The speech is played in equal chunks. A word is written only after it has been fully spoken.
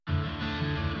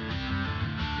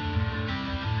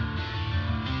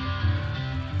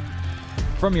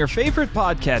From your favorite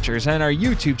podcatchers and our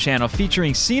YouTube channel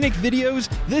featuring scenic videos,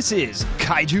 this is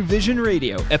Kaiju Vision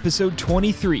Radio, Episode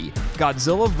 23,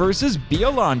 Godzilla vs.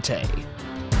 Biollante.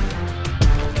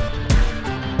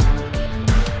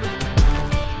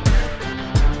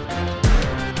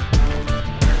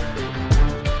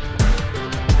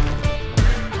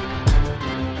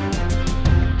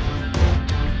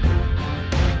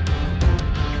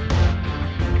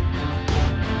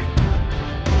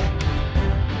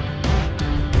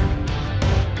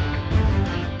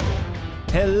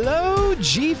 Hello,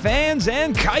 G-fans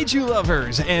and kaiju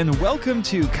lovers, and welcome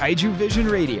to Kaiju Vision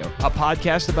Radio, a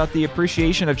podcast about the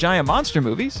appreciation of giant monster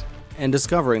movies and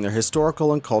discovering their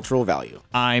historical and cultural value.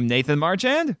 I'm Nathan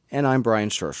Marchand. And I'm Brian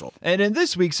Scherschel. And in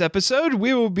this week's episode,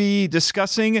 we will be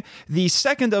discussing the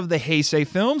second of the Heisei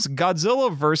films,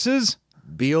 Godzilla vs.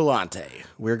 Biollante.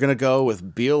 We're going to go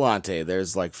with Biollante.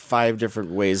 There's like 5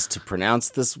 different ways to pronounce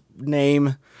this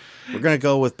name. We're going to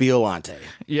go with Biollante.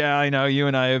 Yeah, I know. You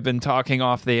and I have been talking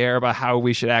off the air about how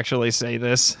we should actually say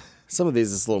this. Some of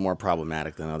these is a little more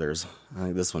problematic than others. I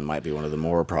think this one might be one of the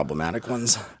more problematic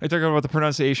ones. Are you talking about the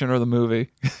pronunciation or the movie?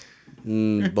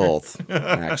 Both,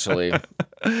 actually. All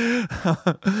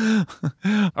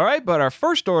right, but our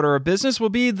first order of business will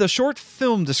be the short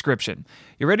film description.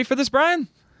 You ready for this, Brian?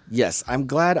 Yes, I'm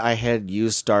glad I had you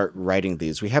start writing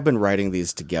these. We have been writing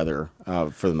these together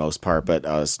for the most part,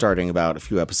 but starting about a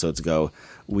few episodes ago,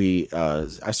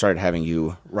 I started having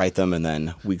you write them, and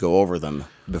then we go over them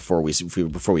before we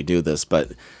do this.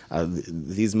 But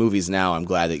these movies now, I'm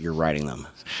glad that you're writing them.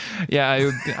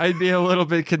 Yeah, I'd be a little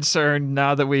bit concerned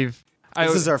now that we've.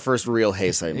 This is our first real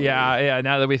Heisei movie. Yeah.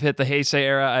 Now that we've hit the Heisei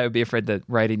era, I would be afraid that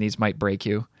writing these might break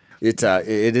you. It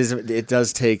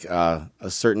does take a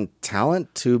certain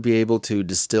talent to be able to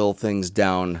distill things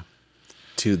down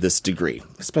to this degree,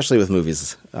 especially with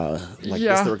movies this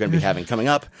that we're going to be having coming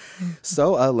up.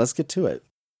 So let's get to it.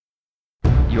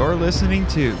 You're listening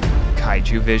to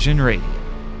Kaiju Vision Radio.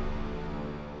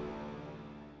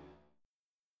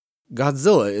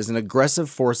 Godzilla is an aggressive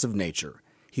force of nature.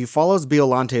 He follows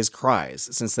Biollante's cries,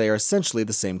 since they are essentially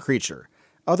the same creature.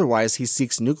 Otherwise, he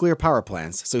seeks nuclear power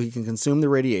plants so he can consume the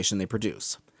radiation they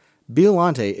produce.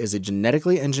 Biollante is a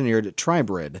genetically engineered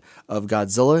tribrid of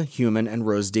Godzilla, human, and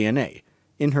Rose DNA.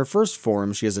 In her first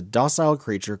form, she is a docile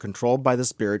creature controlled by the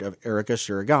spirit of Erika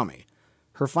Shiragami.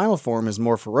 Her final form is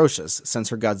more ferocious, since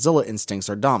her Godzilla instincts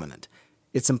are dominant.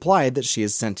 It's implied that she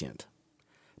is sentient.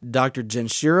 Dr.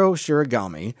 Genshiro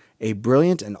Shiragami, a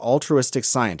brilliant and altruistic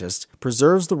scientist,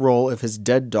 preserves the role of his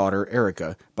dead daughter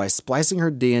Erika by splicing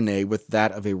her DNA with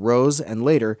that of a Rose and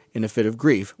later, in a fit of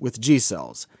grief, with G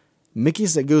cells. Miki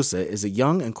Segusa is a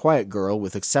young and quiet girl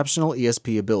with exceptional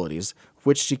ESP abilities,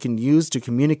 which she can use to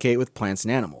communicate with plants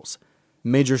and animals.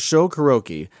 Major Sho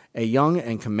Kuroki, a young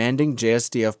and commanding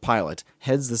JSDF pilot,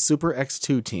 heads the Super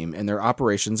X2 team in their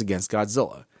operations against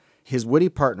Godzilla. His witty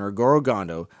partner, Goro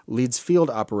Gondo, leads field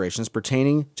operations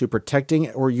pertaining to protecting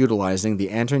or utilizing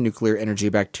the anti-nuclear energy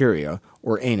bacteria,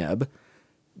 or ANEB.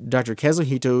 Dr.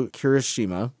 Kazuhito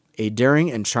Kirishima, a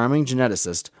daring and charming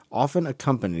geneticist, often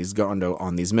accompanies Gondo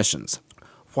on these missions.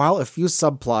 While a few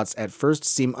subplots at first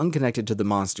seem unconnected to the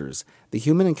monsters, the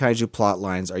human and kaiju plot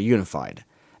lines are unified.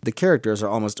 The characters are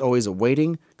almost always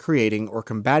awaiting, creating, or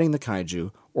combating the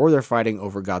kaiju, or they're fighting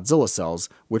over Godzilla cells,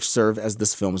 which serve as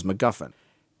this film's MacGuffin.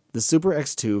 The Super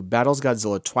X2 battles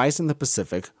Godzilla twice in the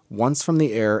Pacific, once from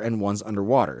the air and once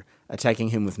underwater, attacking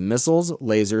him with missiles,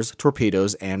 lasers,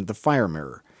 torpedoes, and the fire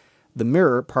mirror. The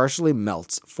mirror partially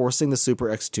melts, forcing the Super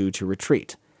X2 to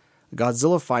retreat.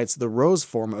 Godzilla fights the Rose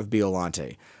form of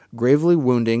Biollante, gravely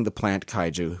wounding the plant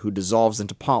kaiju, who dissolves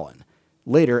into pollen.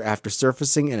 Later, after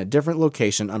surfacing in a different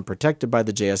location unprotected by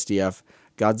the JSDF,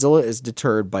 Godzilla is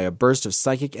deterred by a burst of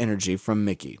psychic energy from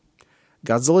Miki.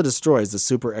 Godzilla destroys the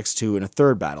Super X2 in a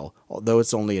third battle, although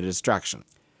it's only a distraction.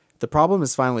 The problem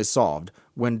is finally solved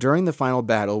when, during the final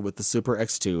battle with the Super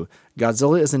X2,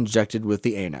 Godzilla is injected with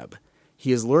the ANEB.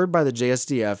 He is lured by the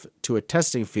JSDF to a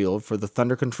testing field for the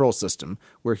Thunder Control System,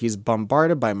 where he's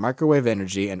bombarded by microwave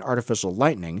energy and artificial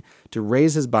lightning to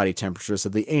raise his body temperature so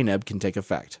the ANEB can take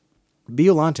effect.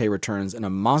 Biollante returns in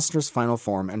a monstrous final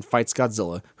form and fights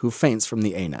Godzilla, who faints from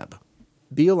the ANEB.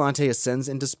 Biollante ascends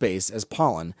into space as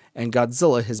pollen, and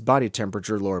Godzilla, his body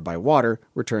temperature lowered by water,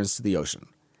 returns to the ocean.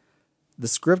 The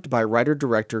script by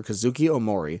writer-director Kazuki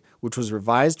Omori, which was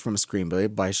revised from a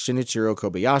screenplay by Shinichiro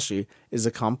Kobayashi, is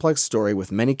a complex story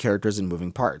with many characters and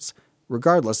moving parts.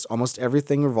 Regardless, almost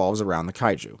everything revolves around the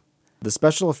kaiju. The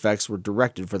special effects were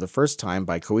directed for the first time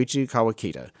by Koichi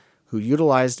Kawakita, who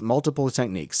utilized multiple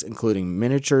techniques, including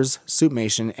miniatures,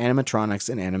 suitmation, animatronics,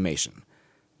 and animation.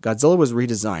 Godzilla was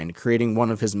redesigned, creating one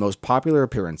of his most popular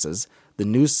appearances, the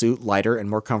new suit lighter and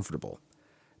more comfortable.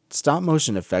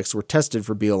 Stop-motion effects were tested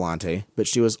for Biollante, but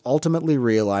she was ultimately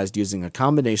realized using a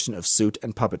combination of suit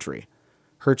and puppetry.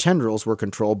 Her tendrils were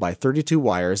controlled by 32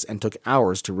 wires and took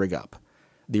hours to rig up.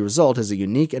 The result is a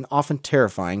unique and often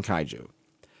terrifying kaiju.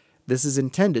 This is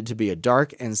intended to be a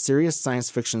dark and serious science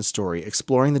fiction story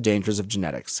exploring the dangers of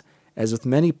genetics. As with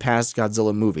many past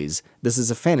Godzilla movies, this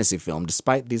is a fantasy film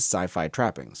despite these sci-fi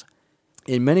trappings.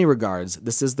 In many regards,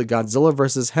 this is the Godzilla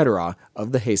vs. Hedorah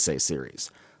of the Heisei series.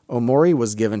 Omori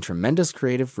was given tremendous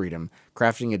creative freedom,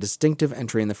 crafting a distinctive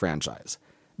entry in the franchise.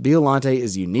 Biollante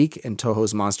is unique in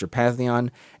Toho's monster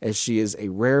pantheon, as she is a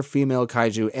rare female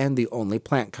kaiju and the only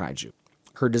plant kaiju.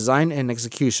 Her design and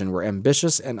execution were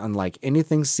ambitious and unlike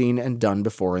anything seen and done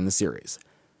before in the series.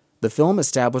 The film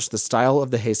established the style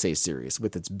of the Heisei series,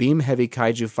 with its beam-heavy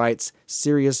kaiju fights,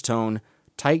 serious tone,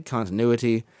 tight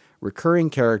continuity, recurring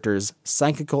characters,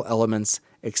 psychical elements,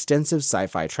 extensive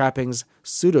sci-fi trappings,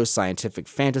 pseudo-scientific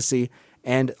fantasy,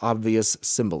 and obvious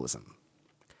symbolism.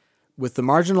 With the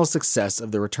marginal success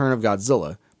of The Return of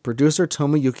Godzilla, producer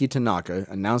Tomoyuki Tanaka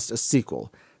announced a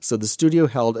sequel, so the studio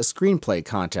held a screenplay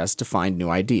contest to find new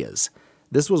ideas.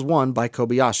 This was won by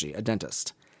Kobayashi, a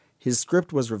dentist. His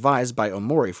script was revised by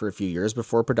Omori for a few years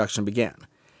before production began.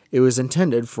 It was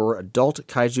intended for adult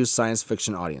kaiju science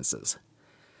fiction audiences.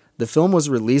 The film was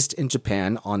released in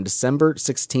Japan on December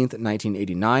 16,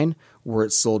 1989, where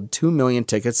it sold 2 million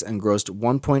tickets and grossed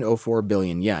 1.04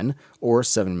 billion yen, or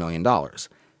 $7 million.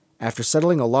 After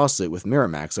settling a lawsuit with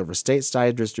Miramax over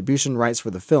stateside distribution rights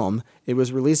for the film, it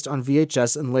was released on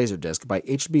VHS and Laserdisc by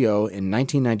HBO in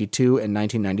 1992 and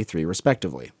 1993,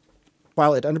 respectively.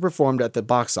 While it underperformed at the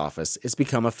box office, it's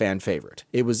become a fan favorite.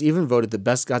 It was even voted the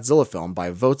best Godzilla film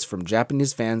by votes from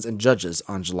Japanese fans and judges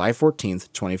on July 14,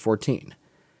 2014.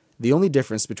 The only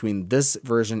difference between this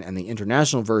version and the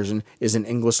international version is an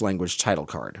English-language title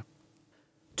card.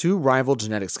 Two rival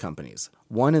genetics companies,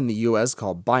 one in the U.S.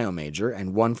 called Biomajor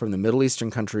and one from the Middle Eastern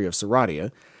country of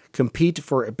Suradia, compete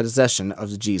for possession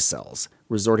of the G cells,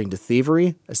 resorting to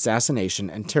thievery, assassination,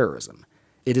 and terrorism.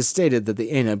 It is stated that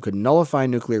the ANIB could nullify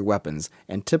nuclear weapons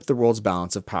and tip the world's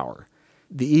balance of power.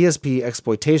 The ESP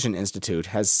Exploitation Institute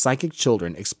has psychic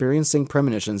children experiencing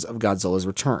premonitions of Godzilla's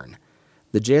return.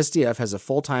 The JSDF has a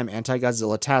full-time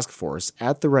anti-Godzilla task force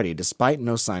at the ready despite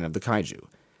no sign of the kaiju.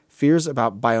 Fears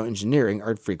about bioengineering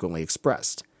are frequently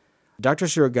expressed. Dr.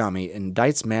 Shirogami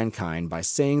indicts mankind by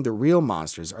saying the real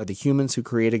monsters are the humans who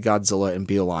created Godzilla and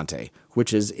Biollante,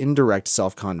 which is indirect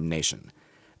self-condemnation.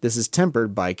 This is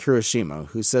tempered by Kirishima,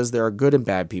 who says there are good and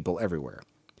bad people everywhere.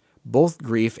 Both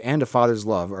grief and a father's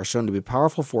love are shown to be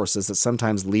powerful forces that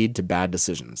sometimes lead to bad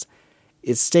decisions.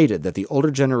 It's stated that the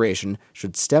older generation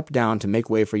should step down to make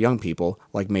way for young people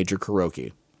like Major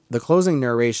Kuroki. The closing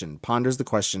narration ponders the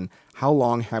question, how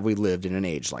long have we lived in an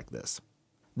age like this?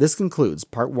 This concludes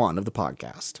part 1 of the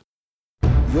podcast.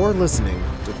 You're listening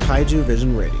to Kaiju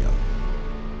Vision Radio.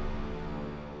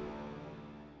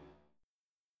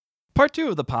 Part 2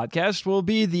 of the podcast will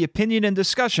be the opinion and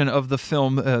discussion of the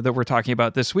film that we're talking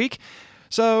about this week.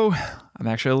 So, I'm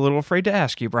actually a little afraid to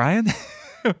ask you, Brian.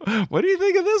 What do you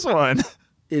think of this one?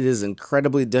 It is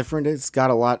incredibly different. It's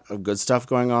got a lot of good stuff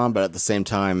going on, but at the same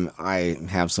time, I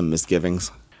have some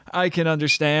misgivings. I can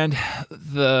understand.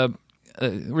 The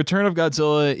Return of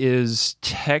Godzilla is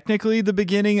technically the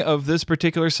beginning of this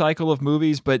particular cycle of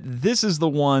movies, but this is the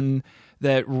one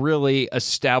that really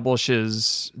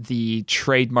establishes the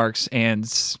trademarks and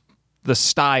the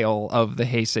style of the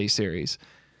Heisei series.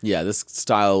 Yeah, this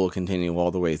style will continue all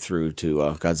the way through to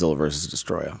Godzilla vs.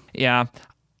 Destoroyah. Yeah.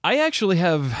 I actually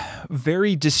have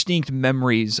very distinct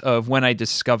memories of when I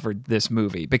discovered this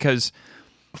movie, because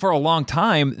for a long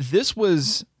time, this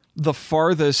was the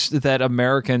farthest that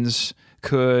Americans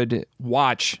could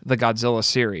watch the Godzilla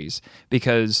series,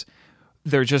 because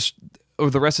the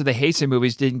rest of the Heisei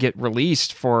movies didn't get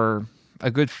released for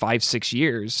a good 5-6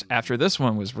 years after this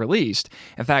one was released.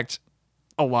 In fact,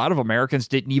 a lot of Americans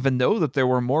didn't even know that there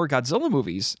were more Godzilla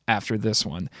movies after this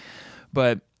one.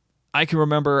 But I can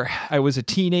remember I was a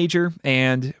teenager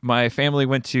and my family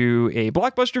went to a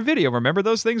Blockbuster Video. Remember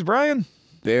those things, Brian?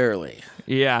 Barely.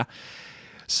 Yeah.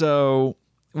 So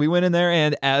we went in there,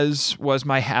 and as was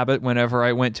my habit, whenever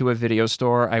I went to a video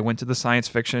store, I went to the science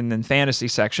fiction and fantasy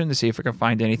section to see if I could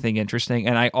find anything interesting.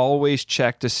 And I always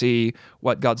checked to see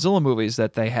what Godzilla movies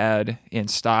that they had in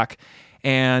stock.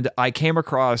 And I came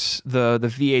across the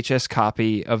VHS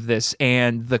copy of this,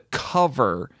 and the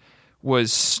cover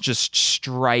was just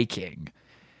striking.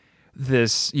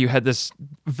 You had this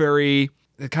very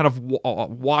kind of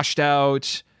washed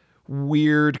out,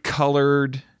 weird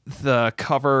colored the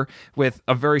cover with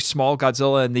a very small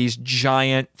Godzilla and these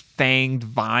giant fanged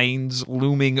vines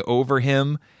looming over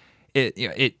him,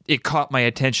 it caught my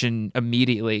attention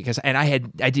immediately I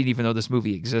didn't even know this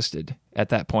movie existed at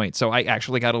that point. So I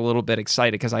actually got a little bit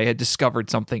excited because I had discovered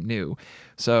something new.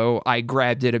 So I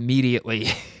grabbed it immediately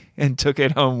and took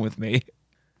it home with me.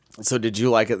 So did you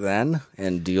like it then,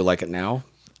 and do you like it now?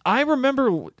 I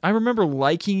remember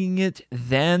liking it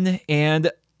then,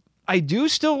 and I do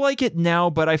still like it now,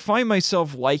 but I find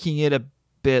myself liking it a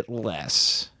bit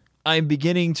less. I'm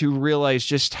beginning to realize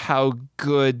just how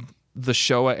good the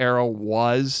Showa era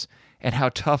was and how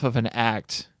tough of an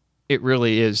act it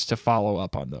really is to follow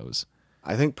up on those.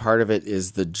 I think part of it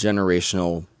is the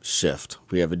generational shift.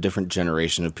 We have a different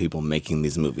generation of people making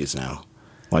these movies now.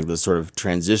 Like the sort of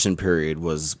transition period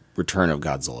was Return of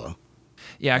Godzilla.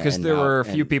 Yeah, because there were a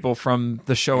few people from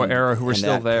the Showa era who were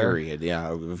still there. Period,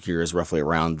 of years roughly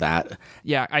around that.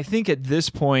 Yeah, I think at this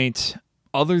point,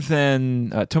 other than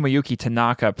Tomoyuki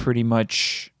Tanaka, pretty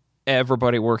much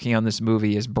everybody working on this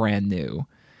movie is brand new.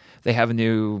 They have a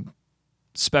new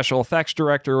special effects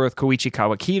director with Koichi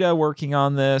Kawakita working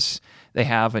on this. They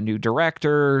have a new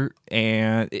director,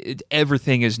 and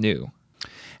everything is new.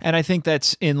 And I think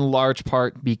that's in large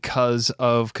part because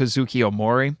of Kazuki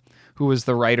Omori, who was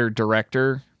the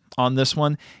writer-director on this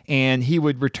one, and he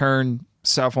would return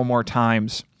several more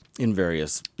times. In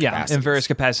various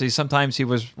capacities. Sometimes he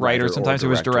was writer, sometimes he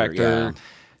was director,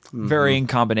 varying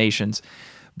combinations.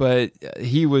 But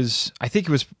I think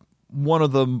he was one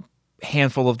of the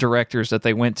handful of directors that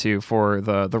they went to for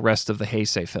the rest of the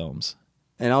Heisei films.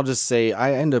 And I'll just say,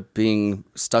 I end up being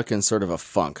stuck in sort of a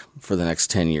funk for the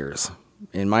next 10 years.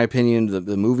 In my opinion,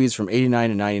 the movies from 89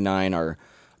 to 99 are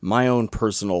my own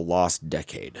personal lost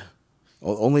decade.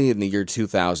 Only in the year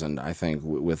 2000, I think,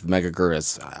 with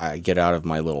Megaguirus, I get out of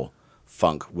my little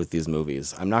funk with these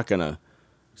movies. I'm not going to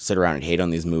sit around and hate on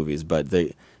these movies, but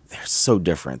they're so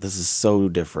different. This is so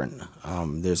different.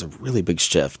 There's a really big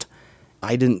shift.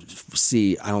 I didn't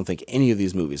see, I don't think, any of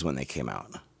these movies when they came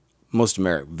out.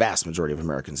 Vast majority of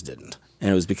Americans didn't. And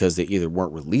it was because they either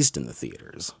weren't released in the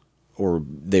theaters or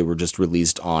they were just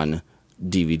released on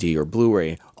DVD or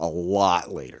Blu-ray a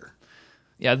lot later.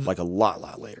 Yeah. Like a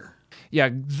lot later. Yeah,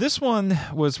 this one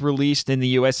was released in the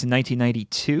U.S. in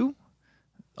 1992,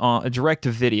 a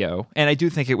direct-to-video, and I do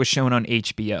think it was shown on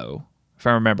HBO, if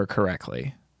I remember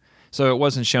correctly. So it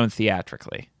wasn't shown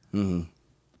theatrically. Mm-hmm.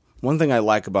 One thing I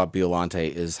like about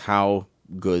Biollante is how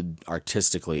good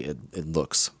artistically it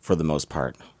looks for the most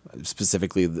part.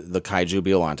 Specifically the Kaiju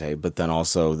Biollante, but then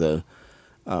also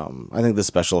I think the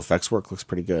special effects work looks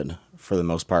pretty good for the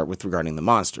most part with regarding the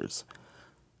monsters.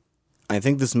 I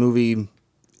think this movie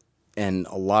and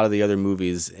a lot of the other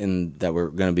movies that we're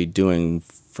going to be doing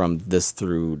from this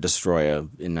through Destroya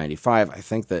in 95, I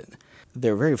think that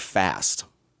they're very fast.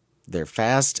 They're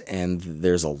fast and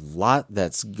there's a lot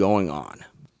that's going on.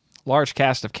 Large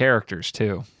cast of characters,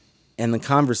 too. And the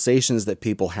conversations that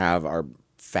people have are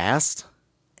fast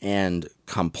and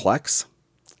complex.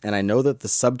 And I know that the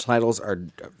subtitles are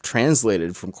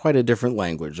translated from quite a different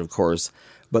language, of course,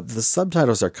 but the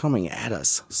subtitles are coming at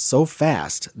us so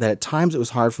fast that at times it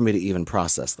was hard for me to even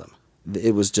process them.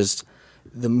 It was just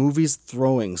the movie's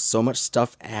throwing so much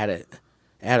stuff at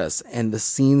us, and the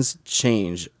scenes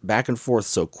change back and forth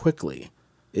so quickly.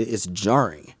 It's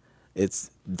jarring.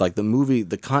 It's like the movie,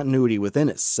 the continuity within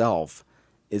itself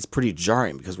is pretty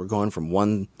jarring because we're going from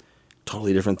one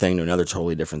totally different thing to another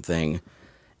totally different thing.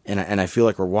 And I feel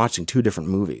like we're watching two different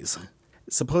movies.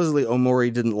 Supposedly,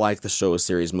 Omori didn't like the Showa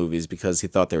series movies because he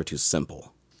thought they were too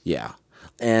simple. Yeah.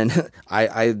 And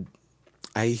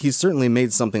he certainly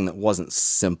made something that wasn't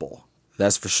simple.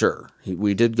 That's for sure.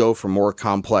 We did go for more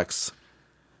complex,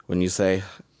 when you say.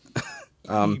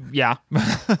 Yeah.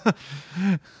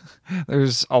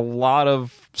 There's a lot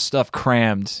of stuff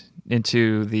crammed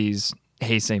into these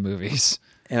Heisei movies.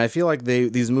 And I feel like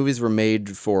these movies were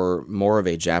made for more of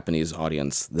a Japanese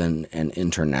audience than an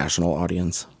international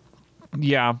audience.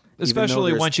 Yeah,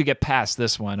 especially once you get past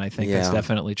this one, I think that's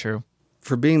definitely true.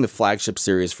 For being the flagship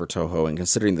series for Toho and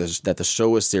considering that the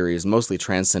Showa series mostly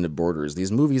transcended borders,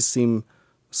 these movies seem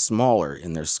smaller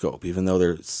in their scope, even though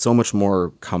they're so much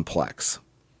more complex.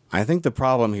 I think the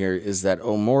problem here is that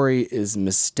Omori is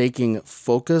mistaking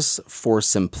focus for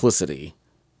simplicity,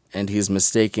 and he's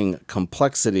mistaking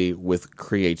complexity with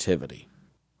creativity.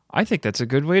 I think that's a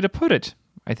good way to put it.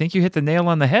 I think you hit the nail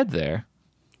on the head there.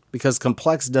 Because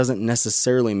complex doesn't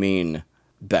necessarily mean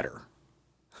better.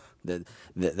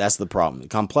 That's the problem.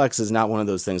 Complex is not one of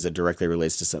those things that directly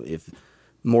relates to if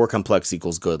more complex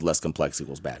equals good, less complex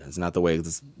equals bad. It's not the way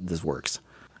this works.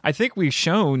 I think we've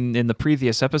shown in the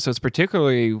previous episodes,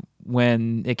 particularly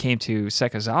when it came to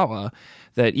Sekizawa,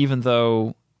 that even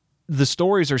though the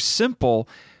stories are simple,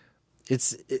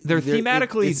 they're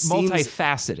thematically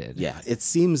multifaceted. Yeah, it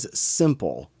seems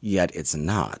simple, yet it's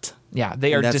not. Yeah,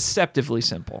 they are deceptively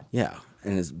simple. Yeah,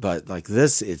 but like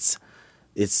this, it's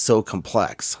so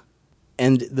complex.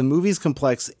 And the movie's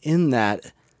complex in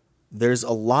that there's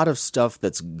a lot of stuff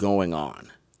that's going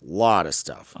on. A lot of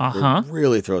stuff. It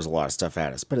really throws a lot of stuff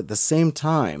at us. But at the same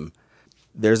time,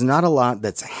 there's not a lot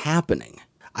that's happening.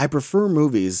 I prefer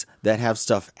movies that have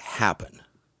stuff happen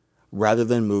rather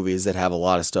than movies that have a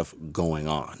lot of stuff going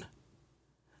on.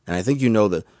 And I think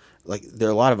that there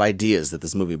are a lot of ideas that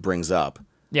this movie brings up.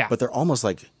 Yeah. But they're almost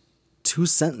like 2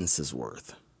 sentences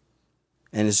worth.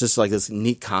 And it's just like this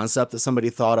neat concept that somebody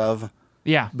thought of.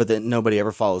 Yeah. But that nobody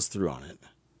ever follows through on it.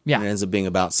 Yeah. And it ends up being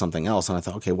about something else. And I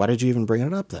thought, okay, why did you even bring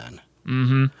it up then?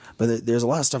 Mm-hmm. But there's a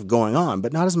lot of stuff going on,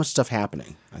 but not as much stuff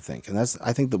happening, I think. And that's,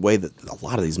 I think, the way that a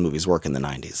lot of these movies work in the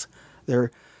 90s.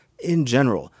 They're, in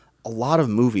general, a lot of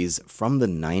movies from the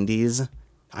 90s,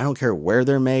 I don't care where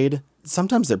they're made,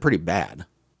 sometimes they're pretty bad.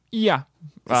 Yeah.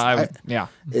 Yeah.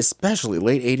 Especially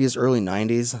late 80s, early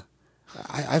 90s.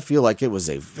 I feel like it was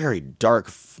a very dark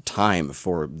time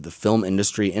for the film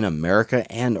industry in America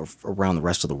and around the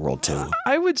rest of the world, too.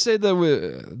 I would say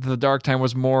the dark time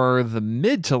was more the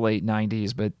mid to late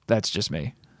 90s, but that's just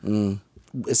me.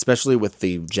 Especially with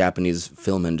the Japanese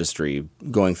film industry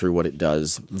going through what it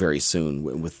does very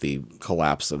soon with the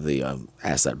collapse of the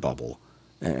asset bubble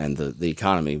and the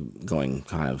economy going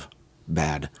kind of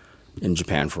bad in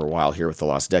Japan for a while here with the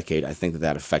last decade. I think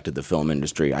that affected the film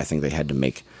industry. I think they had to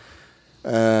make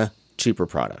cheaper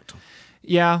product.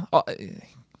 Yeah,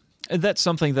 that's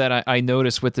something that I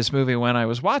noticed with this movie when I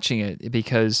was watching it,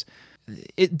 because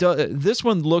this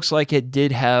one looks like it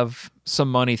did have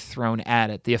some money thrown at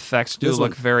it. The effects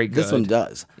look very good. This one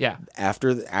does. Yeah.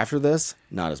 After this,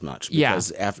 not as much.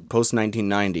 Because after post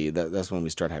 1990, that's when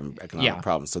we start having economic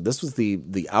problems. So this was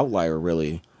the outlier,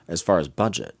 really, as far as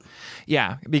budget.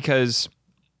 Yeah, because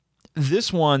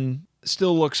this one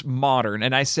still looks modern,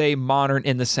 and I say modern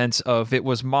in the sense of it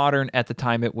was modern at the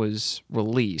time it was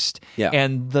released. Yeah.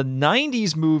 And the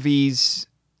 90s movies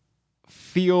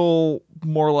feel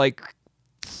more like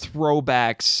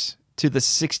throwbacks to the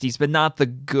 60s, but not the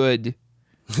good.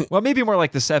 Well, maybe more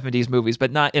like the 70s movies,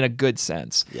 but not in a good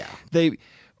sense. Yeah.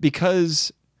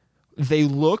 Because they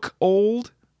look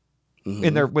old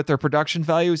with their production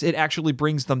values, it actually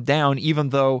brings them down, even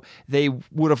though they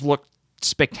would have looked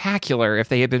spectacular if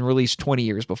they had been released 20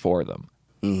 years before them.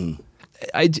 Mm-hmm.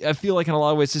 I feel like in a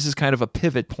lot of ways this is kind of a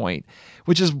pivot point,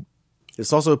 which is...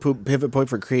 It's also a pivot point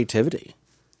for creativity,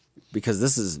 because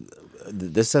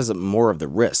this has more of the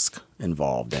risk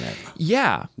involved in it.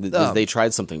 Yeah. They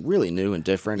tried something really new and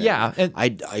different. Yeah. And I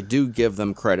do give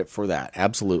them credit for that,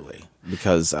 absolutely,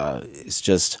 because it's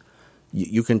just,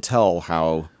 you can tell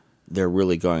how they're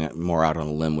really going more out on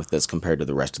a limb with this compared to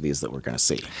the rest of these that we're going to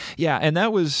see. Yeah, and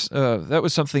that was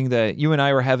something that you and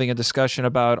I were having a discussion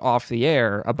about off the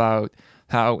air, about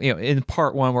how, in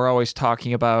part one, we're always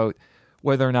talking about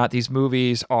whether or not these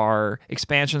movies are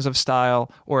expansions of style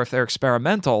or if they're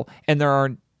experimental, and there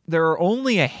are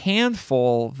only a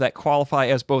handful that qualify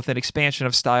as both an expansion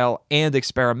of style and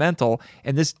experimental,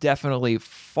 and this definitely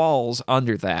falls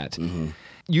under that. Mm-hmm.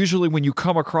 Usually when you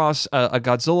come across a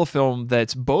Godzilla film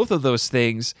that's both of those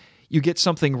things, you get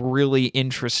something really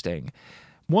interesting.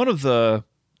 One of the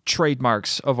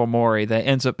trademarks of Omori that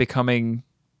ends up becoming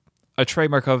a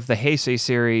trademark of the Heisei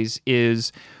series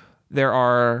is there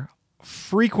are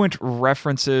frequent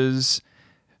references,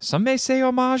 some may say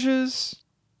homages,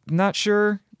 not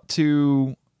sure,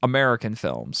 to American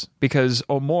films, because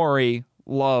Omori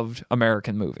loved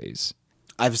American movies.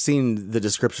 I've seen the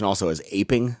description also as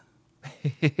aping.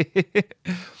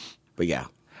 But yeah,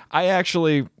 I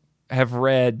actually have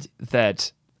read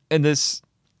that, and this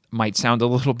might sound a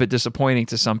little bit disappointing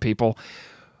to some people,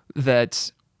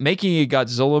 that making a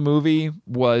Godzilla movie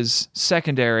was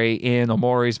secondary in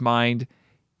Omori's mind.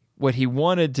 What he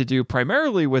wanted to do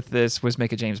primarily with this was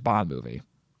make a James Bond movie.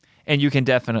 And you can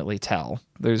definitely tell.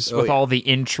 All the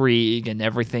intrigue and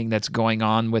everything that's going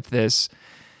on with this,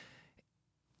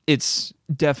 it's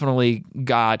definitely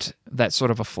got that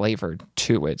sort of a flavor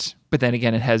to it. But then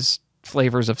again, it has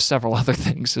flavors of several other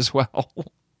things as well.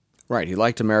 Right. He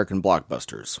liked American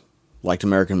blockbusters, liked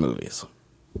American movies.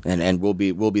 And we'll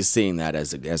be seeing that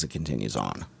as it continues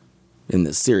on in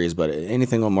this series. But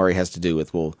anything Omori has to do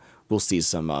with, we'll see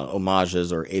some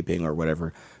homages or aping or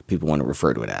whatever people want to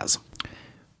refer to it as.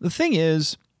 The thing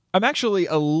is, I'm actually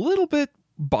a little bit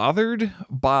bothered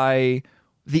by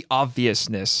the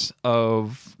obviousness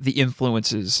of the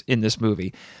influences in this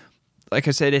movie. Like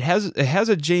I said,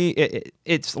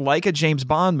 it's like a James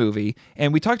Bond movie,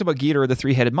 and we talked about Ghidorah the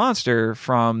Three-Headed Monster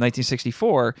from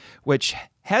 1964, which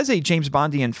has a James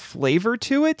Bondian flavor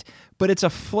to it, but it's a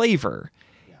flavor.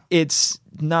 Yeah. It's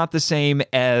not the same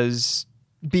as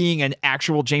being an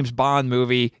actual James Bond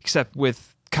movie, except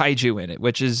with kaiju in it,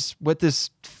 which is what this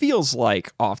feels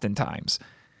like oftentimes.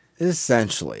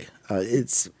 Essentially, I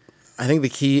think the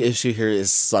key issue here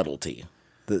is subtlety.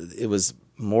 It was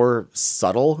more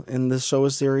subtle in this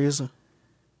Showa series,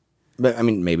 but I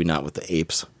mean, maybe not with the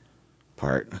apes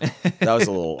part. That was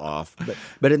a little off.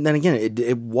 But then again,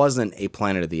 it wasn't a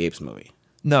Planet of the Apes movie.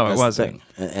 No, That's it wasn't.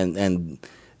 And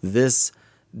this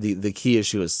the key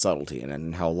issue is subtlety,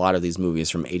 and how a lot of these movies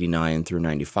from 89 through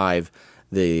 95,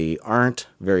 they aren't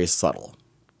very subtle.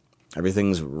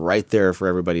 Everything's right there for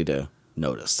everybody to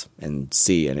notice and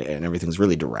see, and everything's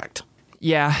really direct.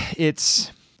 Yeah,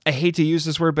 I hate to use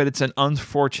this word, but it's an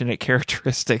unfortunate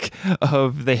characteristic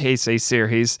of the Heisei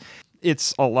series.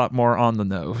 It's a lot more on the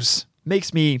nose.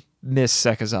 Makes me miss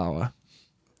Sekizawa.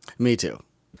 Me too.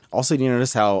 Also, do you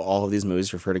notice how all of these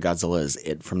movies refer to Godzilla as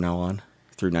it from now on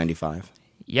through 95?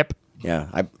 Yep.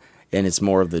 Yeah, and it's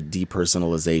more of the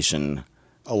depersonalization,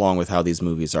 along with how these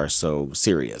movies are so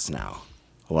serious now.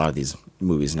 A lot of these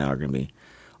movies now are going to be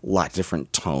a lot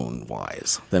different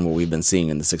tone-wise than what we've been seeing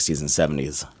in the 60s and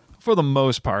 70s. For the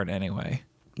most part, anyway.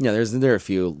 Yeah, there are a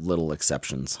few little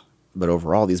exceptions, but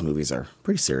overall, these movies are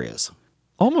pretty serious.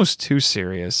 Almost too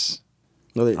serious,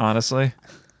 honestly.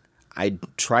 I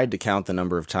tried to count the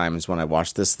number of times when I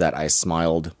watched this that I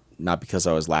smiled, not because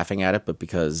I was laughing at it, but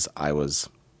because I was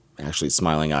actually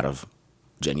smiling out of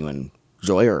genuine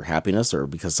joy or happiness, or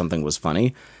because something was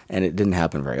funny, and it didn't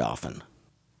happen very often.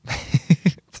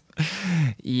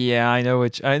 Yeah, I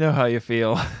know how you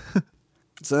feel.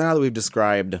 So now that we've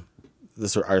described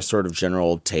our sort of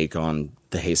general take on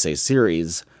the Heisei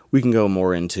series, we can go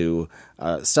more into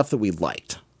stuff that we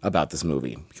liked about this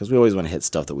movie, because we always want to hit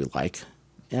stuff that we like.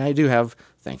 And I do have,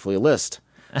 thankfully, a list.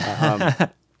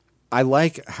 I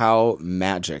like how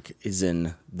magic is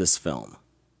in this film.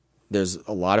 There's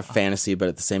a lot of fantasy, but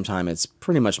at the same time, it's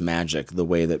pretty much magic, the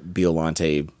way that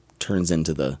Biollante turns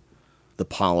into the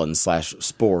pollen /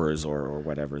 spores or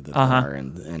whatever that they are.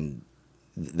 And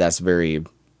that's very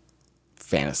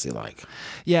fantasy-like.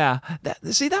 Yeah.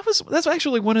 That's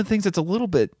actually one of the things that's a little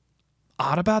bit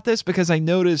odd about this, because I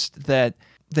noticed that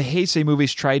the Heisei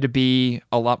movies try to be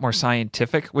a lot more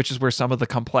scientific, which is where some of the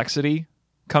complexity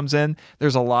comes in.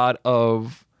 There's a lot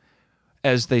of,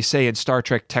 as they say in Star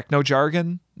Trek, techno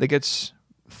jargon that gets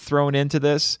thrown into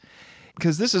this,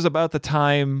 because this is about the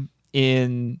time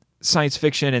in science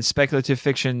fiction and speculative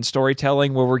fiction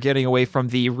storytelling where we're getting away from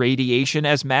the radiation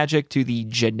as magic to the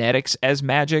genetics as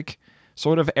magic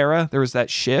sort of era. There was that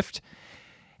shift,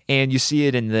 and you see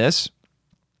it in this.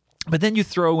 But then you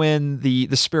throw in the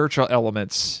spiritual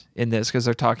elements in this, because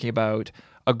they're talking about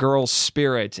a girl's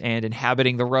spirit and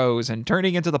inhabiting the rose and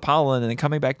turning into the pollen and then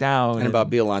coming back down. And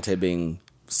about Biollante being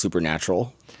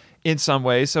supernatural. In some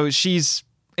ways. So she's,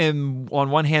 on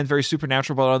one hand, very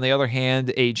supernatural, but on the other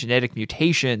hand, a genetic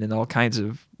mutation and all kinds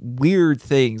of weird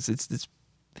things.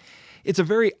 It's a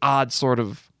very odd sort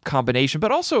of combination,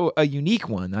 but also a unique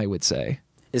one, I would say.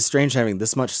 It's strange having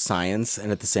this much science and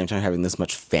at the same time having this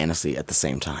much fantasy at the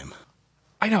same time.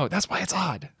 I know, that's why it's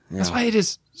odd. Yeah. That's why it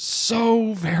is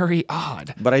so very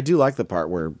odd. But I do like the parts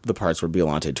where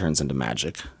Biollante turns into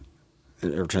magic,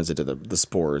 or turns into the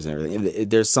spores and everything.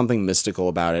 There's something mystical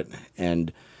about it,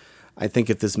 and I think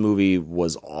if this movie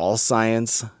was all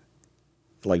science,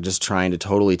 like just trying to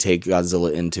totally take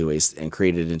Godzilla and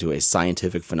create it into a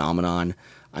scientific phenomenon,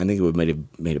 I think it would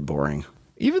have made it boring.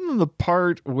 Even the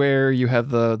part where you have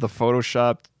the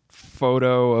photoshopped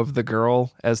photo of the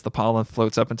girl as the pollen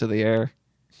floats up into the air.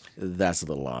 That's a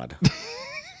little odd.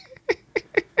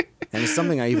 And it's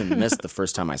something I even missed the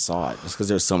first time I saw it, just because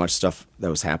there was so much stuff that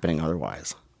was happening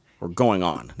otherwise. Or going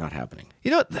on, not happening.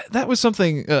 You know, that was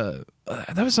something I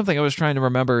was trying to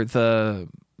remember. The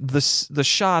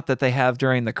shot that they have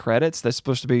during the credits that's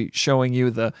supposed to be showing you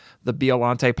the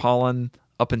Biollante pollen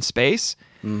up in space.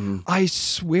 Mm-hmm. I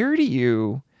swear to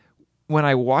you, when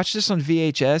I watched this on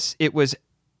VHS, it was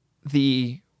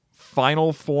the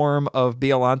final form of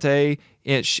Biollante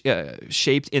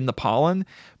shaped in the pollen.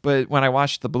 But when I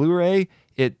watched the Blu-ray,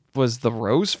 it was the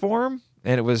rose form,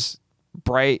 and it was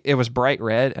bright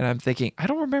red. And I'm thinking, I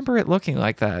don't remember it looking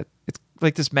like that. It's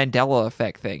like this Mandela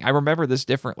effect thing. I remember this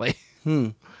differently.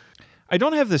 I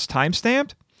don't have this time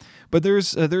stamped, but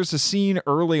there's a scene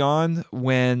early on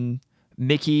when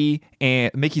Miki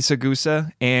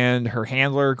Sagusa and her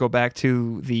handler go back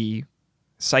to the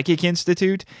Psychic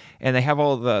Institute, and they have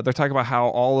they're talking about how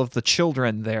all of the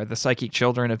children there, the psychic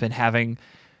children, have been having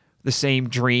the same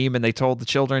dream, and they told the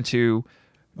children to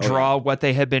draw what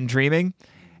they had been dreaming.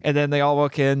 And then they all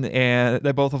walk in, and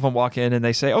both of them walk in, and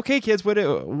they say, "Okay, kids, what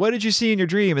did you see in your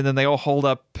dream?" And then they all hold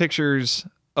up pictures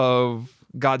of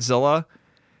Godzilla,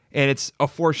 and it's a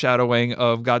foreshadowing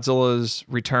of Godzilla's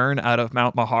return out of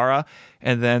Mount Mahara.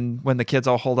 And then when the kids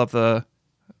all hold up the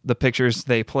pictures,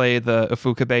 they play the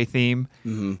Ifukabe theme.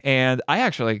 Mm-hmm. And I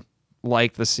actually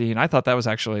liked the scene. I thought that was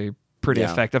actually pretty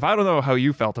effective. I don't know how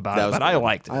you felt about it, but I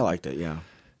liked it. I liked it, yeah.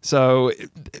 So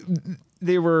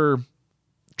they were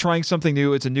trying something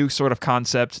new. It's a new sort of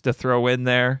concept to throw in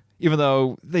there, even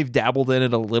though they've dabbled in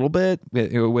it a little bit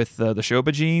with the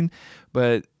Shobijin.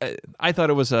 But I thought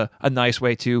it was a nice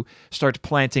way to start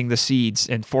planting the seeds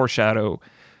and foreshadow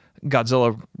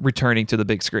Godzilla returning to the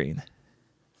big screen.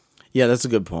 Yeah, that's a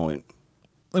good point.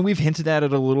 And we've hinted at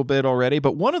it a little bit already,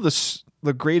 but one of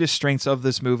the greatest strengths of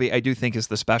this movie, I do think, is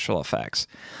the special effects.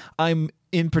 I'm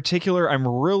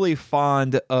really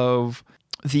fond of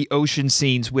the ocean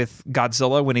scenes with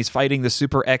Godzilla when he's fighting the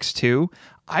Super X2.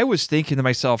 I was thinking to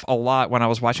myself a lot when I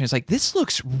was watching, it's like, this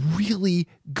looks really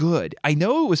good. I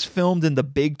know it was filmed in the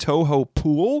big Toho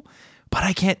pool, but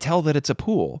I can't tell that it's a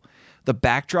pool. The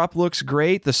backdrop looks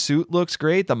great. The suit looks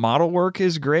great. The model work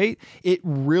is great. It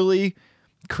really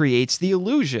creates the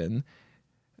illusion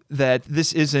that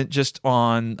this isn't just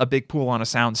on a big pool on a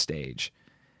soundstage.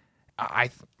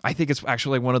 I think it's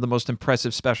actually one of the most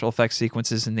impressive special effects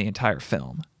sequences in the entire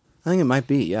film. I think it might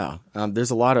be, yeah.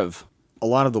 There's a lot of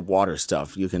the water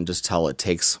stuff. You can just tell it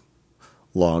takes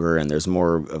longer, and there's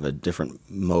more of a different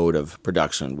mode of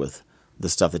production with the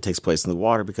stuff that takes place in the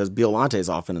water, because Biollante is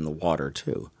often in the water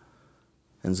too,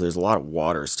 and so there's a lot of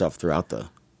water stuff throughout the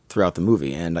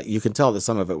movie, and you can tell that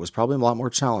some of it was probably a lot more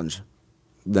challenge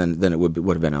than it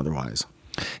would have been otherwise.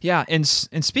 Yeah, and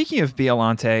speaking of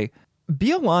Biollante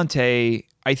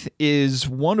is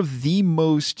one of the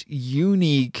most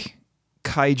unique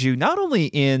kaiju, not only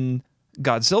in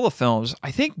Godzilla films. I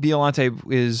think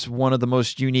Biollante is one of the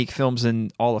most unique films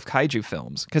in all of kaiju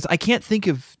films, because I can't think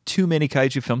of too many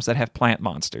kaiju films that have plant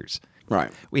monsters.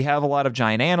 Right. We have a lot of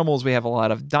giant animals. We have a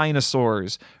lot of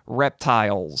dinosaurs,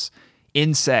 reptiles,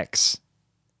 insects,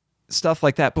 stuff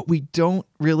like that, but we don't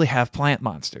really have plant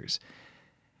monsters.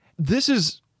 This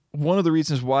is one of the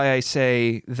reasons why I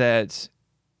say that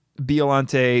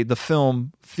Biollante, the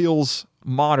film, feels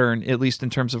modern, at least in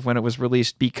terms of when it was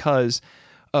released, because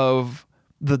of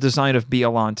the design of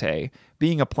Biollante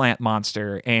being a plant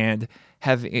monster and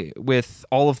with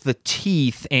all of the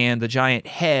teeth and the giant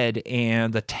head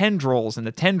and the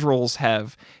tendrils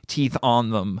have teeth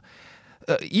on them.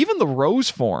 Even the rose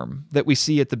form that we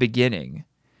see at the beginning.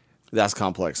 That's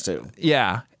complex too.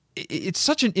 Yeah. It's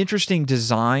such an interesting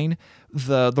design.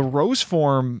 The rose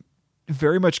form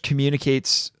very much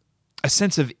communicates a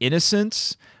sense of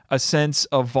innocence, a sense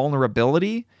of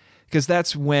vulnerability, because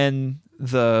that's when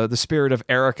the spirit of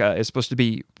Erica is supposed to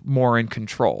be more in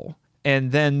control.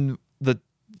 And then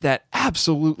that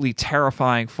absolutely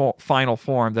terrifying final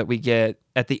form that we get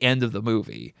at the end of the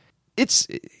movie. It's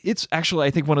actually,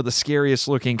 I think, one of the scariest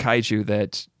looking kaiju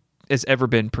that has ever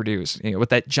been produced. With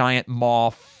that giant maw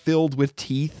filled with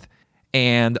teeth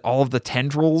and all of the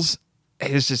tendrils.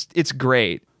 It's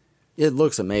great. It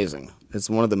looks amazing.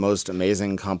 It's one of the most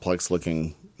amazing,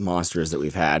 complex-looking monsters that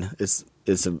we've had. It's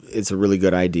a really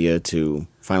good idea to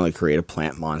finally create a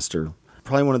plant monster.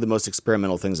 Probably one of the most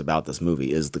experimental things about this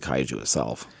movie is the kaiju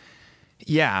itself.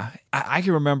 Yeah, I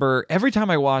can remember every time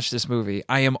I watch this movie,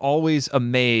 I am always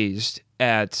amazed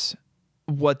at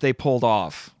what they pulled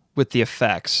off with the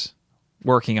effects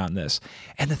working on this.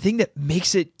 And the thing that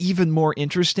makes it even more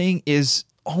interesting is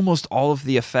almost all of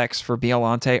the effects for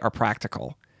Biollante are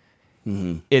practical.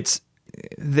 Mm-hmm. It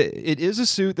is a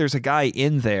suit. There's a guy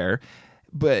in there,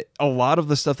 but a lot of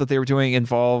the stuff that they were doing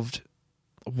involved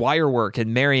wire work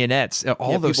and marionettes.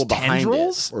 All those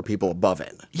tendrils or people above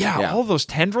it. Yeah, all those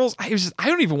tendrils. I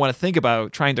don't even want to think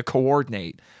about trying to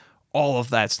coordinate all of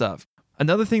that stuff.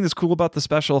 Another thing that's cool about the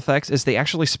special effects is they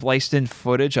actually spliced in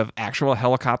footage of actual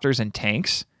helicopters and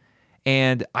tanks,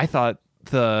 and I thought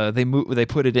they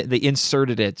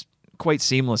inserted it quite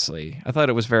seamlessly. I thought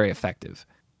it was very effective.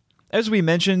 As we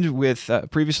mentioned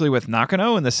previously with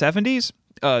Nakano in the 70s,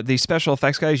 the special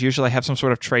effects guys usually have some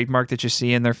sort of trademark that you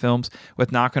see in their films.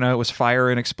 With Nakano, it was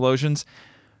fire and explosions.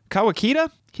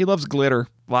 Kawakita, he loves glitter.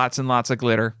 Lots and lots of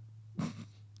glitter.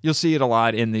 You'll see it a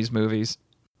lot in these movies.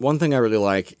 One thing I really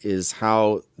like is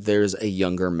how there's a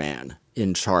younger man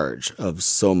in charge of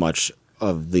so much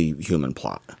of the human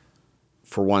plot.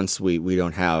 For once, we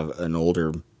don't have an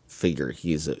older figure.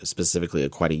 He's specifically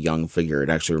quite a young figure. It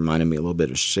actually reminded me a little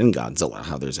bit of Shin Godzilla,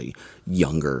 how there's a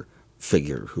younger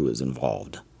figure who is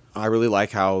involved. I really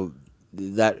like how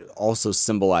that also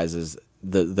symbolizes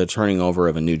the turning over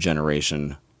of a new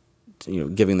generation,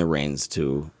 giving the reins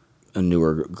to a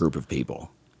newer group of people.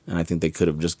 And I think they could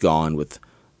have just gone with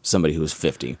somebody who was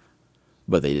 50,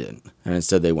 but they didn't. And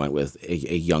instead they went with a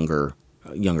younger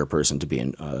person to be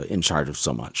in charge of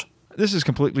so much. This is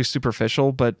completely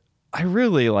superficial, but I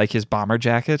really like his bomber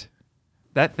jacket.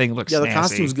 That thing looks the snazzy.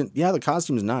 costume's good. Yeah, the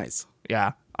costume's nice.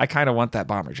 Yeah, I kind of want that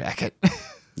bomber jacket.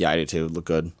 Yeah, I do too. Look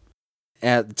good.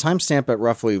 At the timestamp at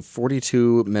roughly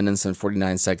 42 minutes and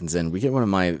 49 seconds in, we get one of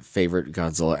my favorite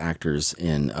Godzilla actors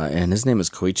in, and his name is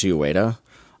Koichi Ueda.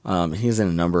 He's in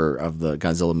a number of the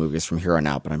Godzilla movies from here on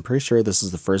out, but I'm pretty sure this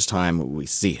is the first time we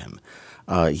see him.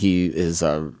 He is,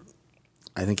 I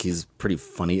think he's pretty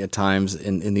funny at times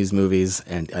in these movies,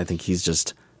 and I think he's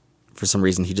just, for some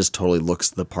reason, he just totally looks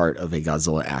the part of a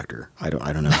Godzilla actor. I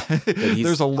don't know.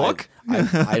 There's a look?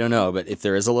 I don't know, but if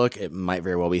there is a look, it might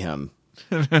very well be him.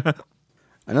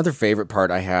 Another favorite part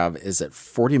I have is at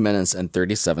 40 minutes and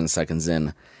 37 seconds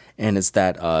in, and it's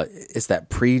that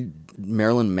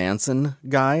pre-Marilyn Manson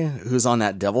guy who's on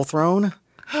that devil throne.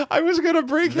 I was going to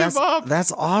bring him up.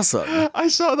 That's awesome. I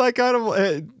saw that kind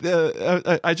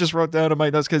of... I just wrote down in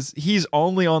my notes because he's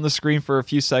only on the screen for a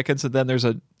few seconds, and then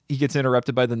he gets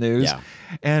interrupted by the news. Yeah.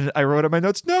 And I wrote in my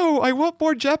notes, no, I want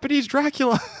more Japanese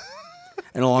Dracula.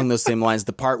 And along those same lines,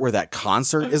 the part where that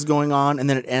concert is going on and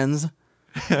then it ends...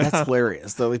 That's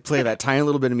hilarious. So we play that tiny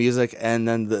little bit of music, and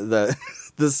then the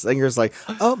singer's like,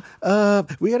 "Oh,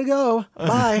 we gotta go.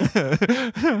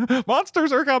 Bye.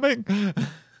 Monsters are coming." And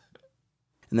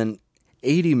then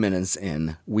 80 minutes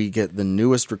in, we get the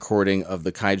newest recording of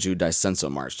the Kaiju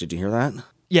Daisenso March. Did you hear that?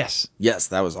 Yes. Yes,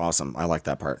 that was awesome. I like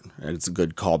that part. It's a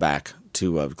good callback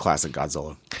to classic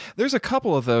Godzilla. There's a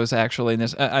couple of those actually in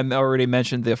this. I already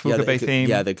mentioned the Fukube theme.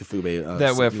 Yeah, the Fukube.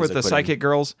 That for the Psychic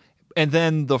Girls. And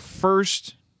then the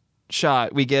first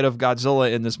shot we get of Godzilla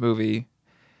in this movie,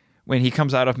 when he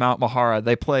comes out of Mount Mahara,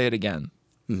 they play it again.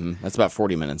 Mm-hmm. That's about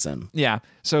 40 minutes in. Yeah,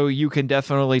 so you can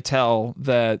definitely tell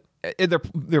that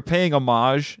they're paying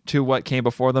homage to what came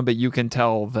before them, but you can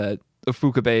tell that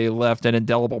Fukube left an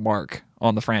indelible mark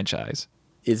on the franchise.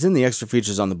 It's in the extra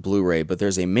features on the Blu-ray, but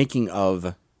there's a making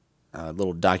of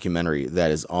little documentary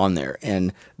that is on there,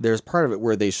 and there's part of it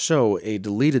where they show a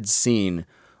deleted scene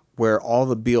where all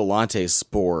the Biollante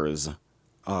spores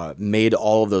made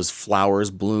all of those flowers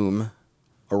bloom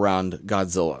around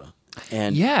Godzilla.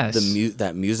 And yes,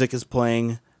 that music is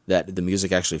playing, that the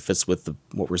music actually fits with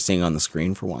what we're seeing on the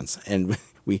screen for once. And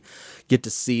we get to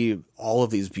see all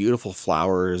of these beautiful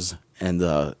flowers and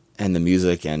the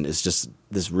music, and it's just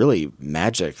this really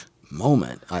magic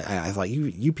moment. I thought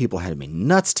you people had to be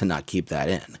nuts to not keep that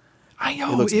in. I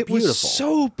know, it was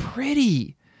so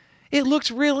pretty. It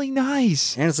looks really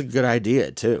nice. And it's a good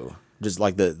idea, too. Just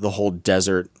like the whole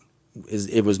desert,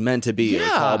 it was meant to be a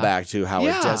callback to how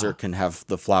a desert can have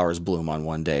the flowers bloom on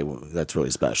one day. That's really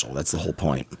special. That's the whole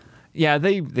point. Yeah,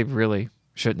 they really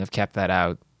shouldn't have kept that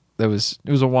out. It was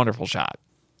a wonderful shot.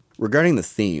 Regarding the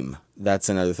theme, that's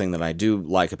another thing that I do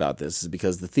like about this, is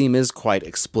because the theme is quite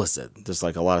explicit. Just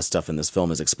like a lot of stuff in this film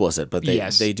is explicit, but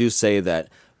they do say that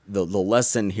the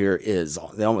lesson here is,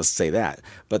 they almost say that,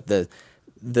 but that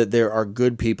there are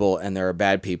good people and there are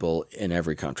bad people in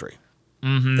every country.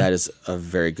 Mm-hmm. That is a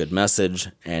very good message,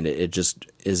 and it just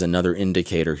is another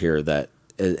indicator here that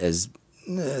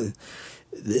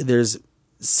there's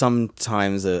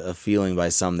sometimes a feeling by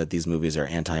some that these movies are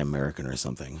anti-American or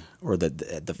something, or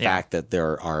that the fact that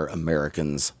there are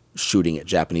Americans shooting at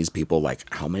Japanese people, like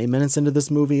how many minutes into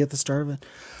this movie at the start of it?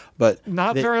 But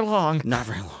not very long. Not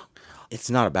very long.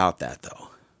 It's not about that, though.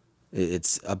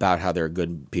 It's about how there are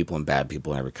good people and bad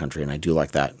people in every country, and I do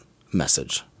like that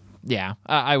message. Yeah,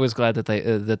 I was glad that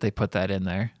they put that in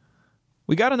there.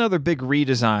 We got another big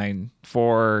redesign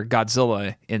for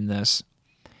Godzilla in this,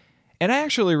 and I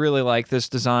actually really like this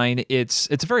design. It's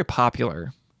a very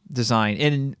popular design,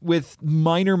 and with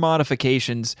minor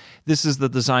modifications, this is the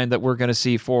design that we're going to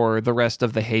see for the rest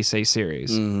of the Heisei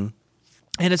series. Mm-hmm.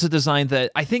 And it's a design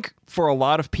that I think for a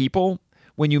lot of people,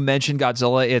 when you mention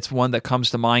Godzilla, it's one that comes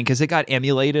to mind because it got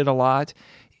emulated a lot.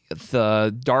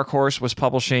 The Dark Horse was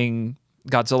publishing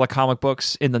Godzilla comic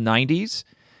books in the 90s,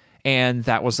 and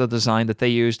that was the design that they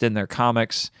used in their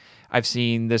comics. I've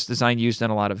seen this design used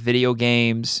in a lot of video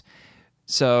games,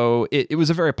 so it was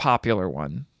a very popular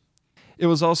one. It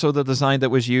was also the design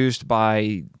that was used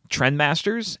by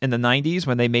Trendmasters in the 90s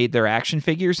when they made their action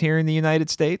figures here in the United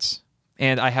States.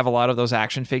 And I have a lot of those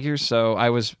action figures, so I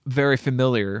was very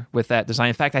familiar with that design.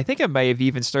 In fact, I think I may have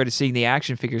even started seeing the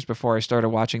action figures before I started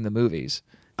watching the movies.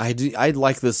 I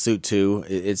like this suit too.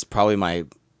 It's probably my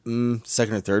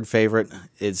second or third favorite.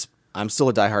 I'm still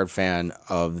a diehard fan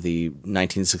of the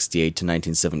 1968 to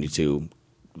 1972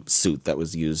 suit that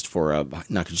was used for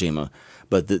Nakajima,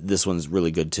 but this one's really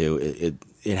good too.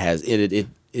 It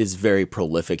is very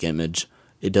prolific image.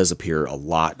 It does appear a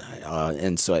lot,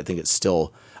 and so I think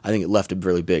it left a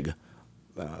really big,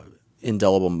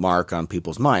 indelible mark on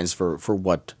people's minds for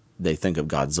what they think of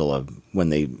Godzilla when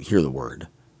they hear the word.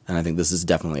 And I think this is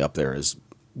definitely up there as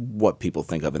what people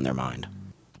think of in their mind.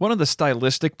 One of the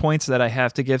stylistic points that I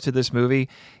have to give to this movie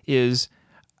is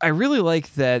I really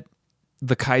like that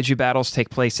the kaiju battles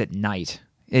take place at night.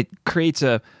 It creates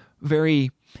a very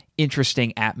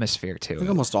interesting atmosphere to I think it.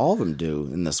 almost all of them do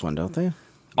in this one, don't they?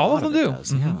 All of them do.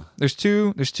 Does, yeah. There's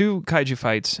two kaiju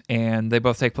fights, and they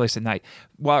both take place at night.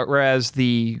 Whereas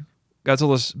the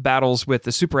Godzilla's battles with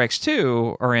the Super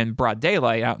X2 are in broad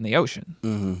daylight out in the ocean.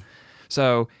 Mm-hmm.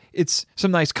 So it's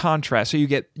some nice contrast. So you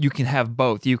can have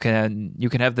both. You can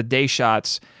have the day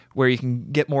shots where you can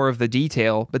get more of the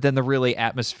detail, but then the really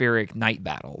atmospheric night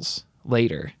battles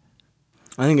later.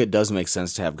 I think it does make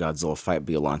sense to have Godzilla fight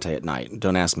Biollante at night.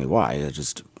 Don't ask me why. It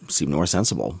just seemed more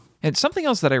sensible. And something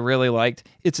else that I really liked,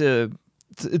 it's a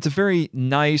very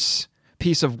nice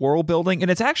piece of world building, and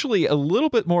it's actually a little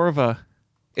bit more of a,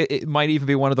 it might even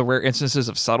be one of the rare instances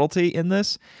of subtlety in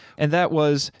this, and that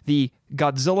was the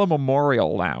Godzilla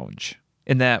Memorial Lounge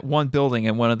in that one building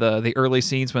in one of the early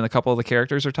scenes when a couple of the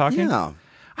characters are talking. Yeah.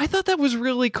 I thought that was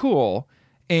really cool.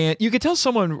 And you could tell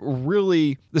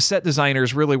the set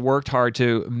designers really worked hard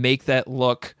to make that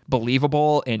look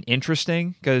believable and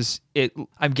interesting, because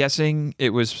I'm guessing it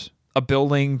was a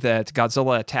building that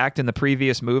Godzilla attacked in the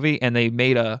previous movie, and they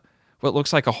made what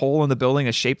looks like a hole in the building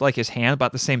that's shaped like his hand,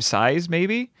 about the same size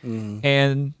maybe.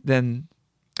 And then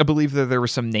I believe that there were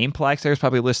some name plaques there,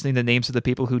 probably listing the names of the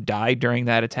people who died during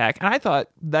that attack. And I thought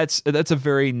that's a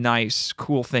very nice,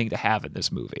 cool thing to have in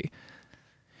this movie.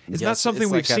 It's not something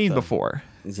we've seen before.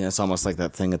 Yeah, it's almost like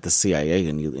that thing at the CIA,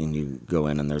 and you go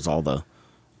in and there's all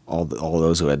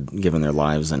those who had given their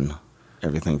lives and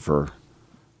everything for.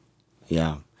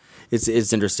 Yeah, it's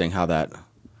interesting how that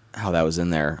was in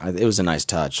there. It was a nice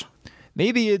touch.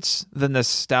 Maybe it's the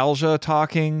nostalgia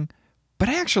talking, but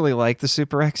I actually like the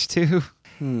Super X2.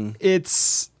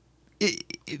 It's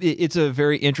a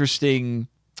very interesting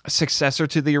successor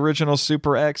to the original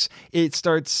Super X. It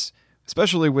starts,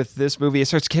 especially with this movie, it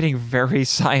starts getting very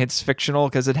science fictional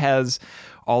because it has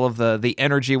all of the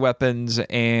energy weapons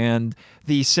and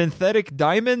the synthetic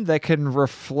diamond that can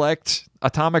reflect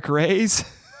atomic rays.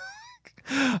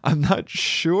 I'm not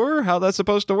sure how that's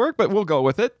supposed to work, but we'll go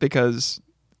with it because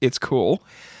it's cool.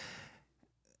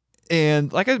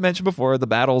 And like I mentioned before, the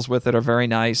battles with it are very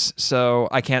nice. So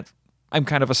I'm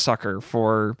kind of a sucker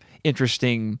for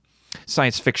interesting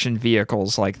science fiction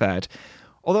vehicles like that.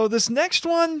 Although this next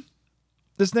one,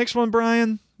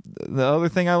 Brian, the other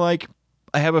thing I like,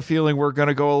 I have a feeling we're going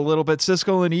to go a little bit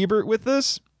Siskel and Ebert with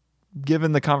this,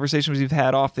 given the conversations we've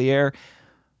had off the air.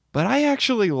 But I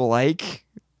actually like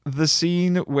the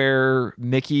scene where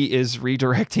Mickey is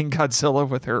redirecting Godzilla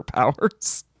with her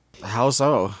powers. How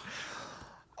so?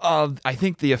 I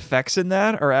think the effects in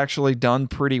that are actually done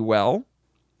pretty well.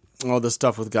 Oh, the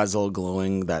stuff with Godzilla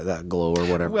glowing, that glow or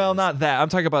whatever. Well, not that. I'm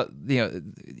talking about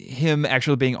him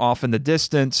actually being off in the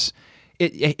distance.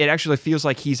 It actually feels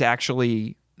like he's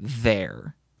actually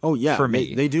there. Oh yeah, for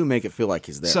me they do make it feel like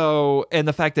he's there. So, and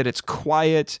the fact that it's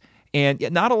quiet and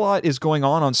not a lot is going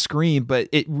on screen, but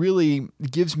it really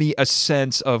gives me a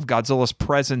sense of Godzilla's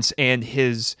presence and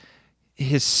his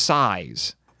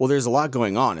size. Well, there's a lot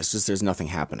going on. It's just there's nothing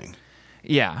happening.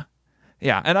 Yeah.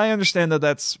 Yeah, and I understand that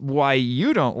that's why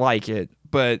you don't like it,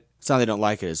 but it's not they don't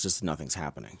like it, it's just nothing's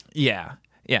happening. Yeah.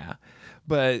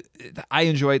 But I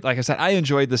enjoyed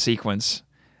the sequence.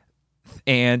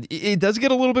 And it does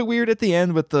get a little bit weird at the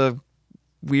end with the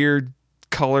weird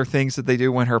color things that they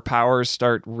do when her powers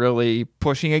start really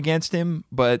pushing against him,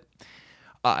 but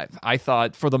I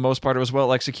thought for the most part it was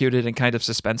well executed and kind of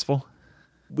suspenseful.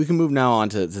 We can move now on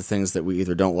to the things that we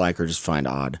either don't like or just find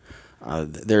odd.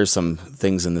 There's some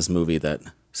things in this movie that,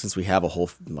 since we have a whole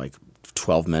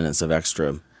 12 minutes of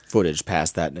extra footage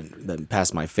past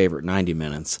past my favorite 90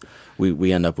 minutes,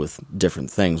 we end up with different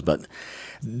things. But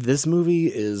this movie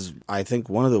is, I think,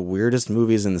 one of the weirdest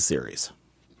movies in the series.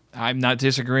 I'm not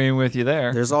disagreeing with you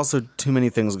there. There's also too many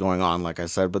things going on, like I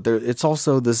said, but it's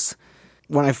also this.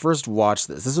 When I first watched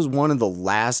this was one of the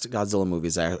last Godzilla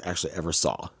movies I actually ever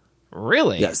saw.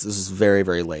 Really? Yes, this is very,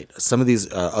 very late. Some of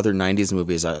these other 90s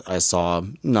movies I saw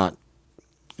not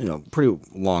pretty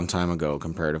long time ago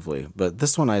comparatively, but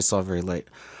this one I saw very late.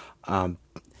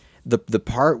 The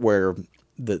part where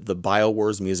the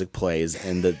BioWars music plays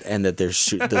and that there's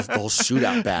the whole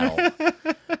shootout battle,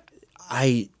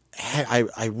 I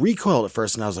recoiled at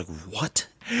first and I was like, what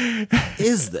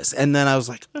is this? And then I was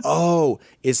like, oh,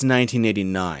 it's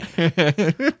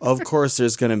 1989. Of course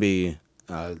there's going to be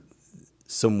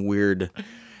some weird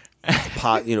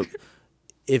pot,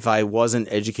 if I wasn't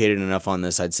educated enough on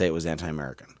this, I'd say it was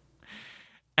anti-American.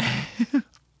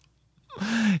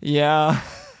 Yeah.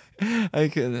 I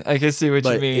can see what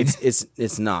you mean.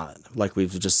 It's not, like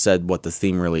we've just said, what the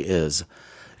theme really is.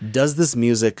 Does this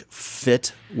music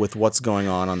fit with what's going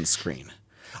on the screen?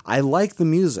 I like the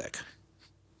music.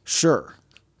 Sure.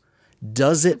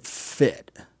 Does it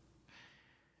fit?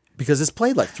 Because it's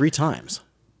played like 3 times.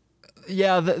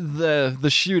 Yeah, the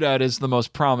shootout is the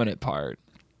most prominent part.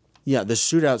 Yeah, the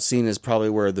shootout scene is probably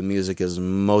where the music is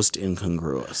most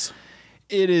incongruous.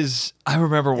 It is. I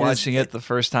remember watching it the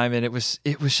first time, and it was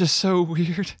just so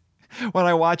weird. When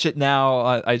I watch it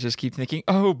now, I just keep thinking,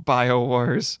 "Oh,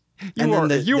 BioWars."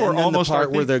 You were almost the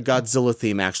part where the Godzilla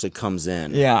theme actually comes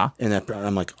in. Yeah, and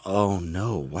I'm like, "Oh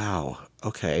no, wow,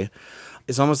 okay."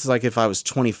 It's almost like if I was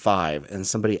 25 and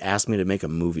somebody asked me to make a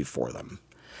movie for them,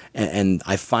 and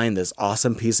I find this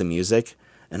awesome piece of music,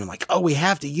 and I'm like, "Oh, we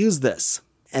have to use this,"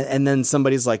 and then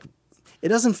somebody's like, "It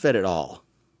doesn't fit at all."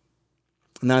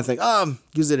 And then I think,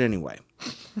 use it anyway.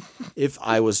 If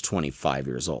I was 25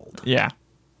 years old. Yeah.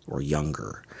 Or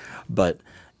younger. But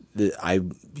the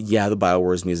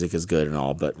BioWars music is good and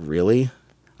all, but really,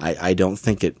 I don't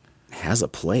think it has a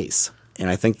place.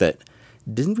 And I think that,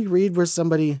 didn't we read where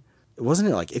somebody, wasn't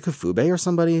it like Ikefube or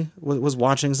somebody was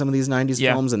watching some of these 90s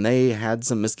films and they had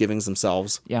some misgivings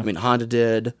themselves? Yeah. I mean, Honda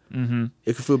did. Mm-hmm.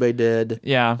 Ikefube did.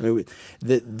 Yeah. I mean,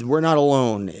 we're not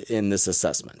alone in this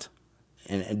assessment.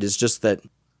 And it's just that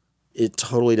it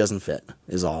totally doesn't fit,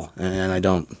 is all. And I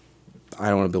don't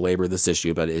want to belabor this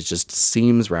issue, but it just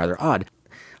seems rather odd.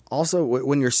 Also,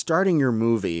 when you're starting your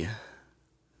movie,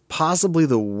 possibly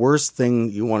the worst thing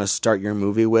you want to start your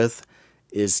movie with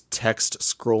is text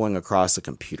scrolling across a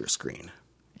computer screen.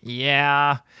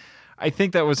 Yeah. I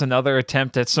think that was another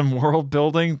attempt at some world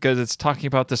building because it's talking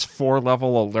about this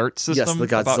 4-level alert system. Yes, the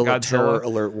Godzilla terror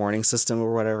alert warning system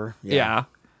or whatever. Yeah.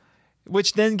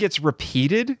 Which then gets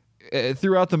repeated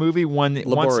throughout the movie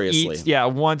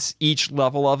once each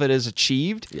level of it is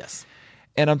achieved. Yes.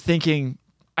 And I'm thinking,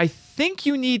 I think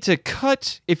you need to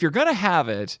cut, if you're going to have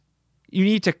it, you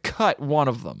need to cut one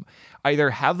of them.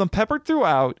 Either have them peppered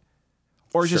throughout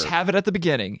or just have it at the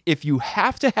beginning. If you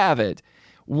have to have it,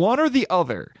 one or the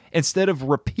other, instead of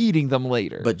repeating them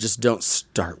later. But just don't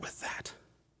start with that.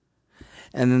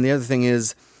 And then the other thing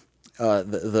is,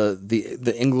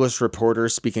 the English reporter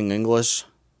speaking English,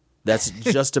 that's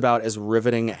just about as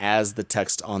riveting as the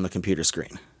text on the computer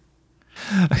screen.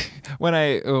 When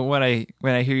I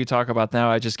hear you talk about now,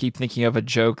 I just keep thinking of a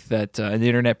joke that an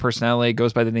internet personality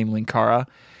goes by the name Linkara,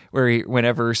 where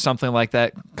whenever something like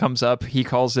that comes up, he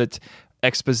calls it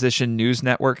Exposition News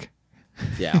Network.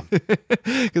 Yeah.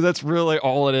 Because that's really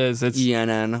all it is. It's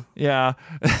ENN. Yeah.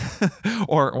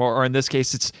 or in this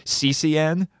case, it's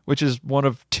CCN, which is one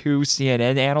of 2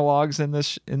 CNN analogs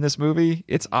in this movie.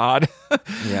 It's odd.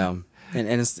 Yeah.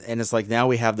 And it's like now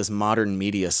we have this modern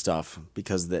media stuff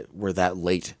because we're that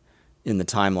late in the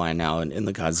timeline now in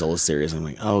the Godzilla series. I'm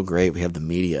like, oh, great. We have the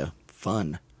media.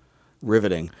 Fun.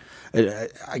 Riveting.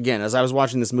 Again, as I was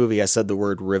watching this movie, I said the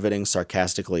word riveting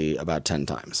sarcastically about 10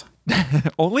 times.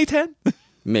 Only 10?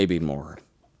 Maybe more.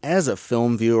 As a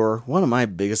film viewer, one of my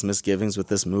biggest misgivings with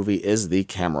this movie is the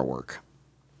camera work.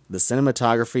 The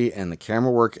cinematography and the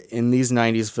camera work in these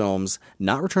 90s films,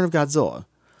 not Return of Godzilla,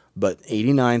 but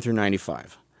 89 through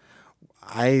 95.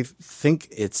 I think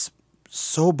it's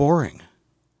so boring.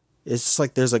 It's just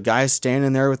like there's a guy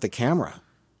standing there with the camera,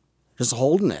 just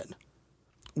holding it.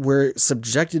 We're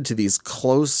subjected to these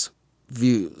close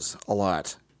views a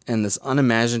lot and this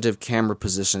unimaginative camera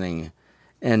positioning,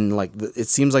 and it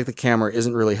seems like the camera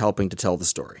isn't really helping to tell the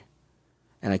story.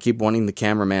 And I keep wanting the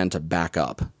cameraman to back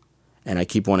up, and I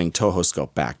keep wanting Toho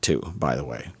Scope back too, by the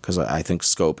way, because I think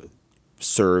Scope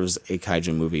serves a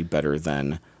kaiju movie better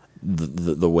than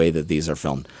the way that these are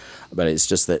filmed. But it's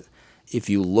just that if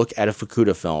you look at a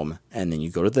Fukuda film and then you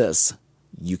go to this,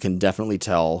 you can definitely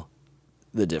tell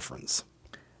the difference.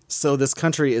 So this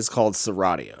country is called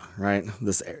Saradia, right?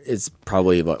 It's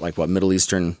probably what Middle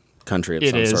Eastern country of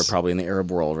some sort, probably in the Arab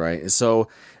world, right? So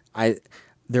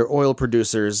they're oil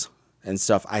producers and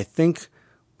stuff. I think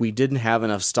we didn't have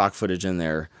enough stock footage in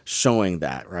there showing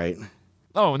that, right?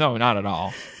 Oh, no, not at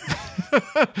all.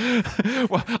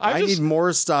 Well, I need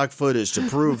more stock footage to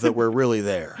prove that we're really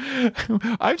there.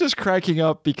 I'm just cracking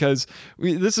up because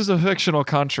this is a fictional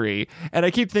country, and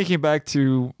I keep thinking back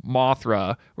to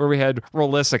Mothra, where we had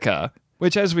Rolisica,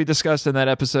 which, as we discussed in that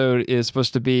episode, is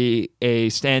supposed to be a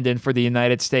stand-in for the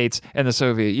United States and the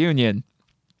Soviet Union,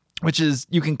 which is,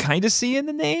 you can kind of see in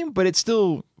the name, but it's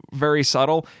still very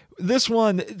subtle. This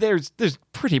one, there's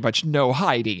pretty much no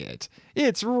hiding it.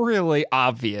 It's really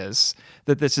obvious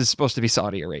that this is supposed to be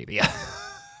Saudi Arabia.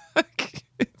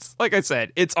 It's like I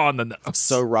said, it's on the nose.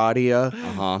 Soradia.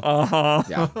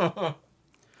 Yeah.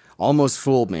 Almost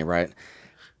fooled me, right?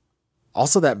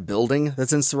 Also, that building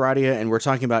that's in Soradia, and we're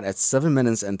talking about at 7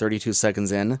 minutes and 32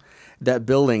 seconds in, that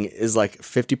building is like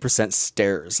 50%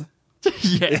 stairs.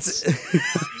 Yes.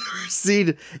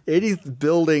 Seen any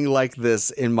building like this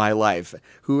in my life.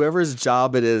 Whoever's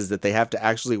job it is that they have to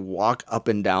actually walk up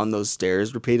and down those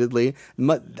stairs repeatedly,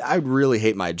 I'd really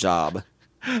hate my job.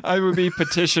 I would be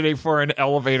petitioning for an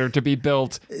elevator to be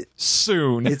built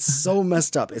soon. It's so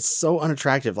messed up. It's so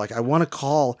unattractive. Like, I want to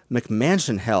call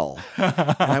McMansion hell, and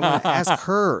I want to ask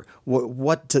her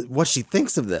what she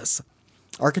thinks of this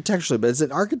architecturally. But it's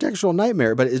an architectural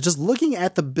nightmare. But it's just looking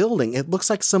at the building, it looks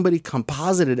like somebody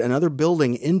composited another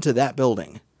building into that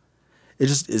building. It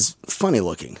just is funny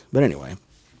looking. But anyway,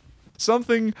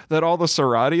 something that all the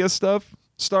Soradia stuff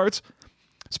starts,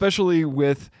 especially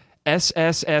with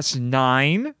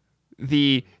SSS9,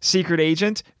 the secret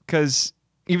agent, because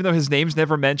even though his name's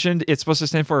never mentioned, it's supposed to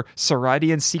stand for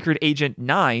Soradian Secret Agent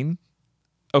 9.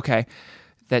 Okay,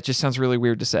 that just sounds really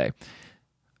weird to say.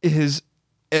 Is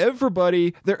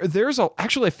everybody there's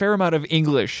actually a fair amount of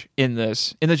English in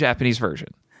this, in the Japanese version.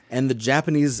 And the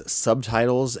Japanese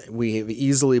subtitles, we have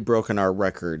easily broken our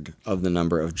record of the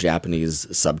number of Japanese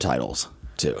subtitles,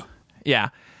 too. Yeah.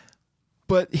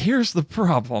 But here's the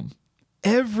problem.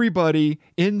 Everybody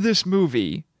in this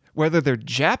movie, whether they're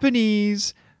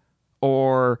Japanese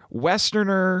or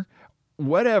Westerner,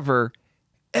 whatever,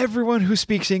 everyone who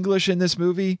speaks English in this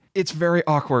movie, it's very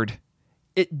awkward.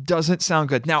 It doesn't sound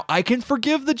good. Now, I can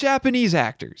forgive the Japanese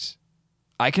actors.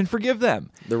 I can forgive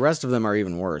them. The rest of them are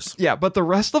even worse. Yeah, but the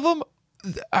rest of them,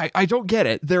 I don't get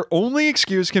it. Their only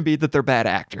excuse can be that they're bad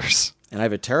actors. And I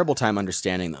have a terrible time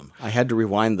understanding them. I had to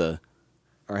rewind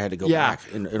I had to go back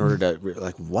in order to,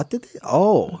 like, what did they?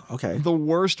 Oh, okay. The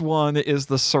worst one is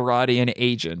the Soradian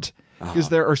agent, because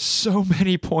there are so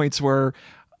many points where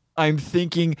I'm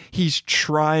thinking he's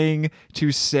trying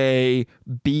to say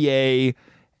BA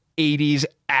 80s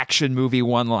action movie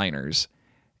one-liners,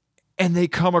 and they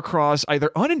come across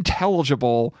either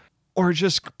unintelligible or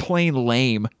just plain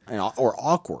lame. Or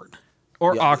awkward.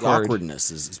 Or the awkward.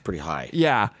 Awkwardness is pretty high.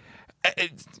 Yeah.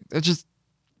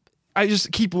 I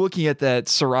just keep looking at that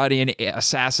Soradian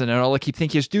assassin, and all I keep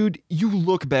thinking is, dude, you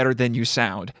look better than you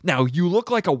sound. Now, you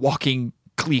look like a walking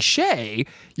cliche.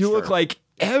 You look like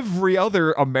every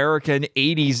other American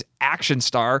 80s action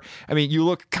star. I mean, you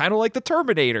look kind of like the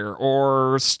Terminator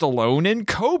or Stallone in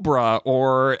Cobra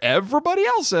or everybody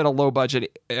else in a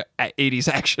low-budget 80s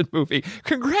action movie.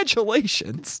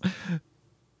 Congratulations.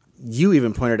 You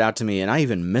even pointed out to me, and I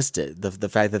even missed it, the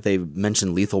fact that they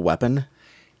mentioned Lethal Weapon.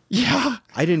 Yeah.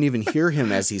 I didn't even hear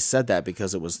him as he said that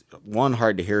because it was, one,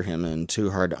 hard to hear him, and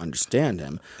two, hard to understand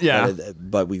him. Yeah.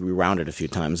 But we rewound it a few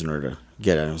times in order to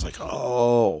get it. And I was like,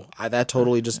 oh, that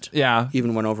totally just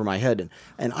even went over my head.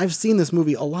 And I've seen this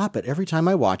movie a lot, but every time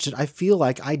I watch it, I feel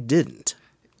like I didn't.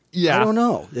 Yeah. I don't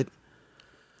know.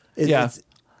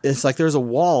 It's like there's a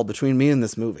wall between me and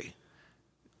this movie.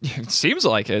 It seems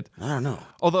like it. I don't know.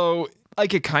 Although I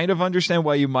could kind of understand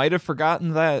why you might have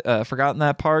forgotten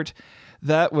that part.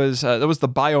 That was the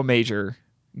Biomajor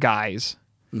guys.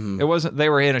 Mm-hmm. It wasn't. They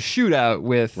were in a shootout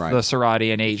with the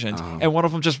Soradian agent, and one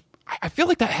of them just. I feel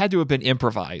like that had to have been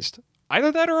improvised.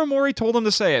 Either that or Amori told him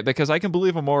to say it, because I can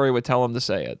believe Amori would tell him to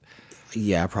say it.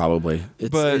 Yeah, probably.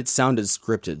 It sounded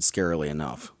scripted, scarily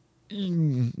enough.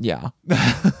 Yeah.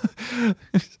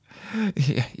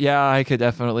 Yeah, I could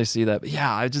definitely see that. But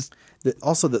yeah, I just...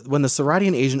 Also, when the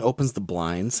Soradian agent opens the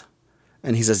blinds,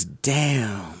 and he says,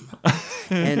 damn.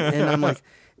 and I'm like,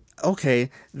 okay,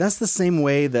 that's the same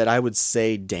way that I would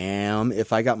say damn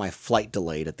if I got my flight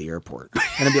delayed at the airport.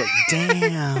 And I'd be like,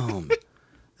 damn.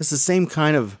 It's the same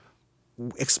kind of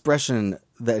expression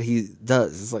that he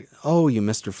does. It's like, oh, you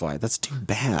missed your flight. That's too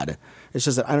bad. It's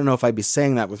just that I don't know if I'd be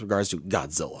saying that with regards to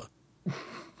Godzilla.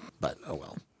 But, oh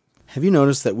well. Have you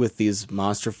noticed that with these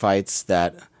monster fights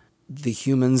that the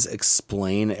humans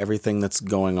explain everything that's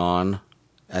going on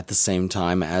at the same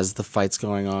time as the fight's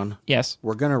going on? Yes.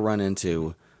 We're going to run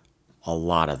into a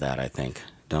lot of that, I think,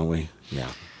 don't we?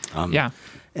 Yeah. Yeah.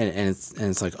 And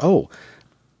it's like, oh,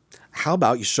 How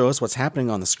about you show us what's happening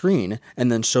on the screen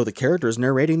and then show the characters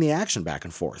narrating the action back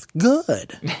and forth?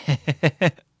 Good.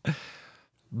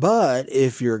 But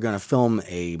if you're going to film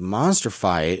a monster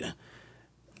fight,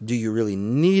 do you really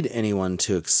need anyone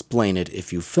to explain it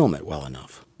if you film it well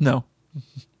enough? No.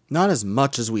 Not as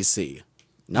much as we see.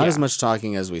 Not as much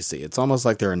talking as we see. It's almost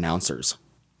like they're announcers.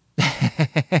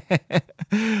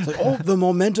 It's like, oh, the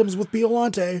momentum's with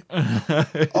Biollante.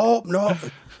 Oh, no.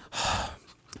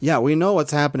 Yeah, we know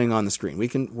what's happening on the screen.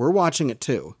 We're watching it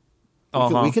too.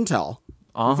 We can tell.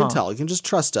 We can tell. You can just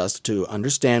trust us to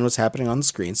understand what's happening on the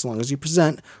screen, so long as you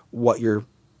present what you're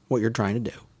trying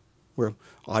to do. Where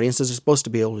audiences are supposed to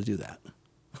be able to do that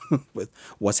with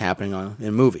what's happening in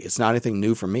a movie. It's not anything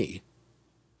new for me.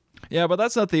 Yeah, but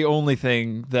that's not the only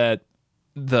thing that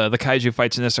the kaiju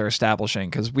fights in this are establishing,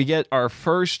 because we get our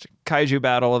first kaiju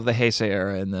battle of the Heisei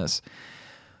era in this.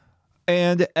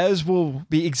 And as will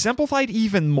be exemplified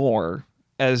even more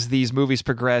as these movies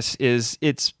progress, is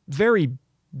it's very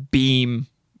beam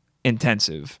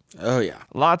intensive. Oh, yeah.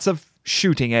 Lots of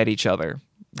shooting at each other.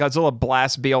 Godzilla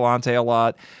blasts Biollante a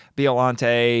lot.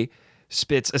 Biollante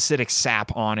spits acidic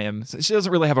sap on him. She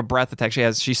doesn't really have a breath attack.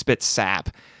 She spits sap.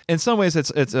 In some ways,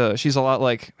 she's a lot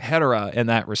like Hedorah in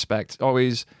that respect,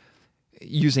 always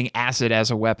using acid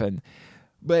as a weapon.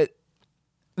 But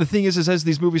the thing is as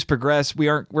these movies progress,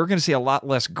 we're going to see a lot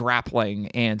less grappling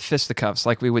and fisticuffs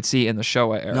like we would see in the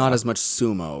Showa era. Not as much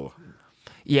sumo.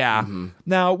 Yeah. Mm-hmm.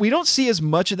 Now, we don't see as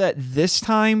much of that this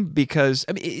time because,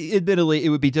 I mean, admittedly, it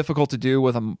would be difficult to do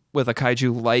with a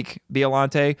kaiju like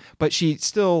Biollante, but she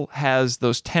still has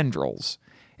those tendrils,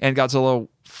 and Godzilla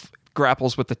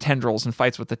grapples with the tendrils and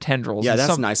fights with the tendrils. Yeah,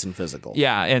 that's nice and physical.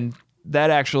 Yeah, and that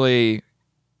actually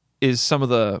is some of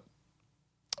the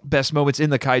best moments in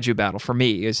the kaiju battle for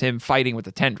me, is him fighting with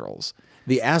the tendrils.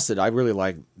 The acid, I really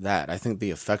like that. I think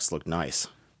the effects look nice.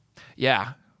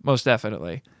 Yeah, most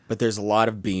definitely. But there's a lot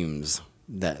of beams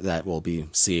that we'll be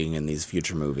seeing in these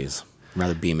future movies.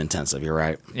 Rather beam intensive, you're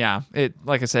right. Yeah,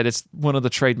 like I said, it's one of the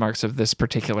trademarks of this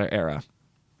particular era.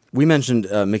 We mentioned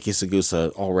Miki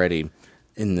Sagusa already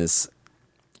in this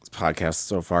podcast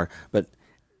so far, but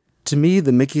to me,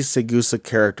 the Miki Sagusa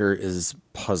character is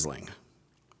puzzling.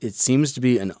 It seems to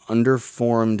be an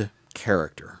underformed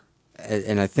character,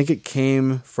 and I think it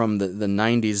came from the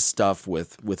 90s stuff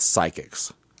with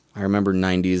psychics. I remember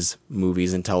 90s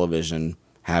movies and television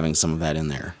having some of that in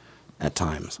there at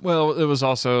times. Well, it was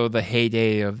also the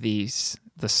heyday of the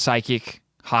psychic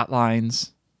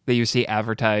hotlines that you see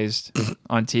advertised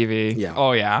on TV. Yeah.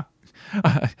 Oh, yeah.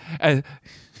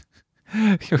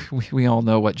 We all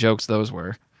know what jokes those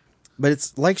were. But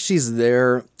it's like she's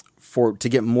there to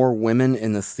get more women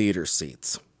in the theater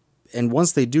seats. And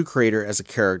once they do create her as a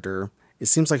character, it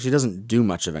seems like she doesn't do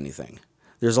much of anything.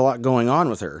 There's a lot going on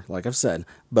with her, like I've said,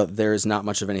 but there's not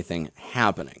much of anything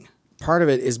happening. Part of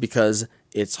it is because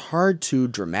it's hard to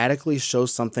dramatically show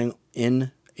something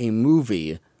in a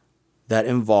movie that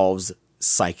involves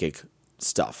psychic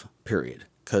stuff, period.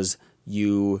 Because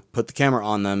you put the camera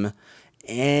on them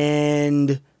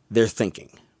and they're thinking.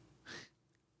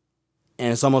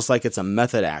 And it's almost like it's a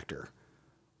method actor.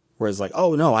 Where it's like,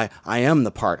 oh no, I am the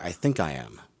part I think I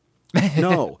am.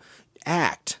 No,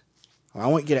 act. I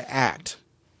want you to act.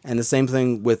 And the same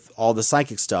thing with all the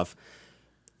psychic stuff.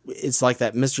 It's like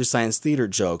that Mystery Science Theater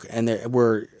joke. And there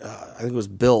were, I think it was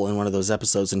Bill in one of those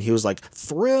episodes, and he was like,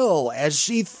 thrill as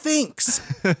she thinks.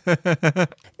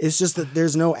 It's just that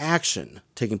there's no action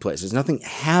taking place. There's nothing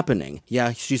happening.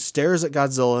 Yeah, she stares at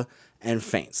Godzilla and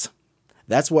faints.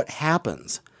 That's what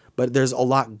happens. But there's a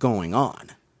lot going on.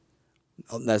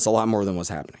 That's a lot more than what's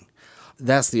happening.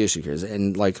 That's the issue here.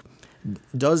 And like,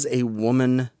 does a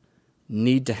woman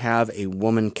need to have a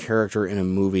woman character in a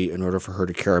movie in order for her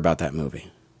to care about that movie?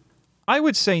 I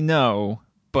would say no,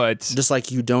 but... Just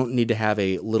like you don't need to have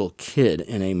a little kid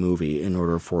in a movie in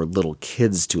order for little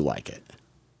kids to like it.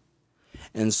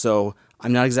 And so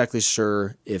I'm not exactly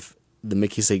sure if the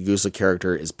Miki Sagusa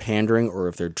character is pandering or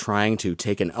if they're trying to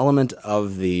take an element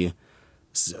of the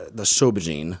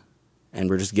Shobijin, and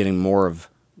we're just getting more of,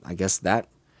 I guess, that,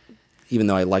 even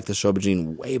though I like the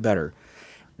Shobijin way better.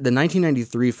 The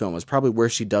 1993 film is probably where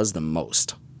she does the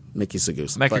most, Miki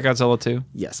Sagusa. Mechagodzilla 2?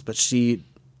 Yes, but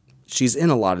she's in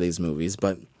a lot of these movies,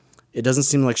 but it doesn't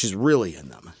seem like she's really in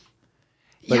them.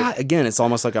 But yeah. Again, it's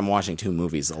almost like I'm watching two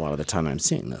movies a lot of the time I'm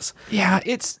seeing this. Yeah,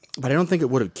 But I don't think it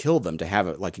would have killed them to have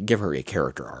it, like, give her a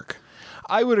character arc.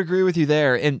 I would agree with you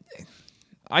there, and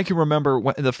I can remember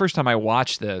the first time I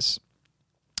watched this,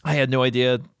 I had no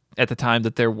idea at the time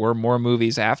that there were more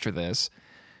movies after this.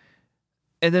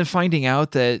 And then finding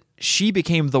out that she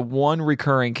became the one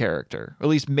recurring character, or at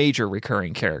least major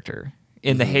recurring character,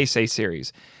 in the Heisei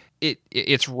series.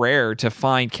 it's rare to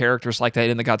find characters like that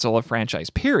in the Godzilla franchise,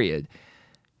 period.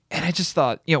 And I just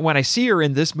thought, when I see her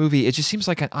in this movie, it just seems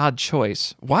like an odd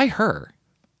choice. Why her?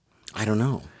 I don't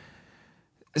know.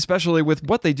 Especially with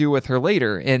what they do with her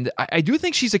later. And I do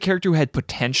think she's a character who had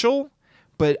potential,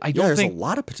 but I don't think... there's a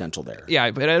lot of potential there.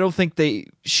 Yeah, but I don't think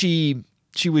she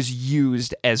was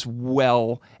used as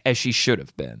well as she should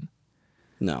have been.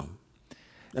 No.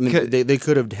 I mean, they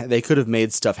could have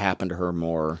made stuff happen to her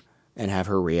more and have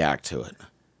her react to it.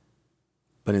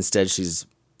 But instead, she's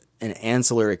an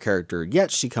ancillary character,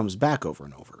 yet she comes back over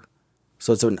and over.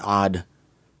 So it's an odd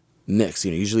mix.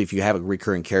 Usually if you have a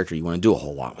recurring character, you want to do a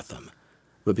whole lot with them.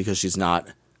 But because she's not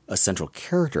a central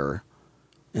character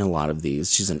in a lot of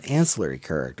these, she's an ancillary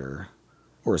character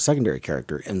or a secondary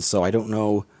character. And so I don't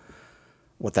know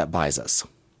what that buys us.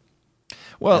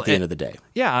 Well, at the end of the day.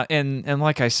 Yeah, and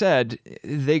like I said,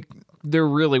 there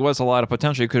really was a lot of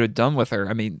potential you could have done with her.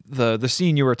 I mean, the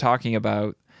scene you were talking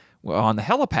about on the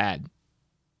helipad,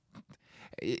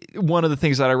 one of the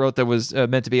things that I wrote that was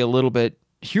meant to be a little bit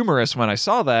humorous when I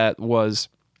saw that was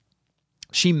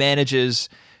she manages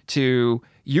to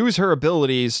use her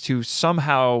abilities to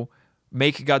somehow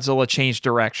make Godzilla change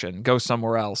direction, go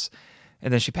somewhere else.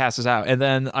 And then she passes out. And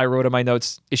then I wrote in my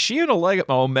notes, is she an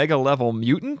Omega level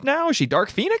mutant now? Is she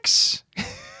Dark Phoenix?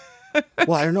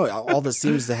 Well, I don't know. All that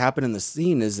seems to happen in the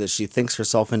scene is that she thinks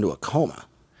herself into a coma.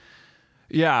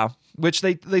 Yeah, which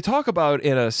they talk about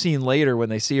in a scene later when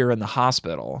they see her in the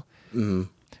hospital.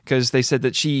 Because they said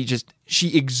that she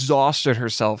exhausted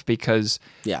herself because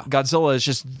Godzilla is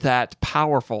just that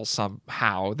powerful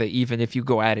somehow that even if you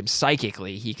go at him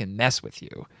psychically, he can mess with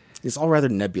you. It's all rather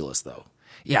nebulous, though.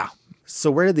 Yeah. So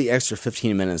where did the extra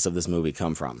 15 minutes of this movie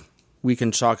come from? We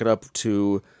can chalk it up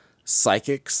to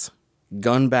psychics,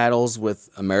 gun battles with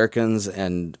Americans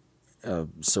and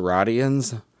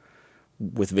Saradians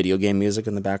with video game music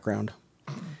in the background.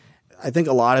 I think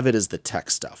a lot of it is the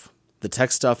tech stuff. The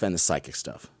tech stuff and the psychic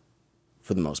stuff,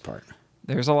 for the most part.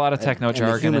 There's a lot of techno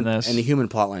jargon in this. And the human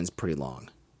plotline is pretty long.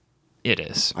 It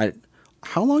is.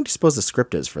 How long do you suppose the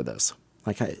script is for this?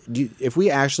 Like, if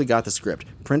we actually got the script,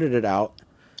 printed it out,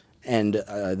 and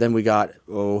then we got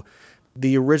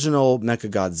the original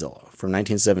Mechagodzilla from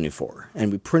 1974,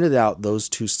 and we printed out those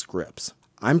two scripts,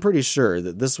 I'm pretty sure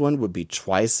that this one would be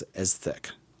twice as thick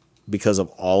because of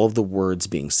all of the words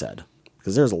being said.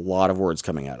 Because there's a lot of words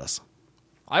coming at us.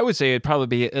 I would say it'd probably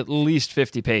be at least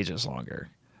 50 pages longer.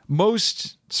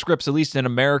 Most scripts, at least in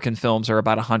American films, are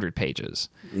about 100 pages.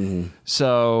 Mm-hmm.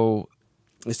 So...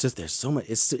 it's just, there's so much,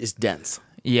 it's dense.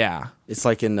 Yeah. It's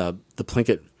like in the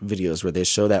Plinkett videos where they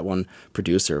show that one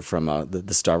producer from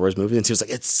the Star Wars movie, and he was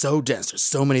like, it's so dense, there's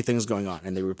so many things going on.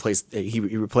 And he replaced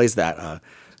that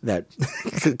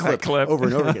clip over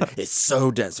and over again. It's so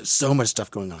dense, there's so much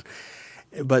stuff going on.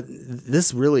 But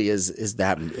this really is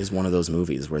one of those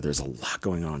movies where there's a lot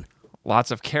going on.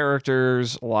 Lots of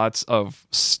characters, lots of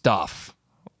stuff,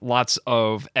 lots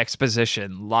of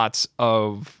exposition, lots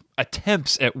of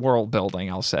attempts at world building,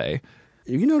 I'll say.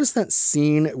 You notice that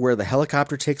scene where the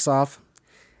helicopter takes off?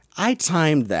 I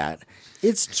timed that.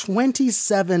 It's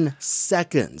 27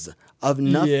 seconds of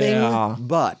nothing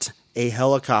but a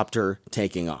helicopter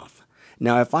taking off.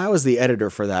 Now, if I was the editor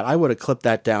for that, I would have clipped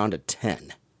that down to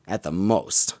 10 at the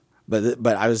most. But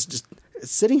I was just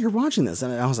sitting here watching this,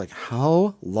 and I was like,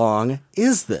 how long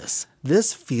is this?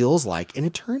 This feels like an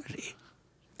eternity.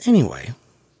 Anyway,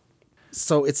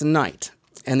 so it's night,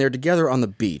 and they're together on the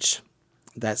beach.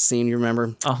 That scene, you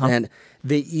remember? Uh-huh. And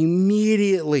they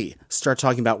immediately start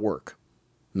talking about work,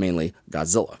 mainly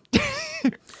Godzilla.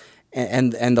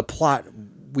 and the plot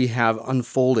we have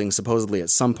unfolding supposedly at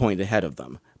some point ahead of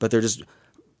them. But they're just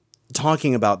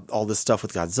talking about all this stuff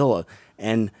with Godzilla,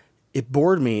 and it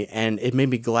bored me, and it made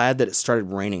me glad that it started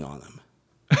raining on them.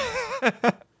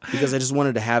 Because I just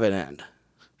wanted to have it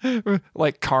end.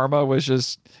 Like karma was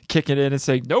just kicking in and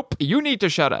saying, nope, you need to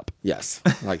shut up. Yes.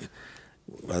 Like...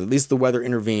 well, at least the weather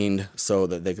intervened so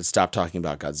that they could stop talking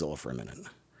about Godzilla for a minute.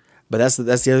 But that's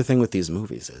the other thing with these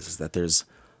movies is that there's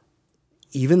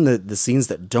even the scenes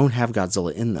that don't have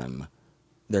Godzilla in them,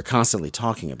 they're constantly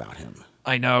talking about him.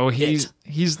 I know he's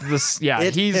this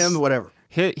he's him whatever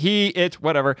it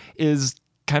whatever is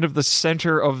kind of the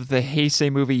center of the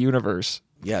Heisei movie universe.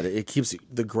 Yeah, it keeps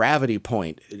the gravity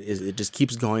point. It just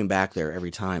keeps going back there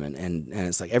every time, and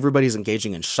it's like everybody's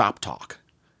engaging in shop talk.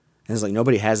 And it's like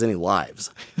nobody has any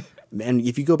lives. And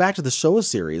if you go back to the Showa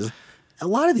series, a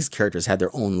lot of these characters had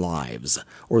their own lives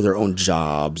or their own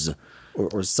jobs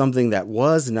or something that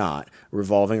was not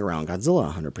revolving around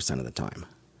Godzilla 100% of the time.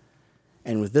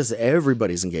 And with this,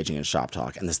 everybody's engaging in shop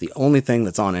talk, and that's the only thing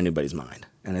that's on anybody's mind.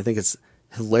 And I think it's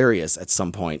hilarious at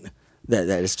some point That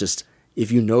it's just,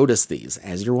 if you notice these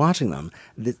as you're watching them,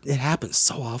 it happens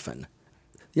so often.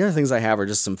 The other things I have are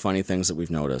just some funny things that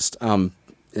we've noticed. And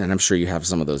I'm sure you have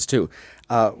some of those too.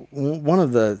 One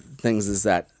of the things is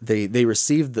that they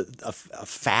received a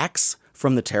fax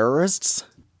from the terrorists.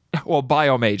 Well,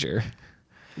 Biomajor.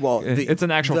 Well, it's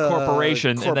an actual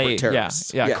corporation. Corporate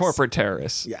terrorists. Yeah, Yes. corporate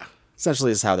terrorists. Yeah,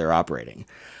 essentially is how they're operating.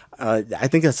 I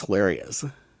think that's hilarious.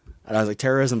 And I was like,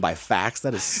 terrorism by fax?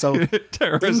 That is so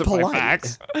Terrorism by impolite.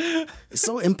 fax. It's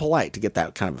so impolite to get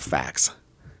that kind of a fax.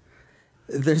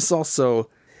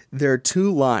 There are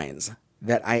two lines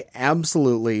that I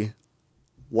absolutely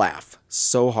laugh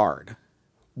so hard.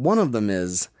 One of them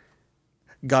is,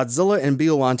 Godzilla and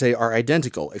Biollante are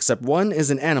identical, except one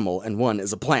is an animal and one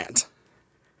is a plant.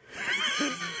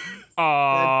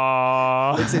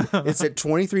 Aww. It's at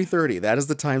 23:30. That is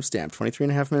the timestamp. 23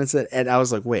 and a half minutes. And I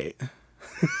was like, wait.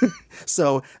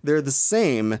 So they're the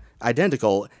same,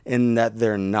 identical, in that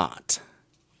they're not.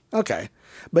 Okay.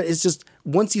 But it's just,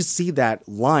 once you see that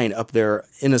line up there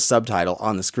in a subtitle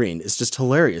on the screen, it's just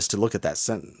hilarious to look at that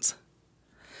sentence.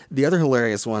 The other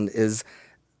hilarious one is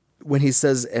when he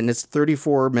says, and it's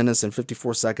 34 minutes and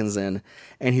 54 seconds in,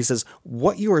 and he says,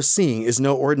 what you are seeing is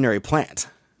no ordinary plant.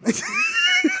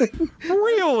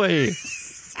 Really?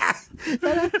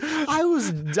 I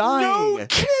was dying. No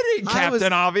kidding,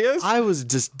 Captain Obvious. I was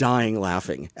just dying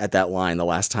laughing at that line the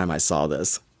last time I saw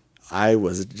this. I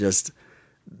was just,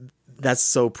 that's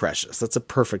so precious. That's a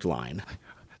perfect line.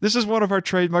 This is one of our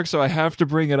trademarks, so I have to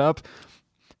bring it up.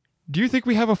 Do you think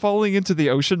we have a falling into the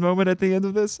ocean moment at the end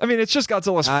of this? I mean, it's just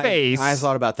Godzilla's face. I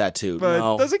thought about that too. But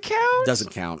no. does it count?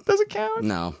 Doesn't count. Does it count?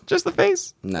 No. Just the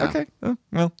face? No. Okay. Oh,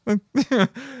 well,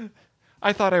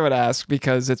 I thought I would ask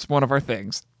because it's one of our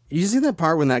things. You see that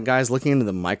part when that guy's looking into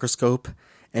the microscope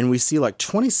and we see like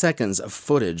 20 seconds of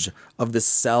footage of this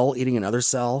cell eating another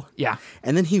cell? Yeah.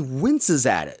 And then he winces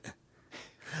at it.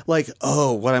 Like,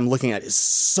 oh, what I'm looking at is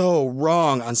so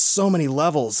wrong on so many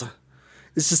levels.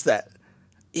 It's just that,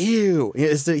 ew.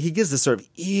 He gives this sort of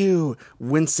ew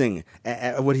wincing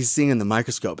at what he's seeing in the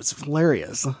microscope. It's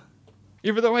hilarious.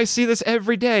 Even though I see this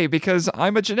every day because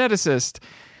I'm a geneticist.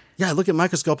 Yeah, I look at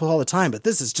microscopes all the time, but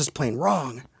this is just plain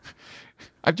wrong.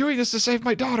 I'm doing this to save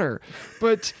my daughter,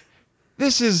 but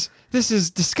this is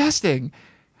disgusting.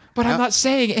 But I'm not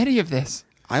saying any of this.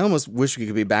 I almost wish we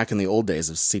could be back in the old days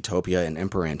of Seatopia and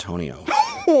Emperor Antonio.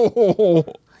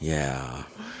 Yeah.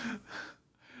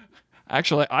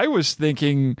 Actually, I was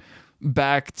thinking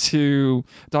back to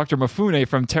Dr. Mifune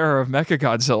from Terror of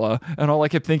Mechagodzilla, and all I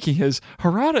kept thinking is,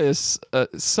 Harada is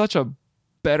such a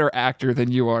better actor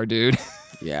than you are, dude.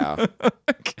 Yeah.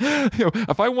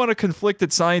 If I want a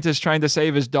conflicted scientist trying to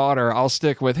save his daughter, I'll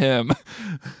stick with him.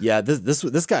 Yeah,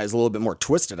 this guy is a little bit more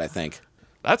twisted, I think.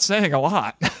 That's saying a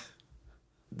lot.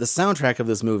 The soundtrack of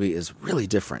this movie is really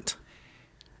different.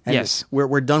 And yes.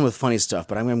 We're done with funny stuff,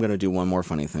 but I'm going to do one more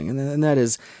funny thing. And that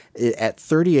is, at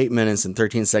 38 minutes and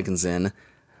 13 seconds in,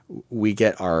 we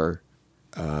get our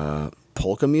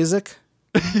polka music.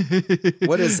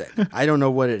 What is it? I don't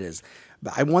know what it is.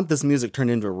 But I want this music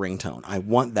turned into a ringtone. I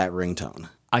want that ringtone.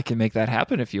 I can make that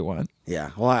happen if you want.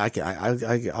 Yeah. Well, I'll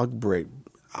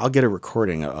get a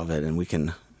recording of it, and we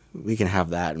can have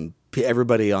that, and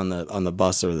everybody on the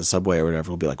bus or the subway or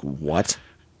whatever will be like, "What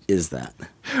is that?"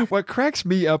 What cracks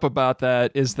me up about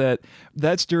that is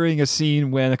that's during a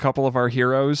scene when a couple of our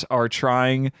heroes are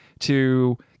trying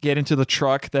to get into the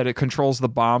truck that it controls the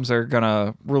bombs that are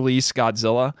gonna release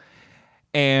Godzilla.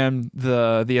 And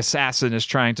the assassin is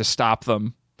trying to stop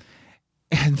them.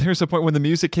 And there's a point when the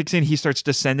music kicks in, he starts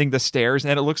descending the stairs,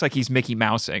 and it looks like he's Mickey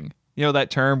Mousing. You know that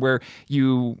term where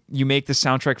you make the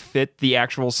soundtrack fit the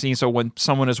actual scene. So when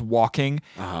someone is walking,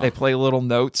 they play little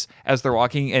notes as they're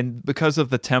walking, and because of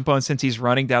the tempo, and since he's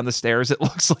running down the stairs, it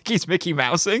looks like he's Mickey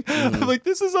Mousing. I'm like,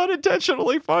 this is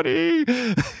unintentionally funny.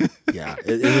 Yeah,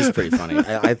 it was pretty funny.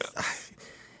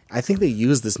 I think they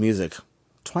used this music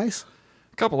twice.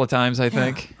 A couple of times, I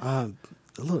think.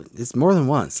 Look, it's more than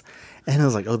once. And I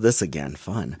was like, oh, this again,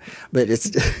 fun. But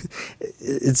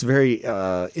it's very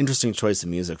interesting choice of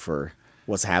music for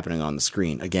what's happening on the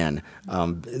screen again.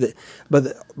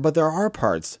 But there are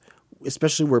parts,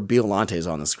 especially where Biollante is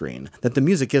on the screen, that the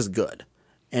music is good.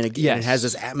 And again, It has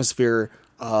this atmosphere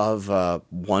of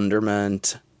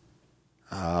wonderment,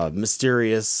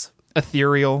 mysterious.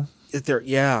 Ethereal.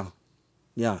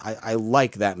 Yeah, I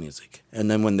like that music. And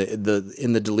then when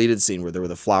in the deleted scene where there were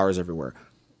the flowers everywhere,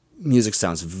 music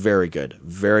sounds very good,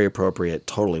 very appropriate,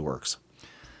 totally works.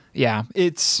 Yeah,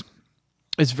 it's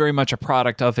very much a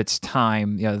product of its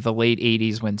time. You know, the late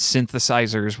 80s when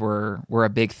synthesizers were a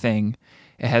big thing.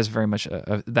 It has very much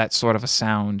that sort of a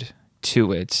sound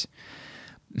to it.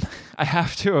 I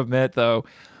have to admit, though,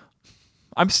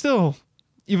 I'm still,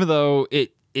 even though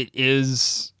it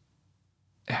is,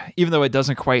 even though it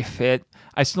doesn't quite fit,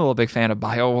 I'm still a big fan of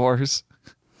BioWars.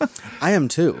 I am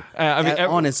too.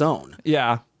 On its own.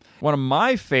 Yeah. One of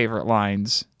my favorite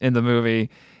lines in the movie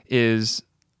is,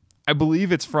 I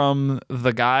believe it's from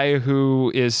the guy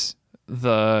who is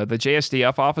the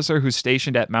JSDF officer who's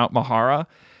stationed at Mount Mahara,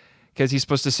 because he's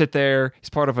supposed to sit there. He's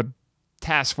part of a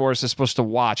task force that's supposed to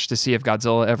watch to see if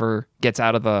Godzilla ever gets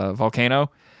out of the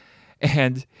volcano.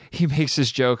 And he makes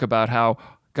this joke about how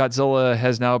Godzilla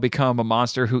has now become a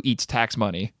monster who eats tax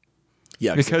money.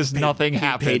 Yeah, because nothing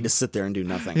happened. Paid to sit there and do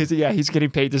nothing. He's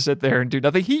getting paid to sit there and do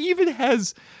nothing. He even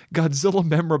has Godzilla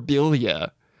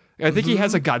memorabilia. I think he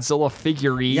has a Godzilla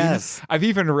figurine. Yes. I've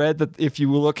even read that if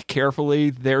you look carefully,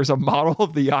 there's a model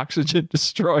of the oxygen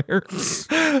destroyer.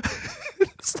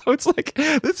 So it's like,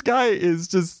 this guy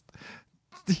is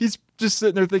he's just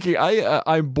sitting there thinking,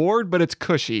 I'm bored, but it's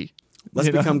cushy. Let's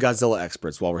become Godzilla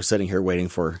experts while we're sitting here waiting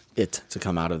for it to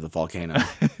come out of the volcano.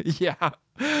 Yeah.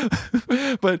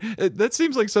 But that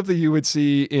seems like something you would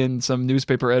see in some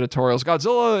newspaper editorials.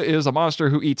 Godzilla is a monster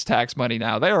who eats tax money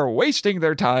now. They are wasting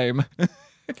their time.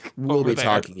 We'll be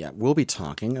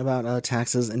talking about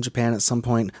taxes in Japan at some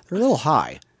point. They're a little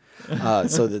high.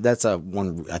 So that's I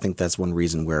think that's one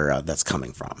reason where that's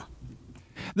coming from.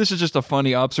 This is just a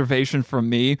funny observation from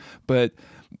me, but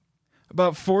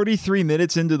about 43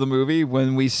 minutes into the movie,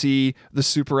 when we see the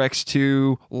Super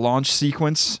X2 launch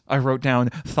sequence, I wrote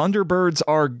down, Thunderbirds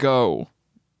are go.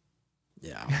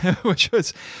 Yeah. Which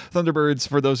was, Thunderbirds,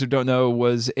 for those who don't know,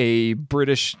 was a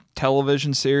British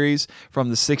television series from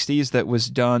the 60s that was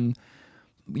done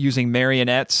using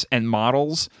marionettes and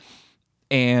models.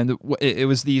 And it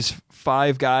was these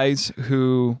five guys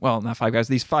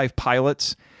these five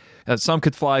pilots. Some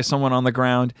could fly, someone on the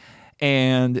ground.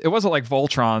 And it wasn't like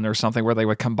Voltron or something where they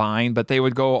would combine, but they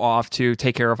would go off to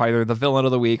take care of either the villain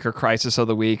of the week or crisis of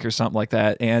the week or something like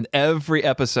that. And every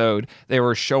episode, they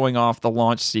were showing off the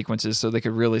launch sequences so they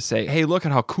could really say, hey, look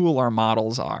at how cool our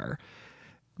models are.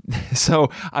 So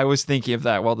I was thinking of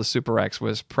that while the Super X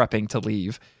was prepping to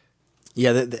leave.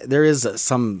 Yeah, there is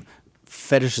some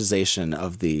fetishization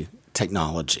of the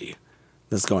technology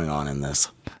that's going on in this.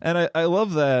 And I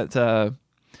love that...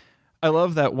 I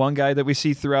love that one guy that we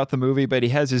see throughout the movie, but he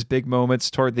has his big moments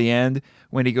toward the end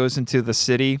when he goes into the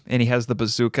city and he has the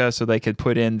bazooka so they could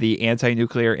put in the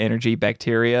anti-nuclear energy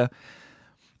bacteria.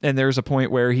 And there's a point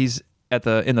where he's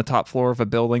in the top floor of a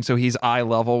building, so he's eye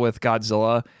level with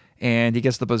Godzilla, and he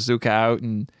gets the bazooka out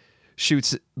and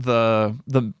shoots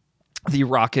the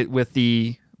rocket with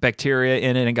the bacteria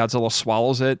in it, and Godzilla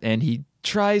swallows it, and he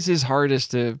tries his hardest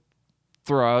to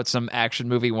throw out some action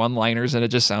movie one-liners, and it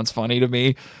just sounds funny to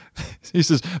me. He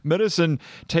says, medicine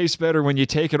tastes better when you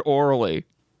take it orally.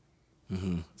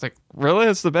 Mm-hmm. It's like, really?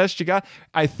 That's the best you got?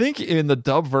 I think in the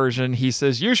dub version, he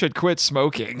says, you should quit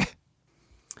smoking.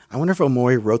 I wonder if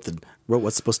Omori wrote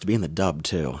what's supposed to be in the dub,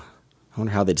 too. I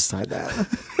wonder how they decide that.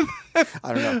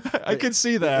 I don't know. I can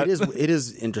see that. It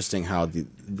is interesting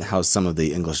how some of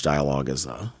the English dialogue is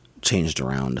changed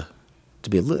around to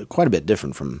be quite a bit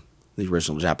different from the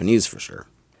original Japanese, for sure.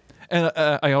 And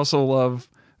I also love,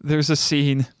 there's a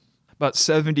scene about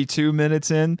 72 minutes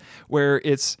in where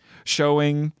it's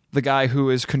showing the guy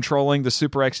who is controlling the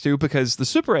Super X2, because the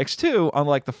Super X2,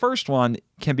 unlike the first one,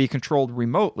 can be controlled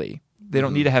remotely. They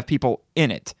don't need to have people in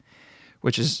it,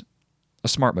 which is a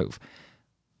smart move.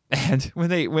 And when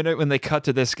they cut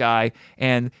to this guy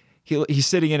and he's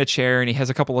sitting in a chair and he has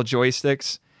a couple of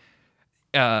joysticks,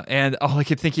 and all I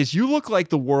could think is, you look like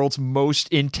the world's most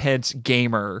intense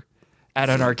gamer at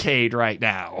an arcade right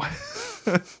now.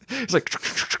 It's like,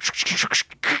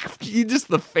 just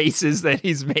the faces that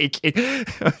he's making.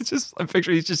 I'm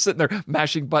picturing he's just sitting there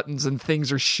mashing buttons and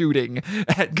things are shooting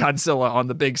at Godzilla on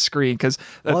the big screen.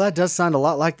 That does sound a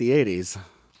lot like the 80s.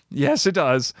 Yes, it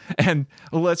does. And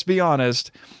let's be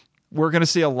honest, we're going to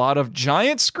see a lot of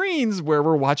giant screens where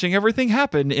we're watching everything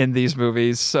happen in these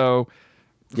movies. So...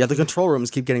 yeah, the control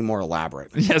rooms keep getting more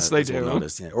elaborate. Yes, they do. We'll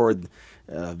notice. Or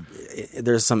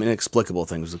there's some inexplicable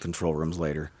things with control rooms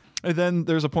later. And then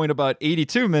there's a point about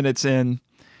 82 minutes in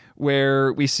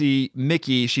where we see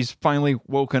Mickey. She's finally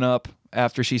woken up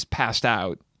after she's passed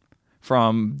out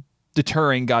from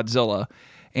deterring Godzilla.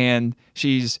 And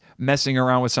she's messing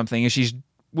around with something. And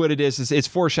what it is it's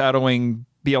foreshadowing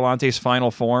Biolante's final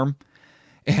form.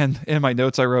 And in my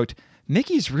notes I wrote,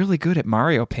 Mickey's really good at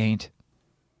Mario Paint.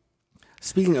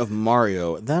 Speaking of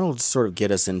Mario, that'll sort of get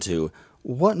us into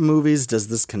what movies does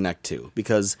this connect to?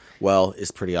 Because, well, it's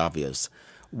pretty obvious.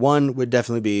 One would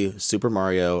definitely be Super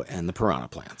Mario and the Piranha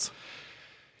Plants.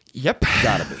 Yep.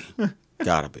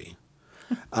 Gotta be.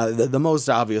 The most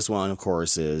obvious one, of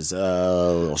course, is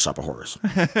Little Shop of Horrors.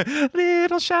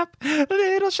 Little shop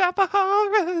of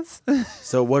horrors.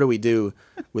 So what do we do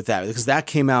with that? Because that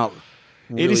came out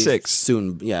really 86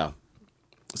 soon. Yeah.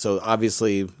 So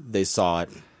obviously they saw it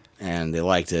and they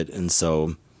liked it, and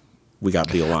so we got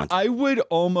Biollante. I would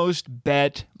almost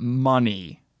bet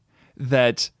money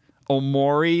that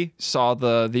Omori saw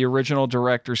the original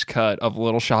director's cut of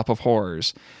Little Shop of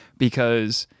Horrors,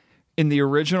 because in the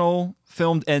original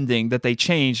filmed ending that they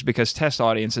changed because test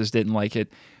audiences didn't like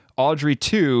it, Audrey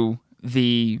 2,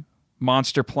 the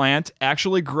monster plant,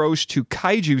 actually grows to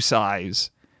kaiju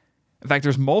size. In fact,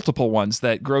 there's multiple ones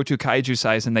that grow to kaiju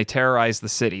size and they terrorize the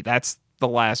city. That's the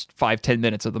last 5-10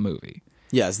 minutes of the movie.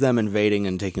 Yeah, it's them invading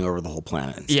and taking over the whole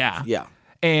planet. Yeah. Yeah.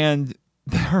 And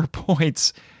there are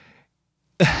points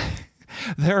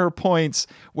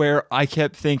where I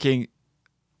kept thinking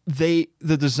the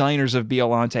designers of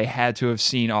Biollante had to have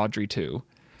seen Audrey 2.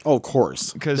 Oh, of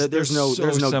course. Because there's no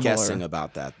similar. guessing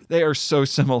about that. They are so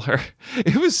similar.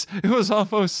 It was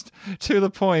almost to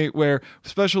the point where,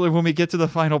 especially when we get to the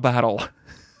final battle,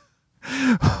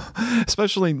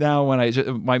 especially now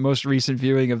when my most recent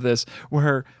viewing of this,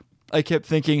 where I kept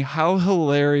thinking, how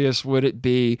hilarious would it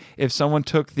be if someone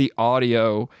took the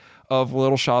audio of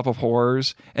Little Shop of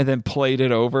Horrors and then played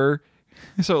it over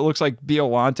so it looks like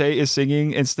Biollante is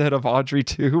singing instead of Audrey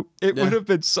 2. It would have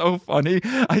been so funny.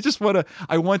 I just want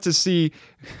to see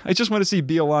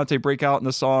Biollante break out in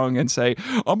the song and say,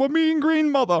 "I'm a mean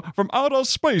green mother from outer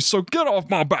space, so get off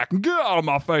my back and get out of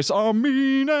my face. I'm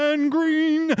mean and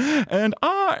green and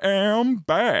I am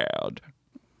bad."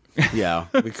 Yeah,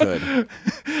 we could.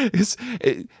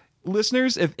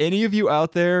 Listeners, if any of you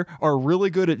out there are really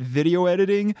good at video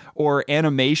editing or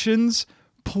animations,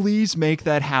 please make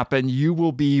that happen. You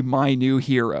will be my new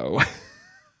hero.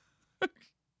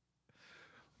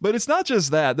 But it's not just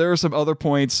that. There are some other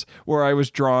points where I was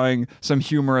drawing some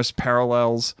humorous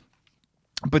parallels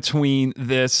between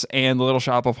this and Little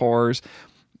Shop of Horrors.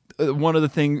 One of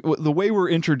the way we're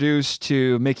introduced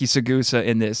to Miki Sagusa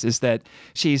in this is that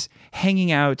she's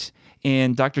hanging out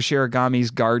in Dr. Shiragami's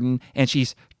garden and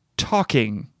she's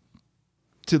talking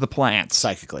to the plants.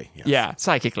 Psychically. Yes. Yeah,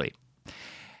 psychically.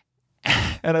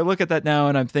 And I look at that now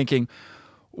and I'm thinking,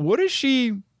 what is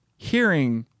she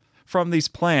hearing from these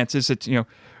plants? Is it,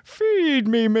 feed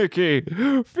me, Mickey,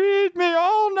 feed me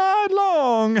all night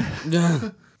long.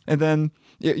 And then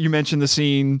you mentioned the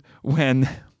scene when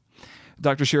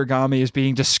Dr. Shiragami is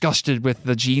being disgusted with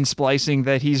the gene splicing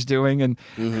that he's doing, and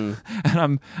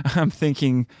and I'm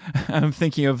thinking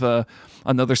of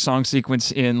another song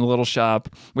sequence in Little Shop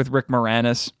with Rick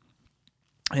Moranis.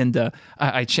 And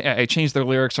I changed the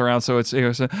lyrics around so it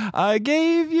was I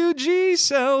gave you G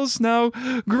cells, now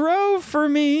grow for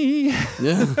me.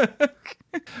 Yeah.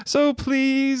 So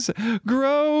please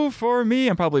grow for me.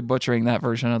 I'm probably butchering that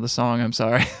version of the song. I'm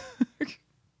sorry.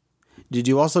 Did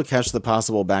you also catch the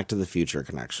possible Back to the Future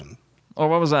connection? Oh,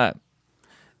 what was that?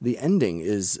 The ending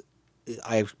is,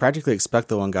 I practically expect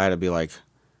the one guy to be like,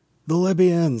 the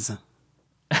Libyans.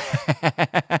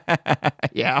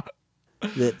 Yeah.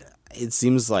 That it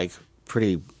seems like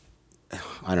pretty,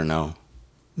 I don't know,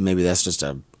 maybe that's just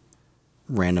a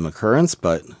random occurrence,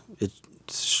 but it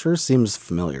sure seems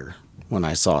familiar when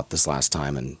I saw it this last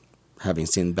time, and having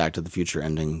seen Back to the Future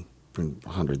ending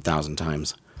 100,000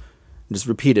 times. Just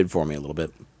repeated for me a little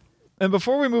bit. And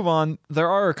before we move on, there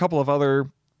are a couple of other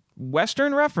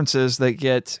Western references that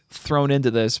get thrown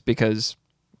into this because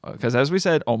as we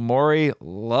said, Omori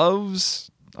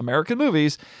loves American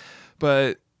movies,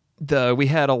 but we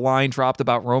had a line dropped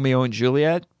about Romeo and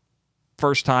Juliet.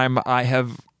 First time I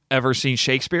have ever seen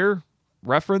Shakespeare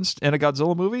referenced in a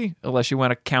Godzilla movie, unless you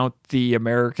want to count the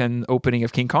American opening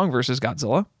of King Kong versus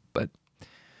Godzilla.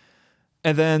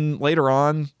 And then later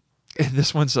on,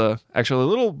 this one's actually a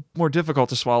little more difficult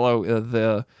to swallow.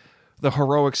 The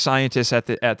heroic scientist at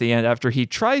the end, after he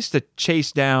tries to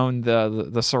chase down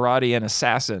the Saratian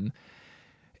assassin,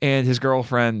 and his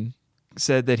girlfriend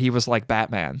said that he was like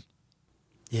Batman.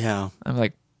 Yeah. I'm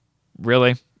like,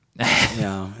 really?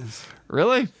 Yeah.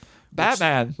 Really?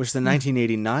 Batman. Which the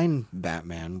 1989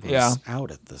 Batman was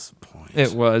out at this point.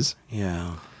 It was.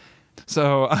 Yeah.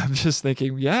 So I'm just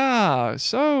thinking,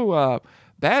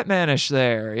 Batmanish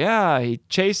there. Yeah, he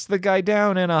chased the guy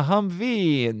down in a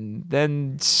Humvee and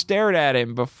then stared at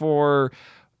him before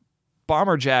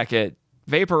Bomber Jacket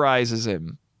vaporizes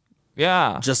him.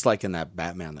 Yeah. Just like in that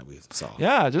Batman that we saw.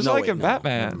 Yeah,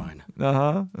 Batman. Never mind.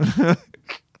 Uh-huh.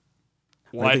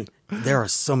 What? There are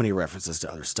so many references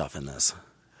to other stuff in this.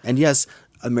 And yes,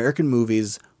 American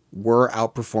movies were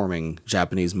outperforming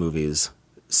Japanese movies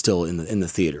still in the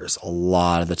theaters a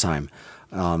lot of the time.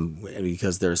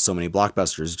 because there's so many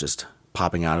blockbusters just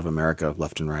popping out of America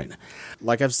left and right.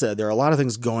 Like I've said, there are a lot of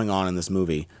things going on in this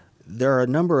movie. There are a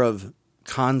number of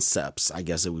concepts, I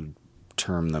guess it would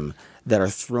term them, that are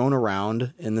thrown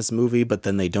around in this movie, but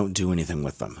then they don't do anything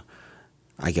with them,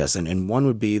 I guess. And one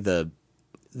would be the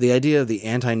idea of the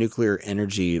anti-nuclear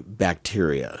energy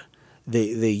bacteria.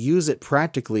 They use it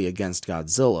practically against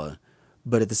Godzilla,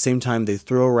 but at the same time they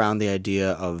throw around the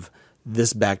idea of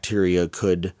this bacteria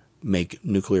could make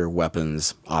nuclear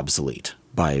weapons obsolete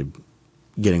by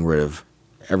getting rid of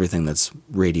everything that's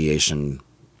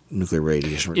nuclear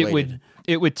radiation related.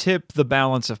 It would tip the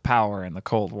balance of power in the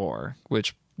Cold War,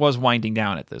 which was winding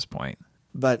down at this point.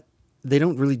 But they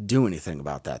don't really do anything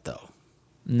about that, though.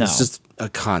 No. It's just a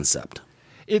concept.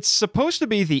 It's supposed to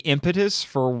be the impetus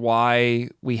for why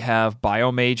we have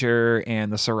Biomajor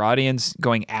and the Saradians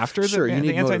going after sure, the you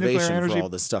need anti-nuclear motivation energy. for all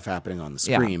this stuff happening on the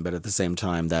screen, but at the same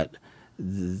time,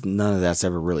 none of that's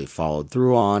ever really followed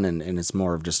through on, and it's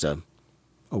more of just a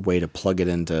way to plug it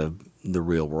into the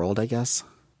real world, I guess.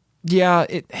 Yeah,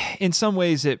 in some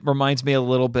ways it reminds me a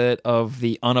little bit of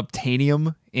the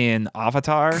unobtainium in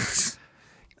Avatar.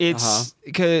 It's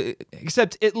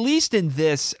except at least in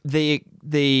this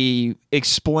they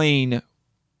explain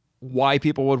why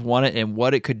people would want it and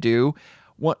what it could do.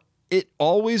 It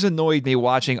always annoyed me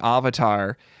watching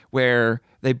Avatar where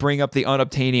they bring up the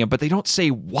unobtainium, but they don't say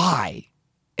why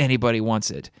anybody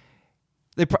wants it.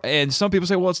 And some people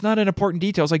say, well, it's not an important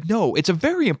detail. It's like, no, it's a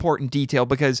very important detail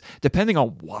because depending on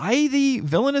why the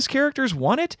villainous characters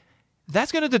want it,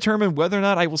 that's going to determine whether or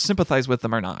not I will sympathize with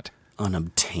them or not.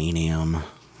 Unobtainium.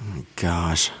 Oh my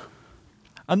gosh.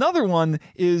 Another one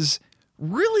is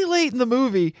really late in the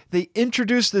movie, they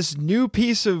introduce this new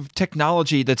piece of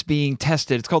technology that's being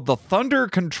tested. It's called the Thunder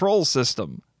Control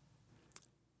System.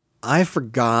 I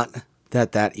forgot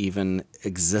that even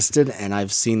existed, and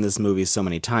I've seen this movie so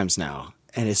many times now.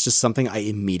 And it's just something I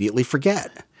immediately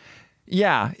forget.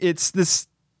 Yeah, it's this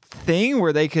thing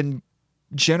where they can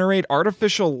generate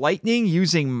artificial lightning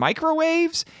using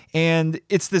microwaves, and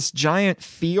it's this giant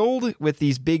field with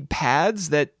these big pads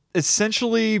that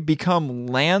essentially become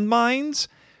landmines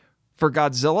for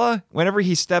Godzilla. Whenever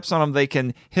he steps on them, they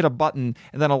can hit a button,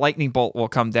 and then a lightning bolt will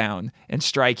come down and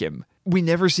strike him. We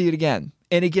never see it again,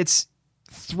 and it gets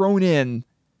thrown in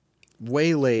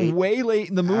way late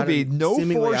in the movie. No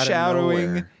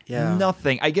foreshadowing,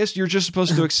 nothing. I guess you're just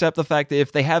supposed to accept the fact that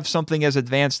if they have something as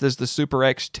advanced as the Super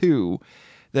X2,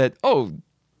 that,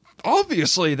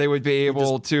 obviously they would be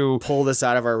able to pull this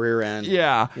out of our rear end.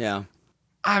 Yeah.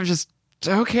 I'm just,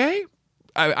 okay.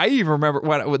 I even remember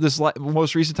when this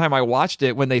most recent time I watched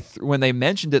it, when they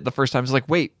mentioned it the first time, I was like,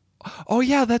 wait, oh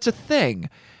yeah, that's a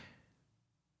thing.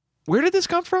 Where did this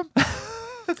come from?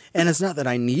 And it's not that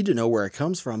I need to know where it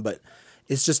comes from, but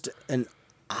it's just an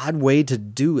odd way to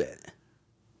do it.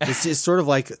 It's sort of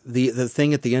like the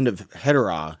thing at the end of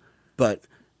Hedorah, but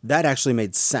that actually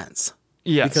made sense.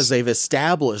 Yes. Because they've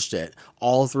established it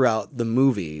all throughout the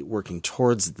movie, working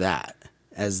towards that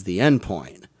as the end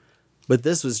point. But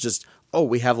this was just,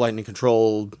 we have lightning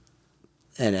control,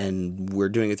 and we're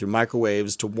doing it through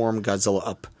microwaves to warm Godzilla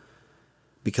up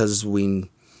because we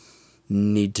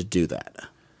need to do that.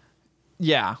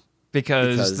 Yeah,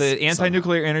 because the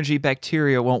anti-nuclear energy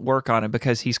bacteria won't work on him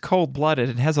because he's cold-blooded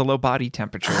and has a low body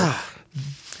temperature.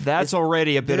 That's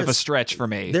already a bit of a stretch for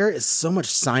me. There is so much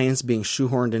science being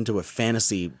shoehorned into a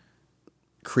fantasy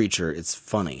creature. It's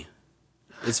funny.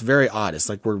 It's very odd. It's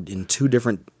like we're in two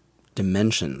different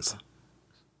dimensions.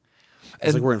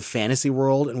 It's like we're in fantasy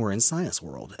world and we're in science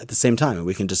world at the same time. And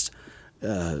we can just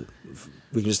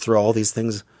throw all these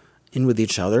things in with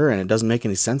each other, and it doesn't make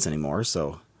any sense anymore.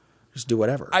 So just do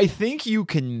whatever. I think you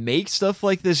can make stuff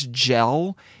like this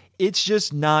gel. It's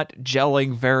just not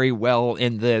gelling very well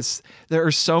in this. There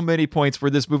are so many points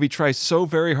where this movie tries so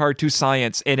very hard to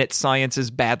science, and it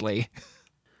sciences badly.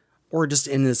 Or just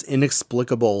in this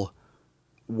inexplicable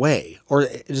way. Or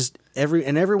just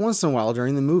every once in a while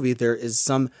during the movie, there is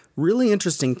some really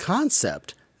interesting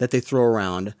concept that they throw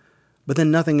around, but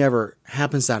then nothing ever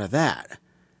happens out of that.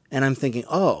 And I'm thinking,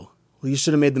 you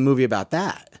should have made the movie about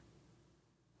that.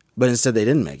 But instead they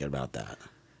didn't make it about that.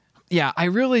 Yeah, I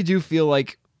really do feel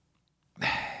like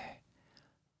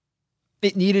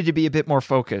it needed to be a bit more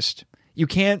focused. You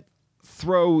can't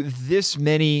throw this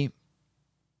many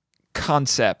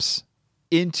concepts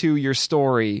into your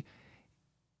story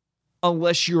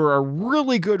unless you're a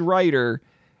really good writer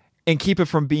and keep it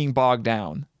from being bogged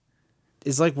down.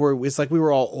 It's like we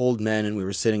were all old men and we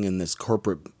were sitting in this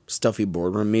corporate stuffy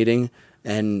boardroom meeting,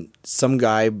 and some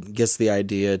guy gets the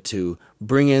idea to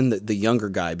bring in the younger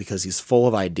guy because he's full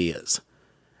of ideas.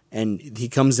 And he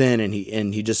comes in and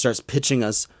he just starts pitching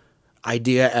us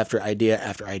idea after idea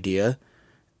after idea.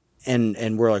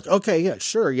 And we're like, okay, yeah,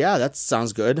 sure. Yeah, that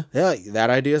sounds good. Yeah, that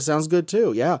idea sounds good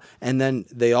too. Yeah. And then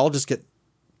they all just get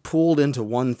pulled into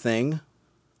one thing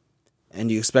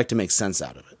and you expect to make sense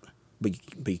out of it.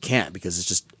 But you can't, because it's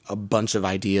just a bunch of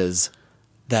ideas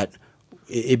that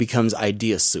it becomes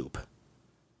idea soup.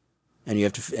 And you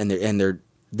have to, and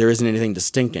there isn't anything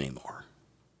distinct anymore.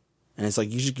 And it's like,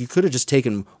 you could have just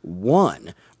taken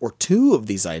one or two of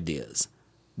these ideas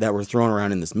that were thrown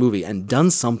around in this movie and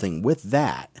done something with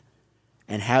that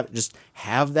and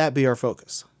have that be our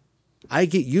focus. I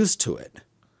get used to it,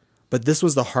 but this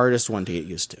was the hardest one to get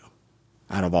used to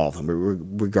out of all of them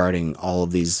regarding all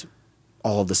of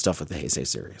the stuff with the Heisei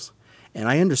series. And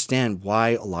I understand why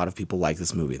a lot of people like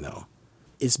this movie, though.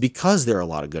 It's because there are a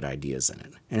lot of good ideas in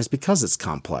it, and it's because it's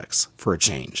complex for a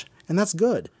change, and that's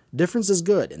good. Difference is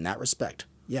good in that respect,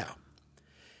 yeah.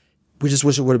 We just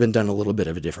wish it would have been done a little bit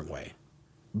of a different way.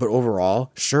 But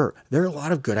overall, sure, there are a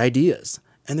lot of good ideas,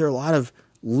 and there are a lot of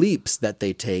leaps that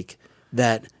they take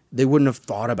that they wouldn't have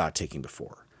thought about taking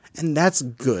before. And that's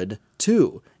good,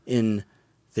 too, in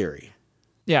theory.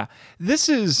 Yeah, this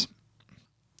is,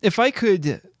 if I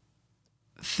could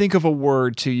think of a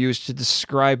word to use to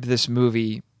describe this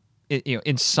movie,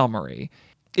 in summary,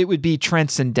 it would be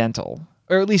transcendental,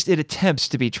 or at least it attempts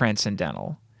to be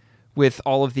transcendental, with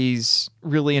all of these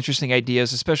really interesting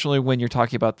ideas, especially when you're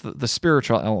talking about the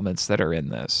spiritual elements that are in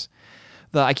this.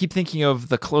 I keep thinking of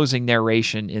the closing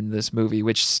narration in this movie,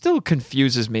 which still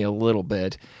confuses me a little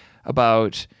bit,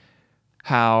 about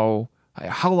how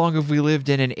long have we lived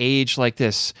in an age like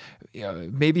this?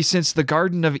 Maybe since the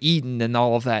Garden of Eden and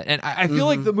all of that. And I feel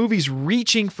like the movie's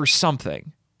reaching for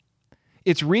something.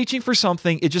 It's reaching for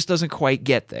something. It just doesn't quite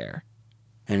get there.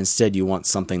 And instead you want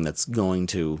something that's going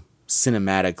to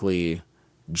cinematically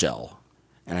gel.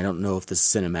 And I don't know if this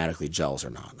cinematically gels or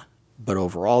not. But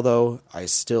overall, though, I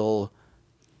still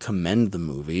commend the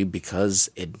movie because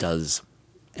it does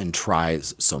and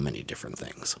tries so many different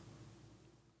things.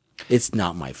 It's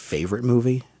not my favorite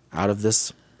movie out of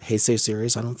this Heisei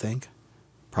series, I don't think.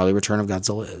 Probably Return of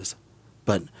Godzilla is.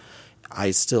 But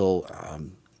I still,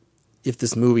 if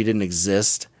this movie didn't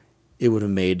exist, it would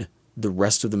have made the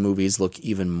rest of the movies look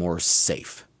even more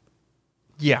safe.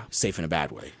 Yeah. Safe in a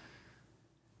bad way.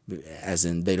 As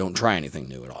in, they don't try anything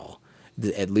new at all.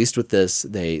 At least with this,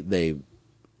 they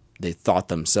thought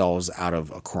themselves out of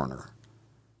a corner.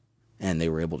 And they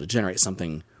were able to generate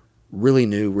something really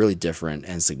new, really different,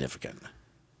 and significant.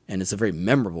 And it's a very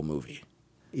memorable movie.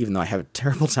 Even though I have a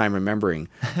terrible time remembering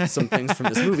some things from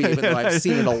this movie, even though I've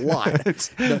seen it a lot.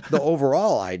 The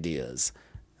overall ideas,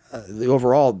 the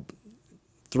overall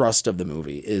thrust of the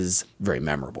movie is very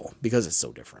memorable because it's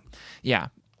so different. Yeah.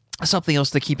 Something else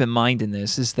to keep in mind in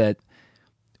this is that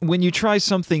when you try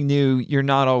something new, you're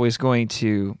not always going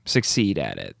to succeed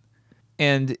at it.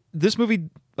 And this movie,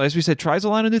 as we said, tries a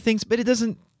lot of new things, but it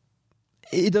doesn't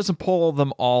pull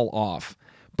them all off.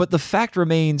 But the fact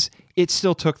remains, it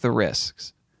still took the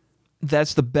risks.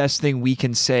 That's the best thing we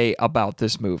can say about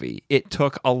this movie. It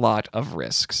took a lot of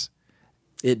risks.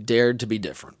 It dared to be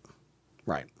different.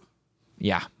 Right.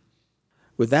 Yeah.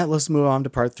 With that, let's move on to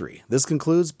part 3. This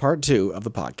concludes part 2 of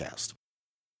the podcast.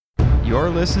 You're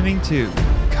listening to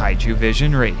Kaiju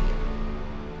Vision Radio.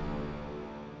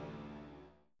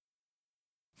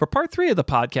 For part 3 of the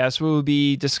podcast, we will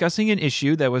be discussing an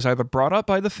issue that was either brought up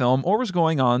by the film or was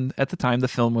going on at the time the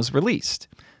film was released.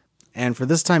 And for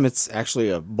this time, it's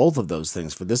actually both of those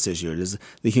things. For this issue, it is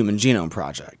the Human Genome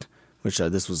Project, which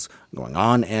this was going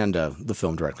on, and the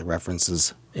film directly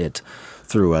references it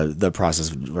through the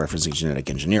process of referencing genetic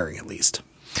engineering, at least.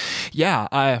 Yeah,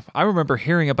 I remember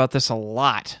hearing about this a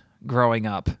lot growing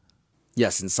up.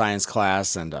 Yes, in science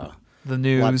class and the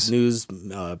news. News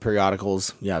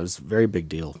periodicals. Yeah, it was a very big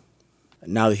deal.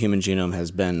 Now the human genome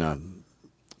has been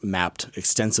mapped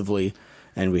extensively,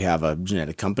 and we have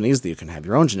genetic companies that you can have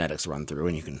your own genetics run through,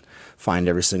 and you can find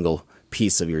every single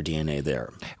piece of your DNA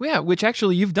there. Yeah, which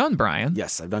actually you've done, Brian.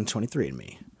 Yes, I've done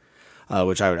 23andMe,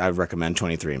 which I would recommend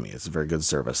 23andMe. It's a very good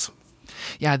service.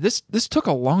 Yeah, this took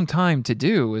a long time to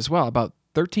do as well, about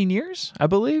 13 years, I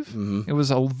believe. Mm-hmm. It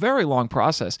was a very long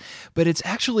process, but it's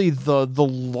actually the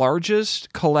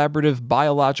largest collaborative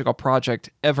biological project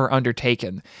ever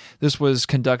undertaken. This was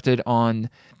conducted on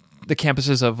the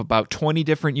campuses of about 20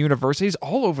 different universities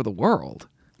all over the world.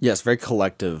 Yes, very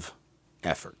collective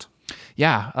effort.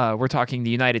 Yeah, we're talking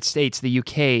the United States, the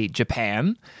UK,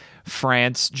 Japan,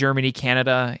 France, Germany,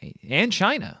 Canada, and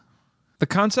China. The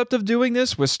concept of doing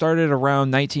this was started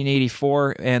around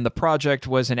 1984, and the project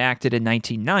was enacted in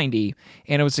 1990,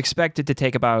 and it was expected to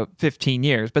take about 15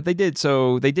 years, but they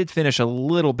did finish a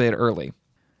little bit early.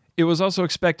 It was also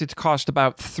expected to cost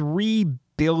about $3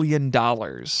 billion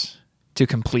to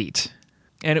complete,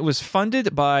 and it was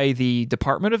funded by the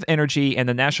Department of Energy and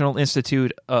the National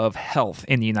Institute of Health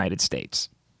in the United States.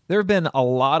 There have been a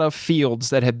lot of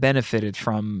fields that have benefited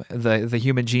from the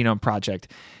Human Genome Project.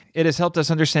 It has helped us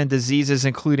understand diseases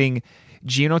including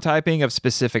genotyping of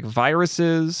specific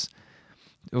viruses,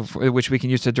 which we can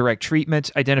use to direct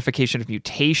treatment, identification of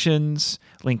mutations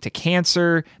linked to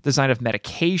cancer, design of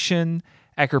medication,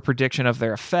 accurate prediction of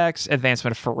their effects,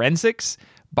 advancement of forensics,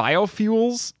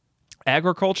 biofuels,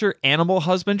 agriculture, animal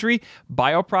husbandry,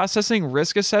 bioprocessing,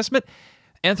 risk assessment,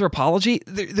 anthropology.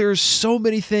 There's so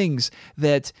many things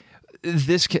that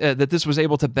this was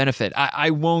able to benefit. I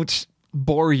won't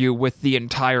bore you with the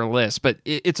entire list, but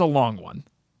it's a long one.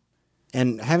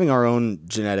 And having our own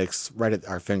genetics right at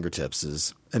our fingertips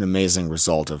is an amazing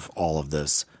result of all of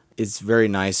this. It's very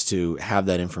nice to have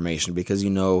that information because you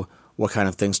know what kind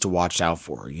of things to watch out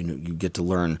for. You get to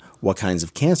learn what kinds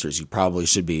of cancers you probably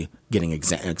should be getting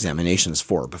examinations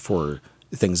for before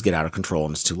things get out of control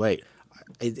and it's too late.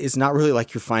 It's not really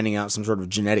like you're finding out some sort of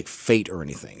genetic fate or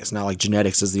anything. It's not like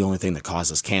genetics is the only thing that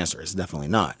causes cancer. It's definitely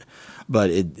not. But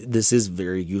this is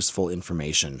very useful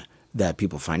information that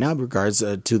people find out in regards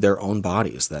to their own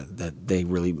bodies that they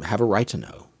really have a right to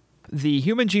know. The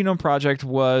Human Genome Project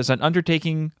was an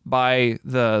undertaking by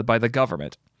the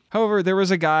government. However, there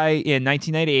was a guy in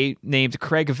 1998 named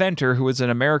Craig Venter who was an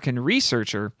American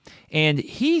researcher, and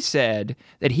he said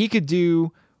that he could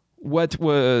do what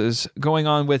was going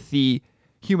on with the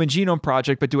Human Genome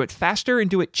Project, but do it faster and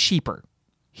do it cheaper.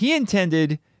 He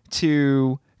intended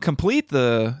to complete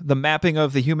the mapping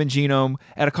of the human genome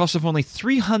at a cost of only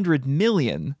 $300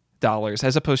 million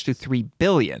as opposed to $3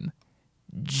 billion.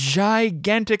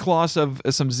 Gigantic loss of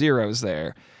some zeros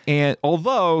there. And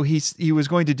although he was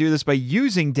going to do this by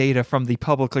using data from the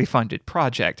publicly funded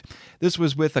project, this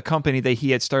was with a company that he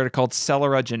had started called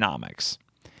Celera Genomics.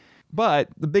 But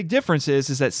the big difference is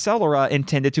that Celera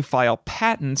intended to file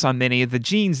patents on many of the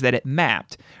genes that it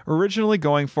mapped, originally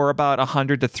going for about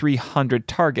 100 to 300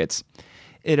 targets.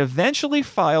 It eventually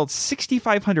filed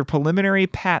 6,500 preliminary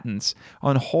patents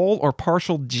on whole or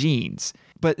partial genes,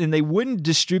 but then they wouldn't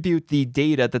distribute the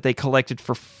data that they collected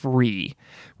for free,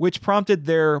 which prompted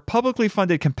their publicly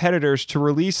funded competitors to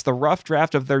release the rough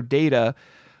draft of their data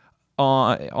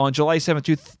on July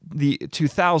 7th,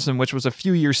 2000, which was a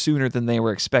few years sooner than they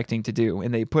were expecting to do,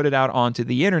 and they put it out onto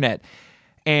the internet.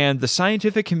 And the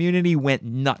scientific community went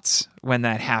nuts when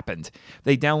that happened.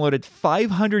 They downloaded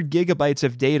 500 gigabytes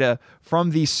of data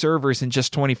from these servers in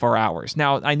just 24 hours.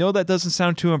 Now, I know that doesn't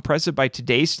sound too impressive by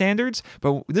today's standards,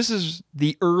 but this is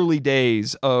the early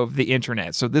days of the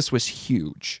internet, so this was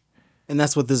huge. And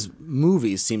that's what this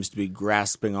movie seems to be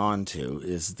grasping onto,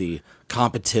 is the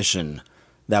competition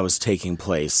that was taking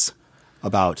place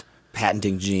about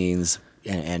patenting genes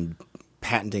and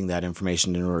patenting that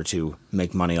information in order to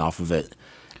make money off of it.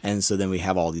 And so then we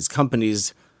have all these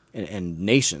companies and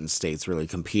nation states really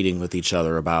competing with each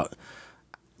other about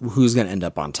who's going to end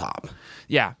up on top.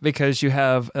 Yeah, because you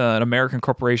have an American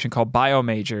corporation called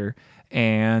Biomajor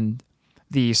and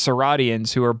the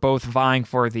Ceratians, who are both vying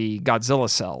for the Godzilla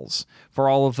cells for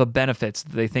all of the benefits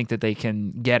that they think that they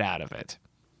can get out of it.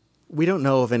 We don't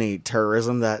know of any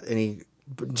terrorism that any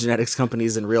genetics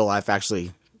companies in real life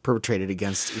actually perpetrated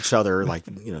against each other. Like,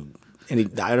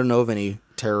 I don't know of any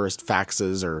terrorist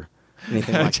faxes or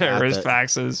anything like terrorist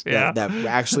faxes. Yeah, that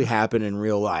actually happened in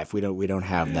real life. We don't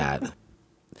have that.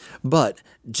 But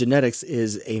genetics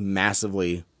is a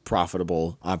massively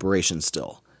profitable operation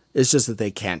still. It's just that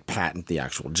they can't patent the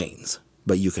actual genes.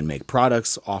 But you can make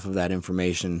products off of that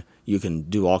information. You can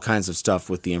do all kinds of stuff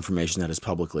with the information that is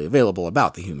publicly available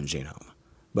about the human genome.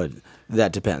 But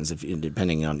that depends,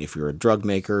 depending on if you're a drug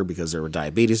maker, because there were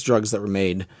diabetes drugs that were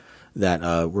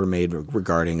made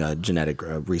regarding genetic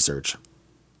research.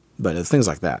 But things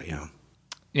like that,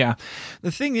 Yeah.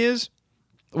 The thing is,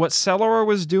 what Celera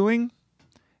was doing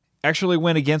actually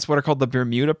went against what are called the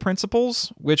Bermuda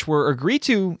Principles, which were agreed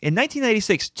to in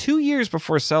 1996, 2 years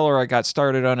before Celera got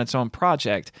started on its own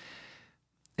project.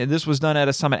 And this was done at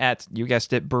a summit at, you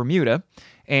guessed it, Bermuda.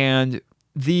 And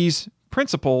these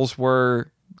principles were,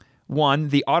 1,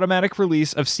 the automatic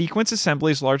release of sequence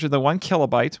assemblies larger than 1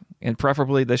 kilobyte, and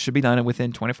preferably this should be done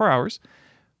within 24 hours.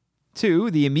 2,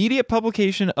 the immediate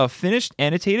publication of finished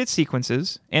annotated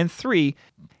sequences. And 3,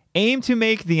 aim to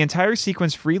make the entire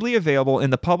sequence freely available in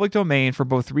the public domain for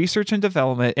both research and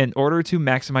development in order to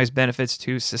maximize benefits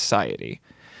to society.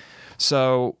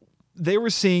 So they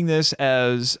were seeing this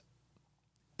as,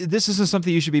 this isn't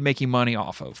something you should be making money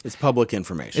off of. It's public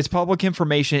information. It's public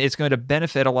information. It's going to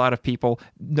benefit a lot of people.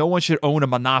 No one should own a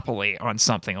monopoly on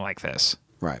something like this.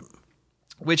 Right.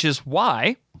 Which is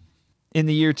why, in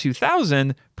the year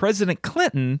 2000, President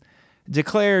Clinton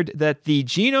declared that the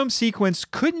genome sequence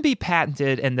couldn't be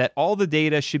patented and that all the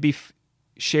data should be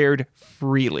shared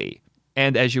freely.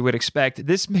 And as you would expect,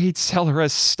 this made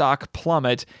Celera's stock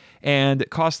plummet and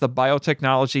cost the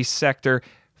biotechnology sector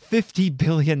 $50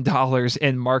 billion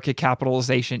in market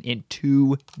capitalization in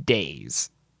 2 days.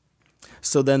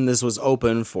 So then this was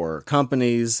open for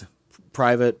companies,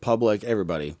 private, public,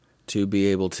 everybody to be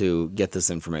able to get this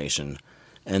information.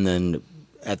 And then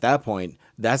at that point,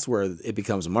 that's where it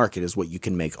becomes a market, is what you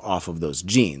can make off of those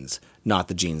genes, not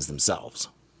the genes themselves.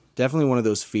 Definitely one of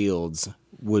those fields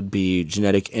would be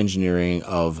genetic engineering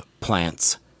of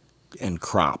plants and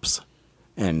crops,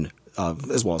 and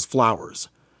as well as flowers.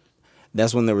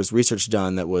 That's when there was research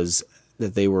done that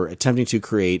they were attempting to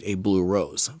create a blue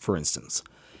rose, for instance.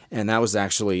 And that was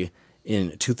actually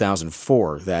in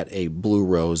 2004 that a blue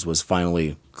rose was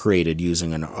finally created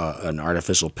using an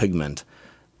artificial pigment.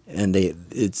 And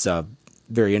it's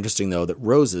very interesting, though, that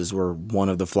roses were one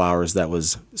of the flowers that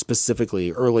was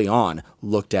specifically early on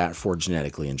looked at for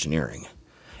genetically engineering.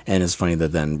 And it's funny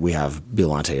that then we have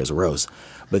Biollante as a rose.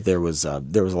 But there was a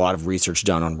lot of research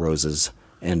done on roses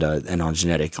and on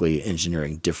genetically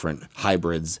engineering different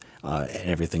hybrids and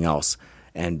everything else.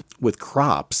 And with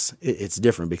crops, it's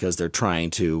different because they're trying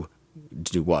to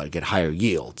do what? Get higher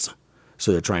yields.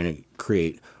 So they're trying to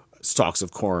create stalks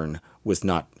of corn with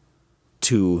not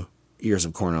 2 ears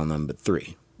of corn on them, but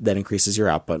 3. That increases your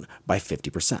output by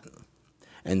 50%.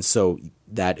 And so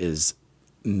that is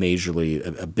majorly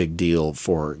a big deal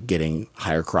for getting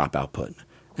higher crop output.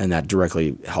 And that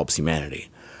directly helps humanity.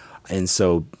 And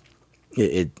so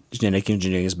genetic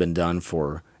engineering has been done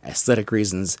for aesthetic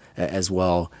reasons as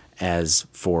well as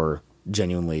for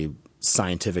genuinely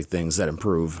scientific things that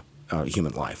improve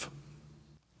human life.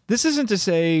 This isn't to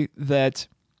say that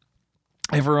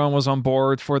everyone was on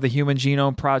board for the Human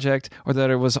Genome Project or that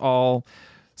it was all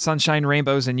sunshine,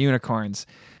 rainbows, and unicorns.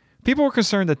 People were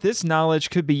concerned that this knowledge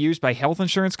could be used by health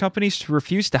insurance companies to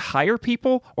refuse to hire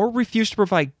people or refuse to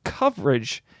provide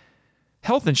coverage,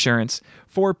 health insurance,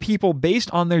 for people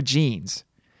based on their genes.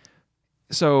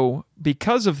 So,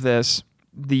 because of this,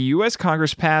 the U.S.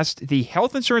 Congress passed the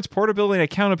Health Insurance Portability and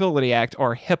Accountability Act,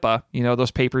 or HIPAA,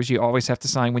 those papers you always have to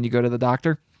sign when you go to the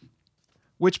doctor,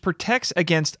 which protects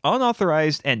against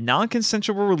unauthorized and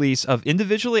non-consensual release of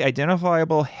individually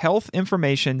identifiable health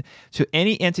information to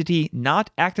any entity not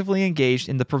actively engaged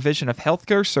in the provision of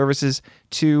healthcare services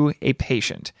to a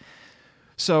patient.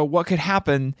 So what could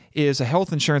happen is a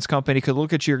health insurance company could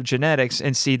look at your genetics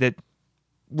and see that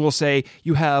we'll say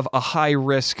you have a high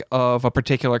risk of a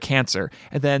particular cancer.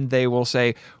 And then they will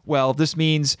say, well, this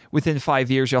means within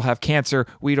 5 years you'll have cancer.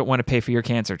 We don't want to pay for your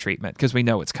cancer treatment because we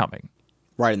know it's coming.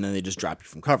 Right, and then they just drop you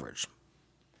from coverage.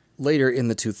 Later in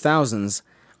the 2000s,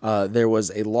 there was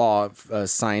a law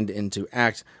signed into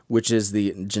act, which is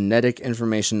the Genetic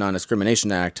Information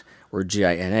Non-Discrimination Act, or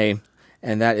GINA,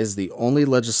 and that is the only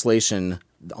legislation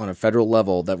on a federal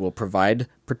level that will provide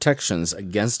protections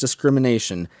against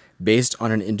discrimination based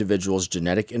on an individual's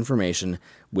genetic information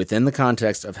within the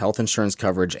context of health insurance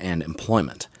coverage and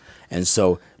employment. And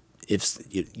so if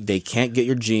they can't get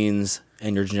your genes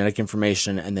and your genetic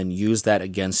information and then use that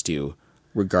against you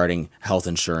regarding health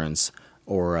insurance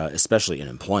or especially in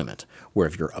employment, where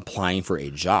if you're applying for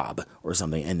a job or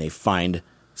something and they find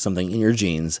something in your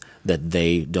genes that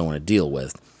they don't want to deal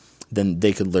with, then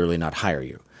they could literally not hire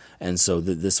you. And so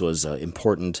this was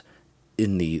important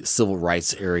in the civil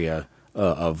rights area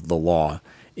of the law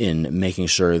in making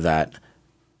sure that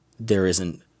there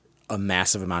isn't a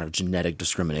massive amount of genetic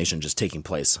discrimination just taking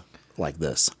place like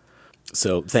this.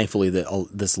 So thankfully,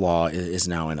 this law is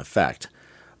now in effect.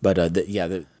 But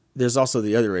there's also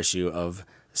the other issue of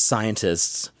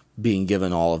scientists being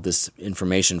given all of this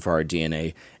information for our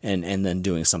DNA and then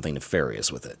doing something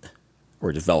nefarious with it,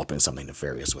 or developing something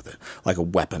nefarious with it, like a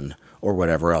weapon or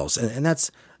whatever else. And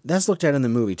that's looked at in the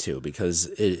movie too, because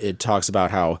it talks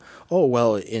about how,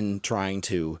 in trying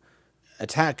to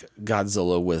attack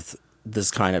Godzilla with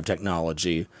this kind of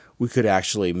technology, we could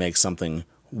actually make something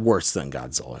worse than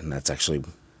Godzilla, and that's actually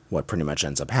what pretty much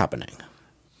ends up happening.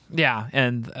 Yeah,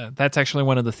 and that's actually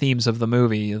one of the themes of the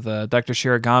movie. The Dr.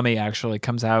 Shiragami actually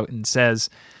comes out and says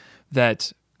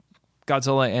that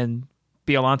Godzilla and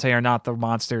Biollante are not the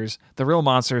monsters. The real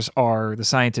monsters are the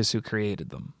scientists who created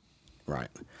them. Right.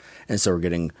 And so we're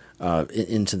getting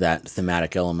into that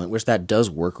thematic element, which that does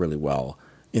work really well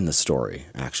in the story,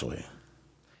 actually.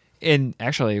 And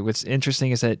actually, what's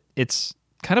interesting is that it's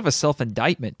kind of a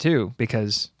self-indictment, too,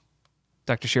 because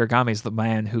Dr. Shiragami is the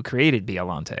man who created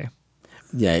Biollante.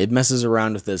 Yeah, it messes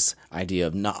around with this idea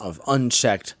of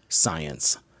unchecked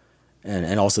science,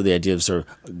 and also the idea of sort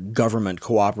of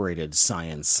government-cooperated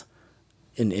science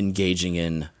in engaging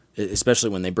in, especially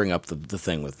when they bring up the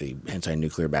thing with the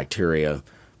anti-nuclear bacteria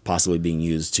possibly being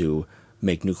used to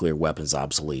make nuclear weapons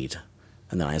obsolete.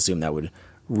 And then I assume that would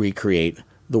recreate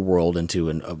the world into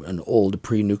an old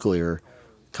pre-nuclear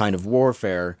kind of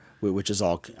warfare, which is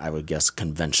all, I would guess,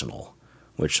 conventional.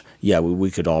 Which, yeah, we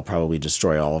could all probably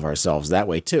destroy all of ourselves that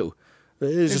way, too.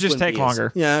 It just take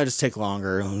longer. Yeah, it'd just take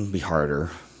longer. It'd be harder.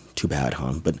 Too bad,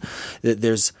 huh? But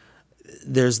there's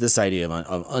this idea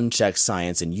of unchecked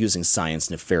science and using science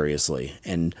nefariously.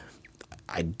 And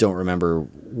I don't remember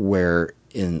where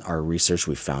in our research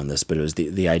we found this, but it was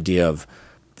the idea of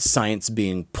science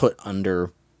being put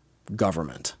under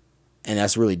government. And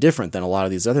that's really different than a lot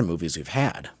of these other movies we've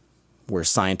had, where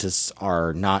scientists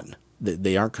are not...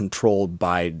 They aren't controlled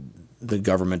by the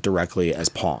government directly as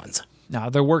pawns.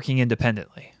 No, they're working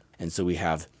independently. And so we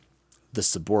have the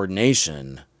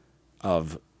subordination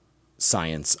of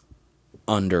science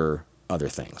under other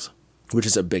things, which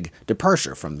is a big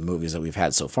departure from the movies that we've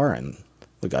had so far in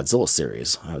the Godzilla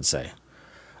series, I would say.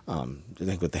 I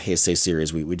think with the Heisei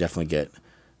series, we definitely get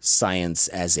science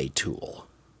as a tool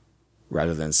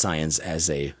rather than science as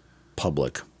a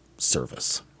public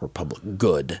service or public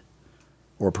good,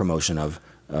 or promotion of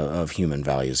human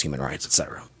values, human rights,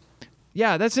 etc.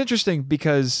 Yeah, that's interesting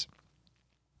because,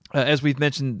 as we've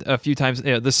mentioned a few times,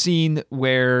 the scene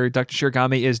where Dr.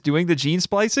 Shiragami is doing the gene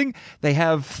splicing, they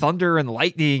have thunder and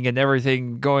lightning and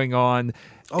everything going on.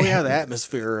 Oh, yeah, the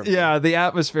atmosphere. Yeah, the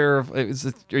atmosphere.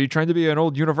 Are you trying to be an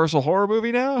old Universal horror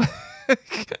movie now?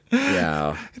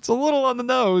 Yeah. It's a little on the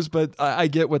nose, but I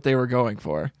get what they were going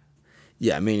for.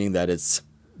 Yeah, meaning that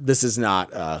this is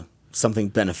not... something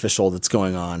beneficial that's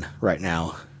going on right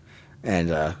now, and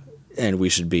we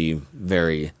should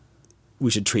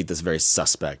treat this very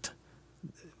suspect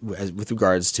with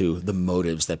regards to the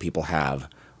motives that people have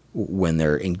when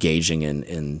they're engaging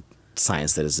in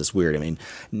science that is this weird. I mean,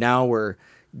 now we're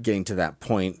getting to that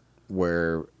point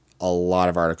where a lot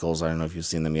of articles, I don't know if you've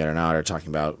seen them yet or not, are talking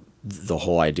about the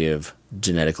whole idea of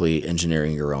genetically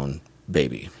engineering your own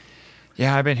baby.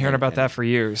 Yeah, I've been hearing about that for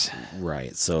years.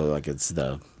 Right. So like it's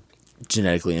the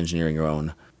genetically engineering your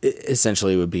own,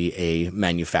 essentially would be a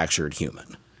manufactured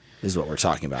human is what we're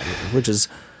talking about here, which is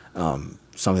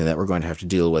something that we're going to have to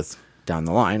deal with down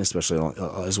the line, especially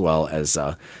as well as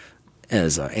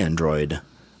android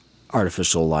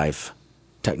artificial life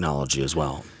technology as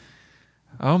well.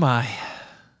 Oh my.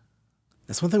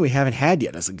 That's one thing we haven't had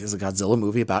yet as a Godzilla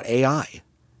movie about AI.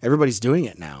 Everybody's doing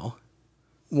it now.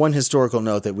 One historical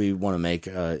note that we want to make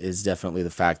is definitely the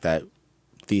fact that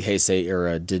the Heisei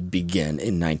era did begin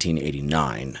in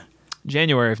 1989.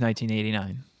 January of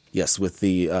 1989. Yes, with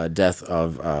the death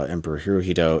of Emperor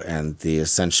Hirohito and the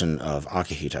ascension of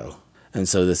Akihito. And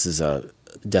so this is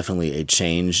definitely a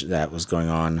change that was going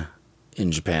on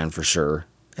in Japan for sure.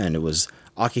 And it was,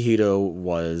 Akihito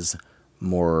was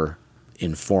more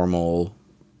informal,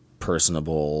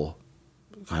 personable,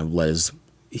 kind of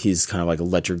he's kind of like a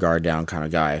let your guard down kind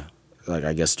of guy. Like,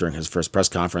 I guess during his first press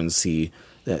conference, a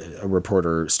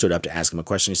reporter stood up to ask him a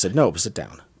question. He said, "No, sit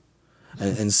down,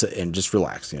 and just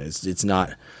relax." You know, it's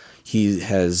not. He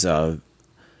has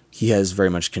very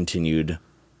much continued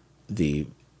the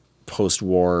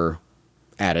post-war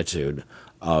attitude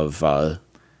of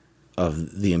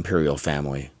the imperial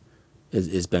family.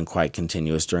 It's been quite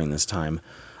continuous during this time,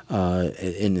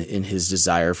 in his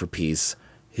desire for peace,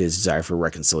 his desire for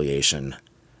reconciliation,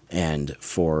 and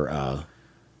for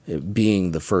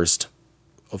being the first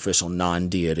official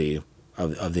non-deity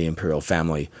of the imperial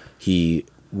family. He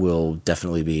will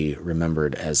definitely be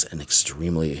remembered as an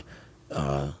extremely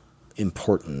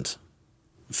important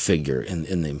figure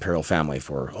in the imperial family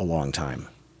for a long time.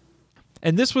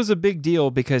 And this was a big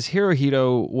deal because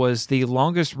Hirohito was the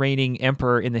longest reigning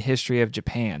emperor in the history of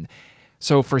Japan.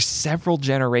 So for several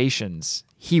generations,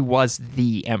 he was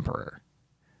the emperor.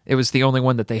 It was the only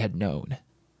one that they had known.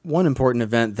 One important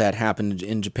event that happened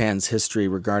in Japan's history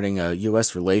regarding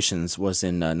U.S. relations was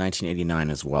in 1989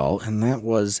 as well, and that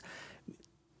was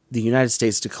the United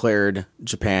States declared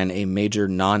Japan a major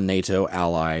non-NATO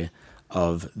ally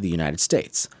of the United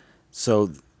States.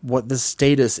 So what the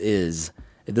status is,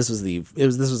 this was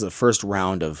the first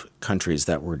round of countries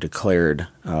that were declared.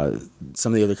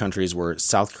 Some of the other countries were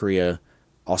South Korea,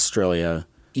 Australia,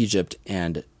 Egypt,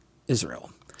 and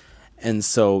Israel. And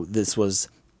so this was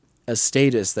a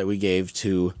status that we gave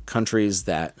to countries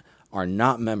that are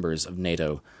not members of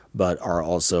NATO, but are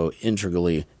also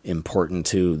integrally important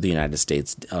to the United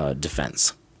States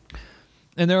defense.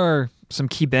 And there are some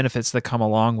key benefits that come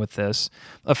along with this.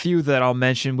 A few that I'll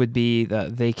mention would be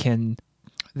that they can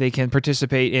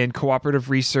participate in cooperative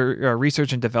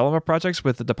research and development projects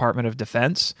with the Department of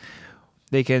Defense.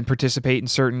 They can participate in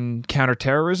certain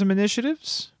counterterrorism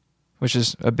initiatives, which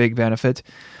is a big benefit.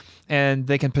 And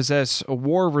they can possess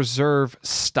war reserve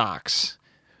stocks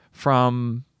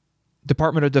from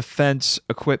Department of Defense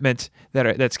equipment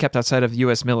that's kept outside of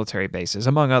U.S. military bases,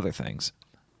 among other things.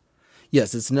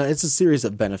 Yes, it's a series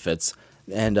of benefits,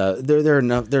 and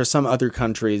there are some other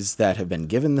countries that have been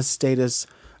given this status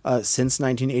since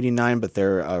 1989, but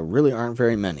there really aren't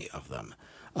very many of them.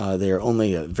 They are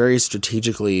only very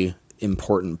strategically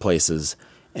important places,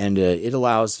 and it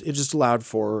just allowed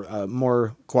for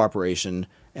more cooperation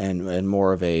and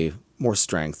more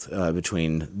strength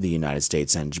between the United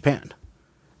States and Japan.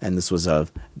 And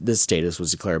this status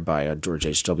was declared by George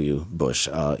H.W. Bush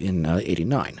in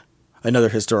 1989. Another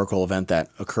historical event that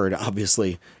occurred,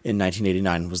 obviously, in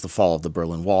 1989 was the fall of the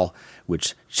Berlin Wall,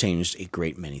 which changed a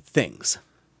great many things.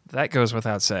 That goes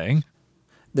without saying.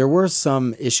 There were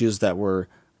some issues that were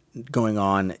going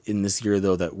on in this year,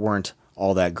 though, that weren't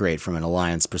all that great from an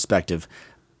alliance perspective.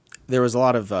 There was a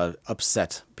lot of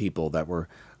upset people that were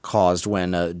caused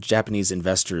when Japanese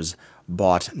investors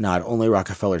bought not only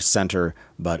Rockefeller Center,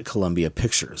 but Columbia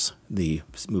Pictures, the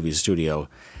movie studio.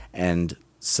 And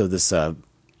so this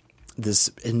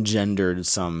engendered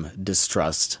some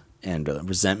distrust and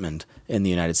resentment in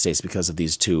the United States because of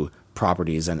these two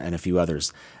properties and a few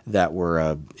others that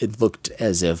were, it looked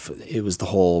as if it was the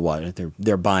whole,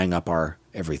 they're buying up our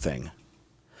everything,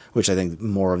 which I think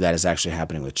more of that is actually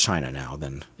happening with China now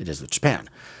than it is with Japan.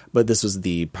 But this was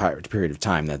the period of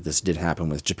time that this did happen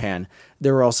with Japan.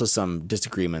 There were also some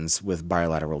disagreements with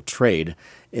bilateral trade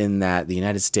in that the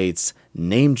United States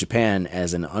named Japan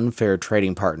as an unfair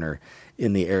trading partner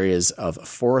in the areas of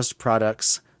forest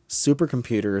products,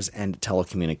 supercomputers, and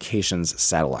telecommunications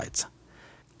satellites.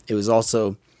 It was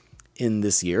also in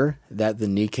this year that the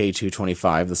Nikkei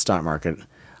 225, the stock market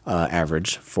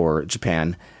average for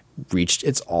Japan, reached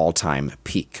its all-time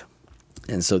peak.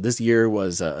 And so this year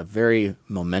was a very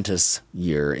momentous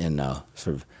year in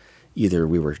sort of either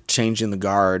we were changing the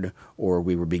guard or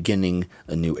we were beginning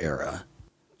a new era.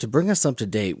 To bring us up to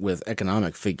date with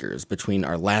economic figures between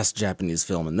our last Japanese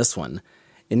film and this one,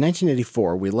 in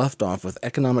 1984 we left off with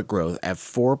economic growth at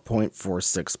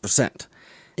 4.46%.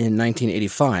 In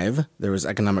 1985, there was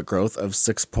economic growth of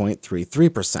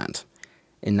 6.33%.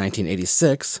 In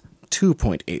 1986,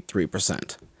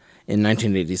 2.83%. In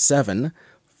 1987,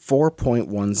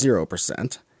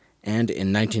 4.10%. And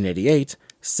in 1988,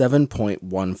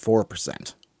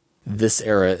 7.14%. This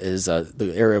era is,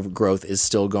 the era of growth is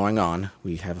still going on.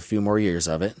 We have a few more years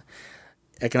of it.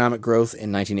 Economic growth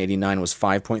in 1989 was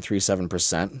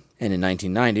 5.37%, and in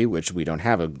 1990, which we don't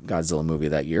have a Godzilla movie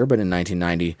that year, but in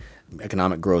 1990,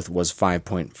 economic growth was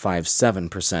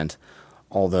 5.57%,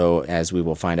 although, as we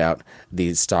will find out,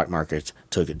 the stock market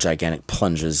took gigantic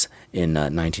plunges in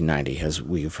 1990, as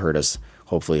we've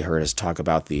hopefully heard us talk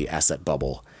about the asset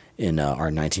bubble in our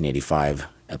 1985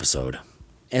 episode.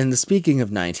 And speaking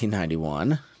of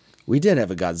 1991, we did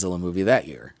have a Godzilla movie that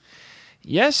year.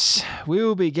 Yes, we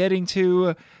will be getting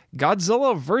to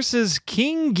Godzilla vs.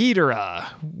 King Ghidorah,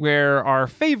 where our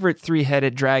favorite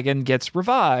three-headed dragon gets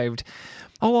revived,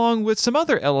 along with some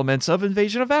other elements of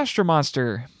Invasion of Astro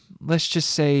Monster. Let's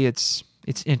just say it's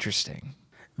interesting.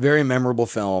 Very memorable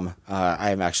film. I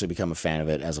have actually become a fan of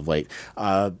it as of late.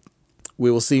 We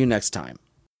will see you next time.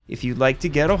 If you'd like to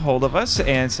get a hold of us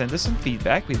and send us some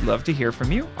feedback, we'd love to hear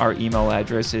from you. Our email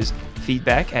address is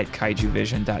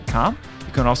feedback@kaijuvision.com.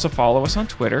 You can also follow us on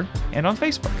Twitter and on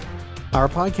Facebook. Our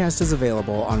podcast is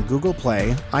available on Google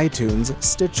Play, iTunes,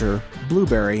 Stitcher,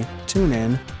 Blueberry,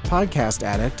 TuneIn, Podcast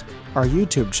Addict, our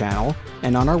YouTube channel,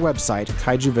 and on our website,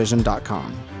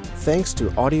 kaijuvision.com. Thanks to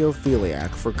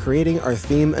Audiophiliac for creating our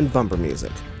theme and bumper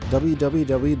music.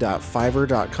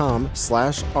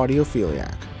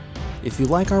 www.fiverr.com/audiophiliac. If you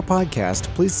like our podcast,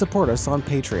 please support us on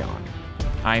Patreon.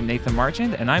 I'm Nathan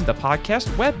Marchand, and I'm the podcast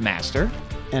webmaster.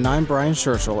 And I'm Brian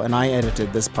Churchill, and I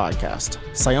edited this podcast.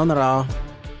 Sayonara.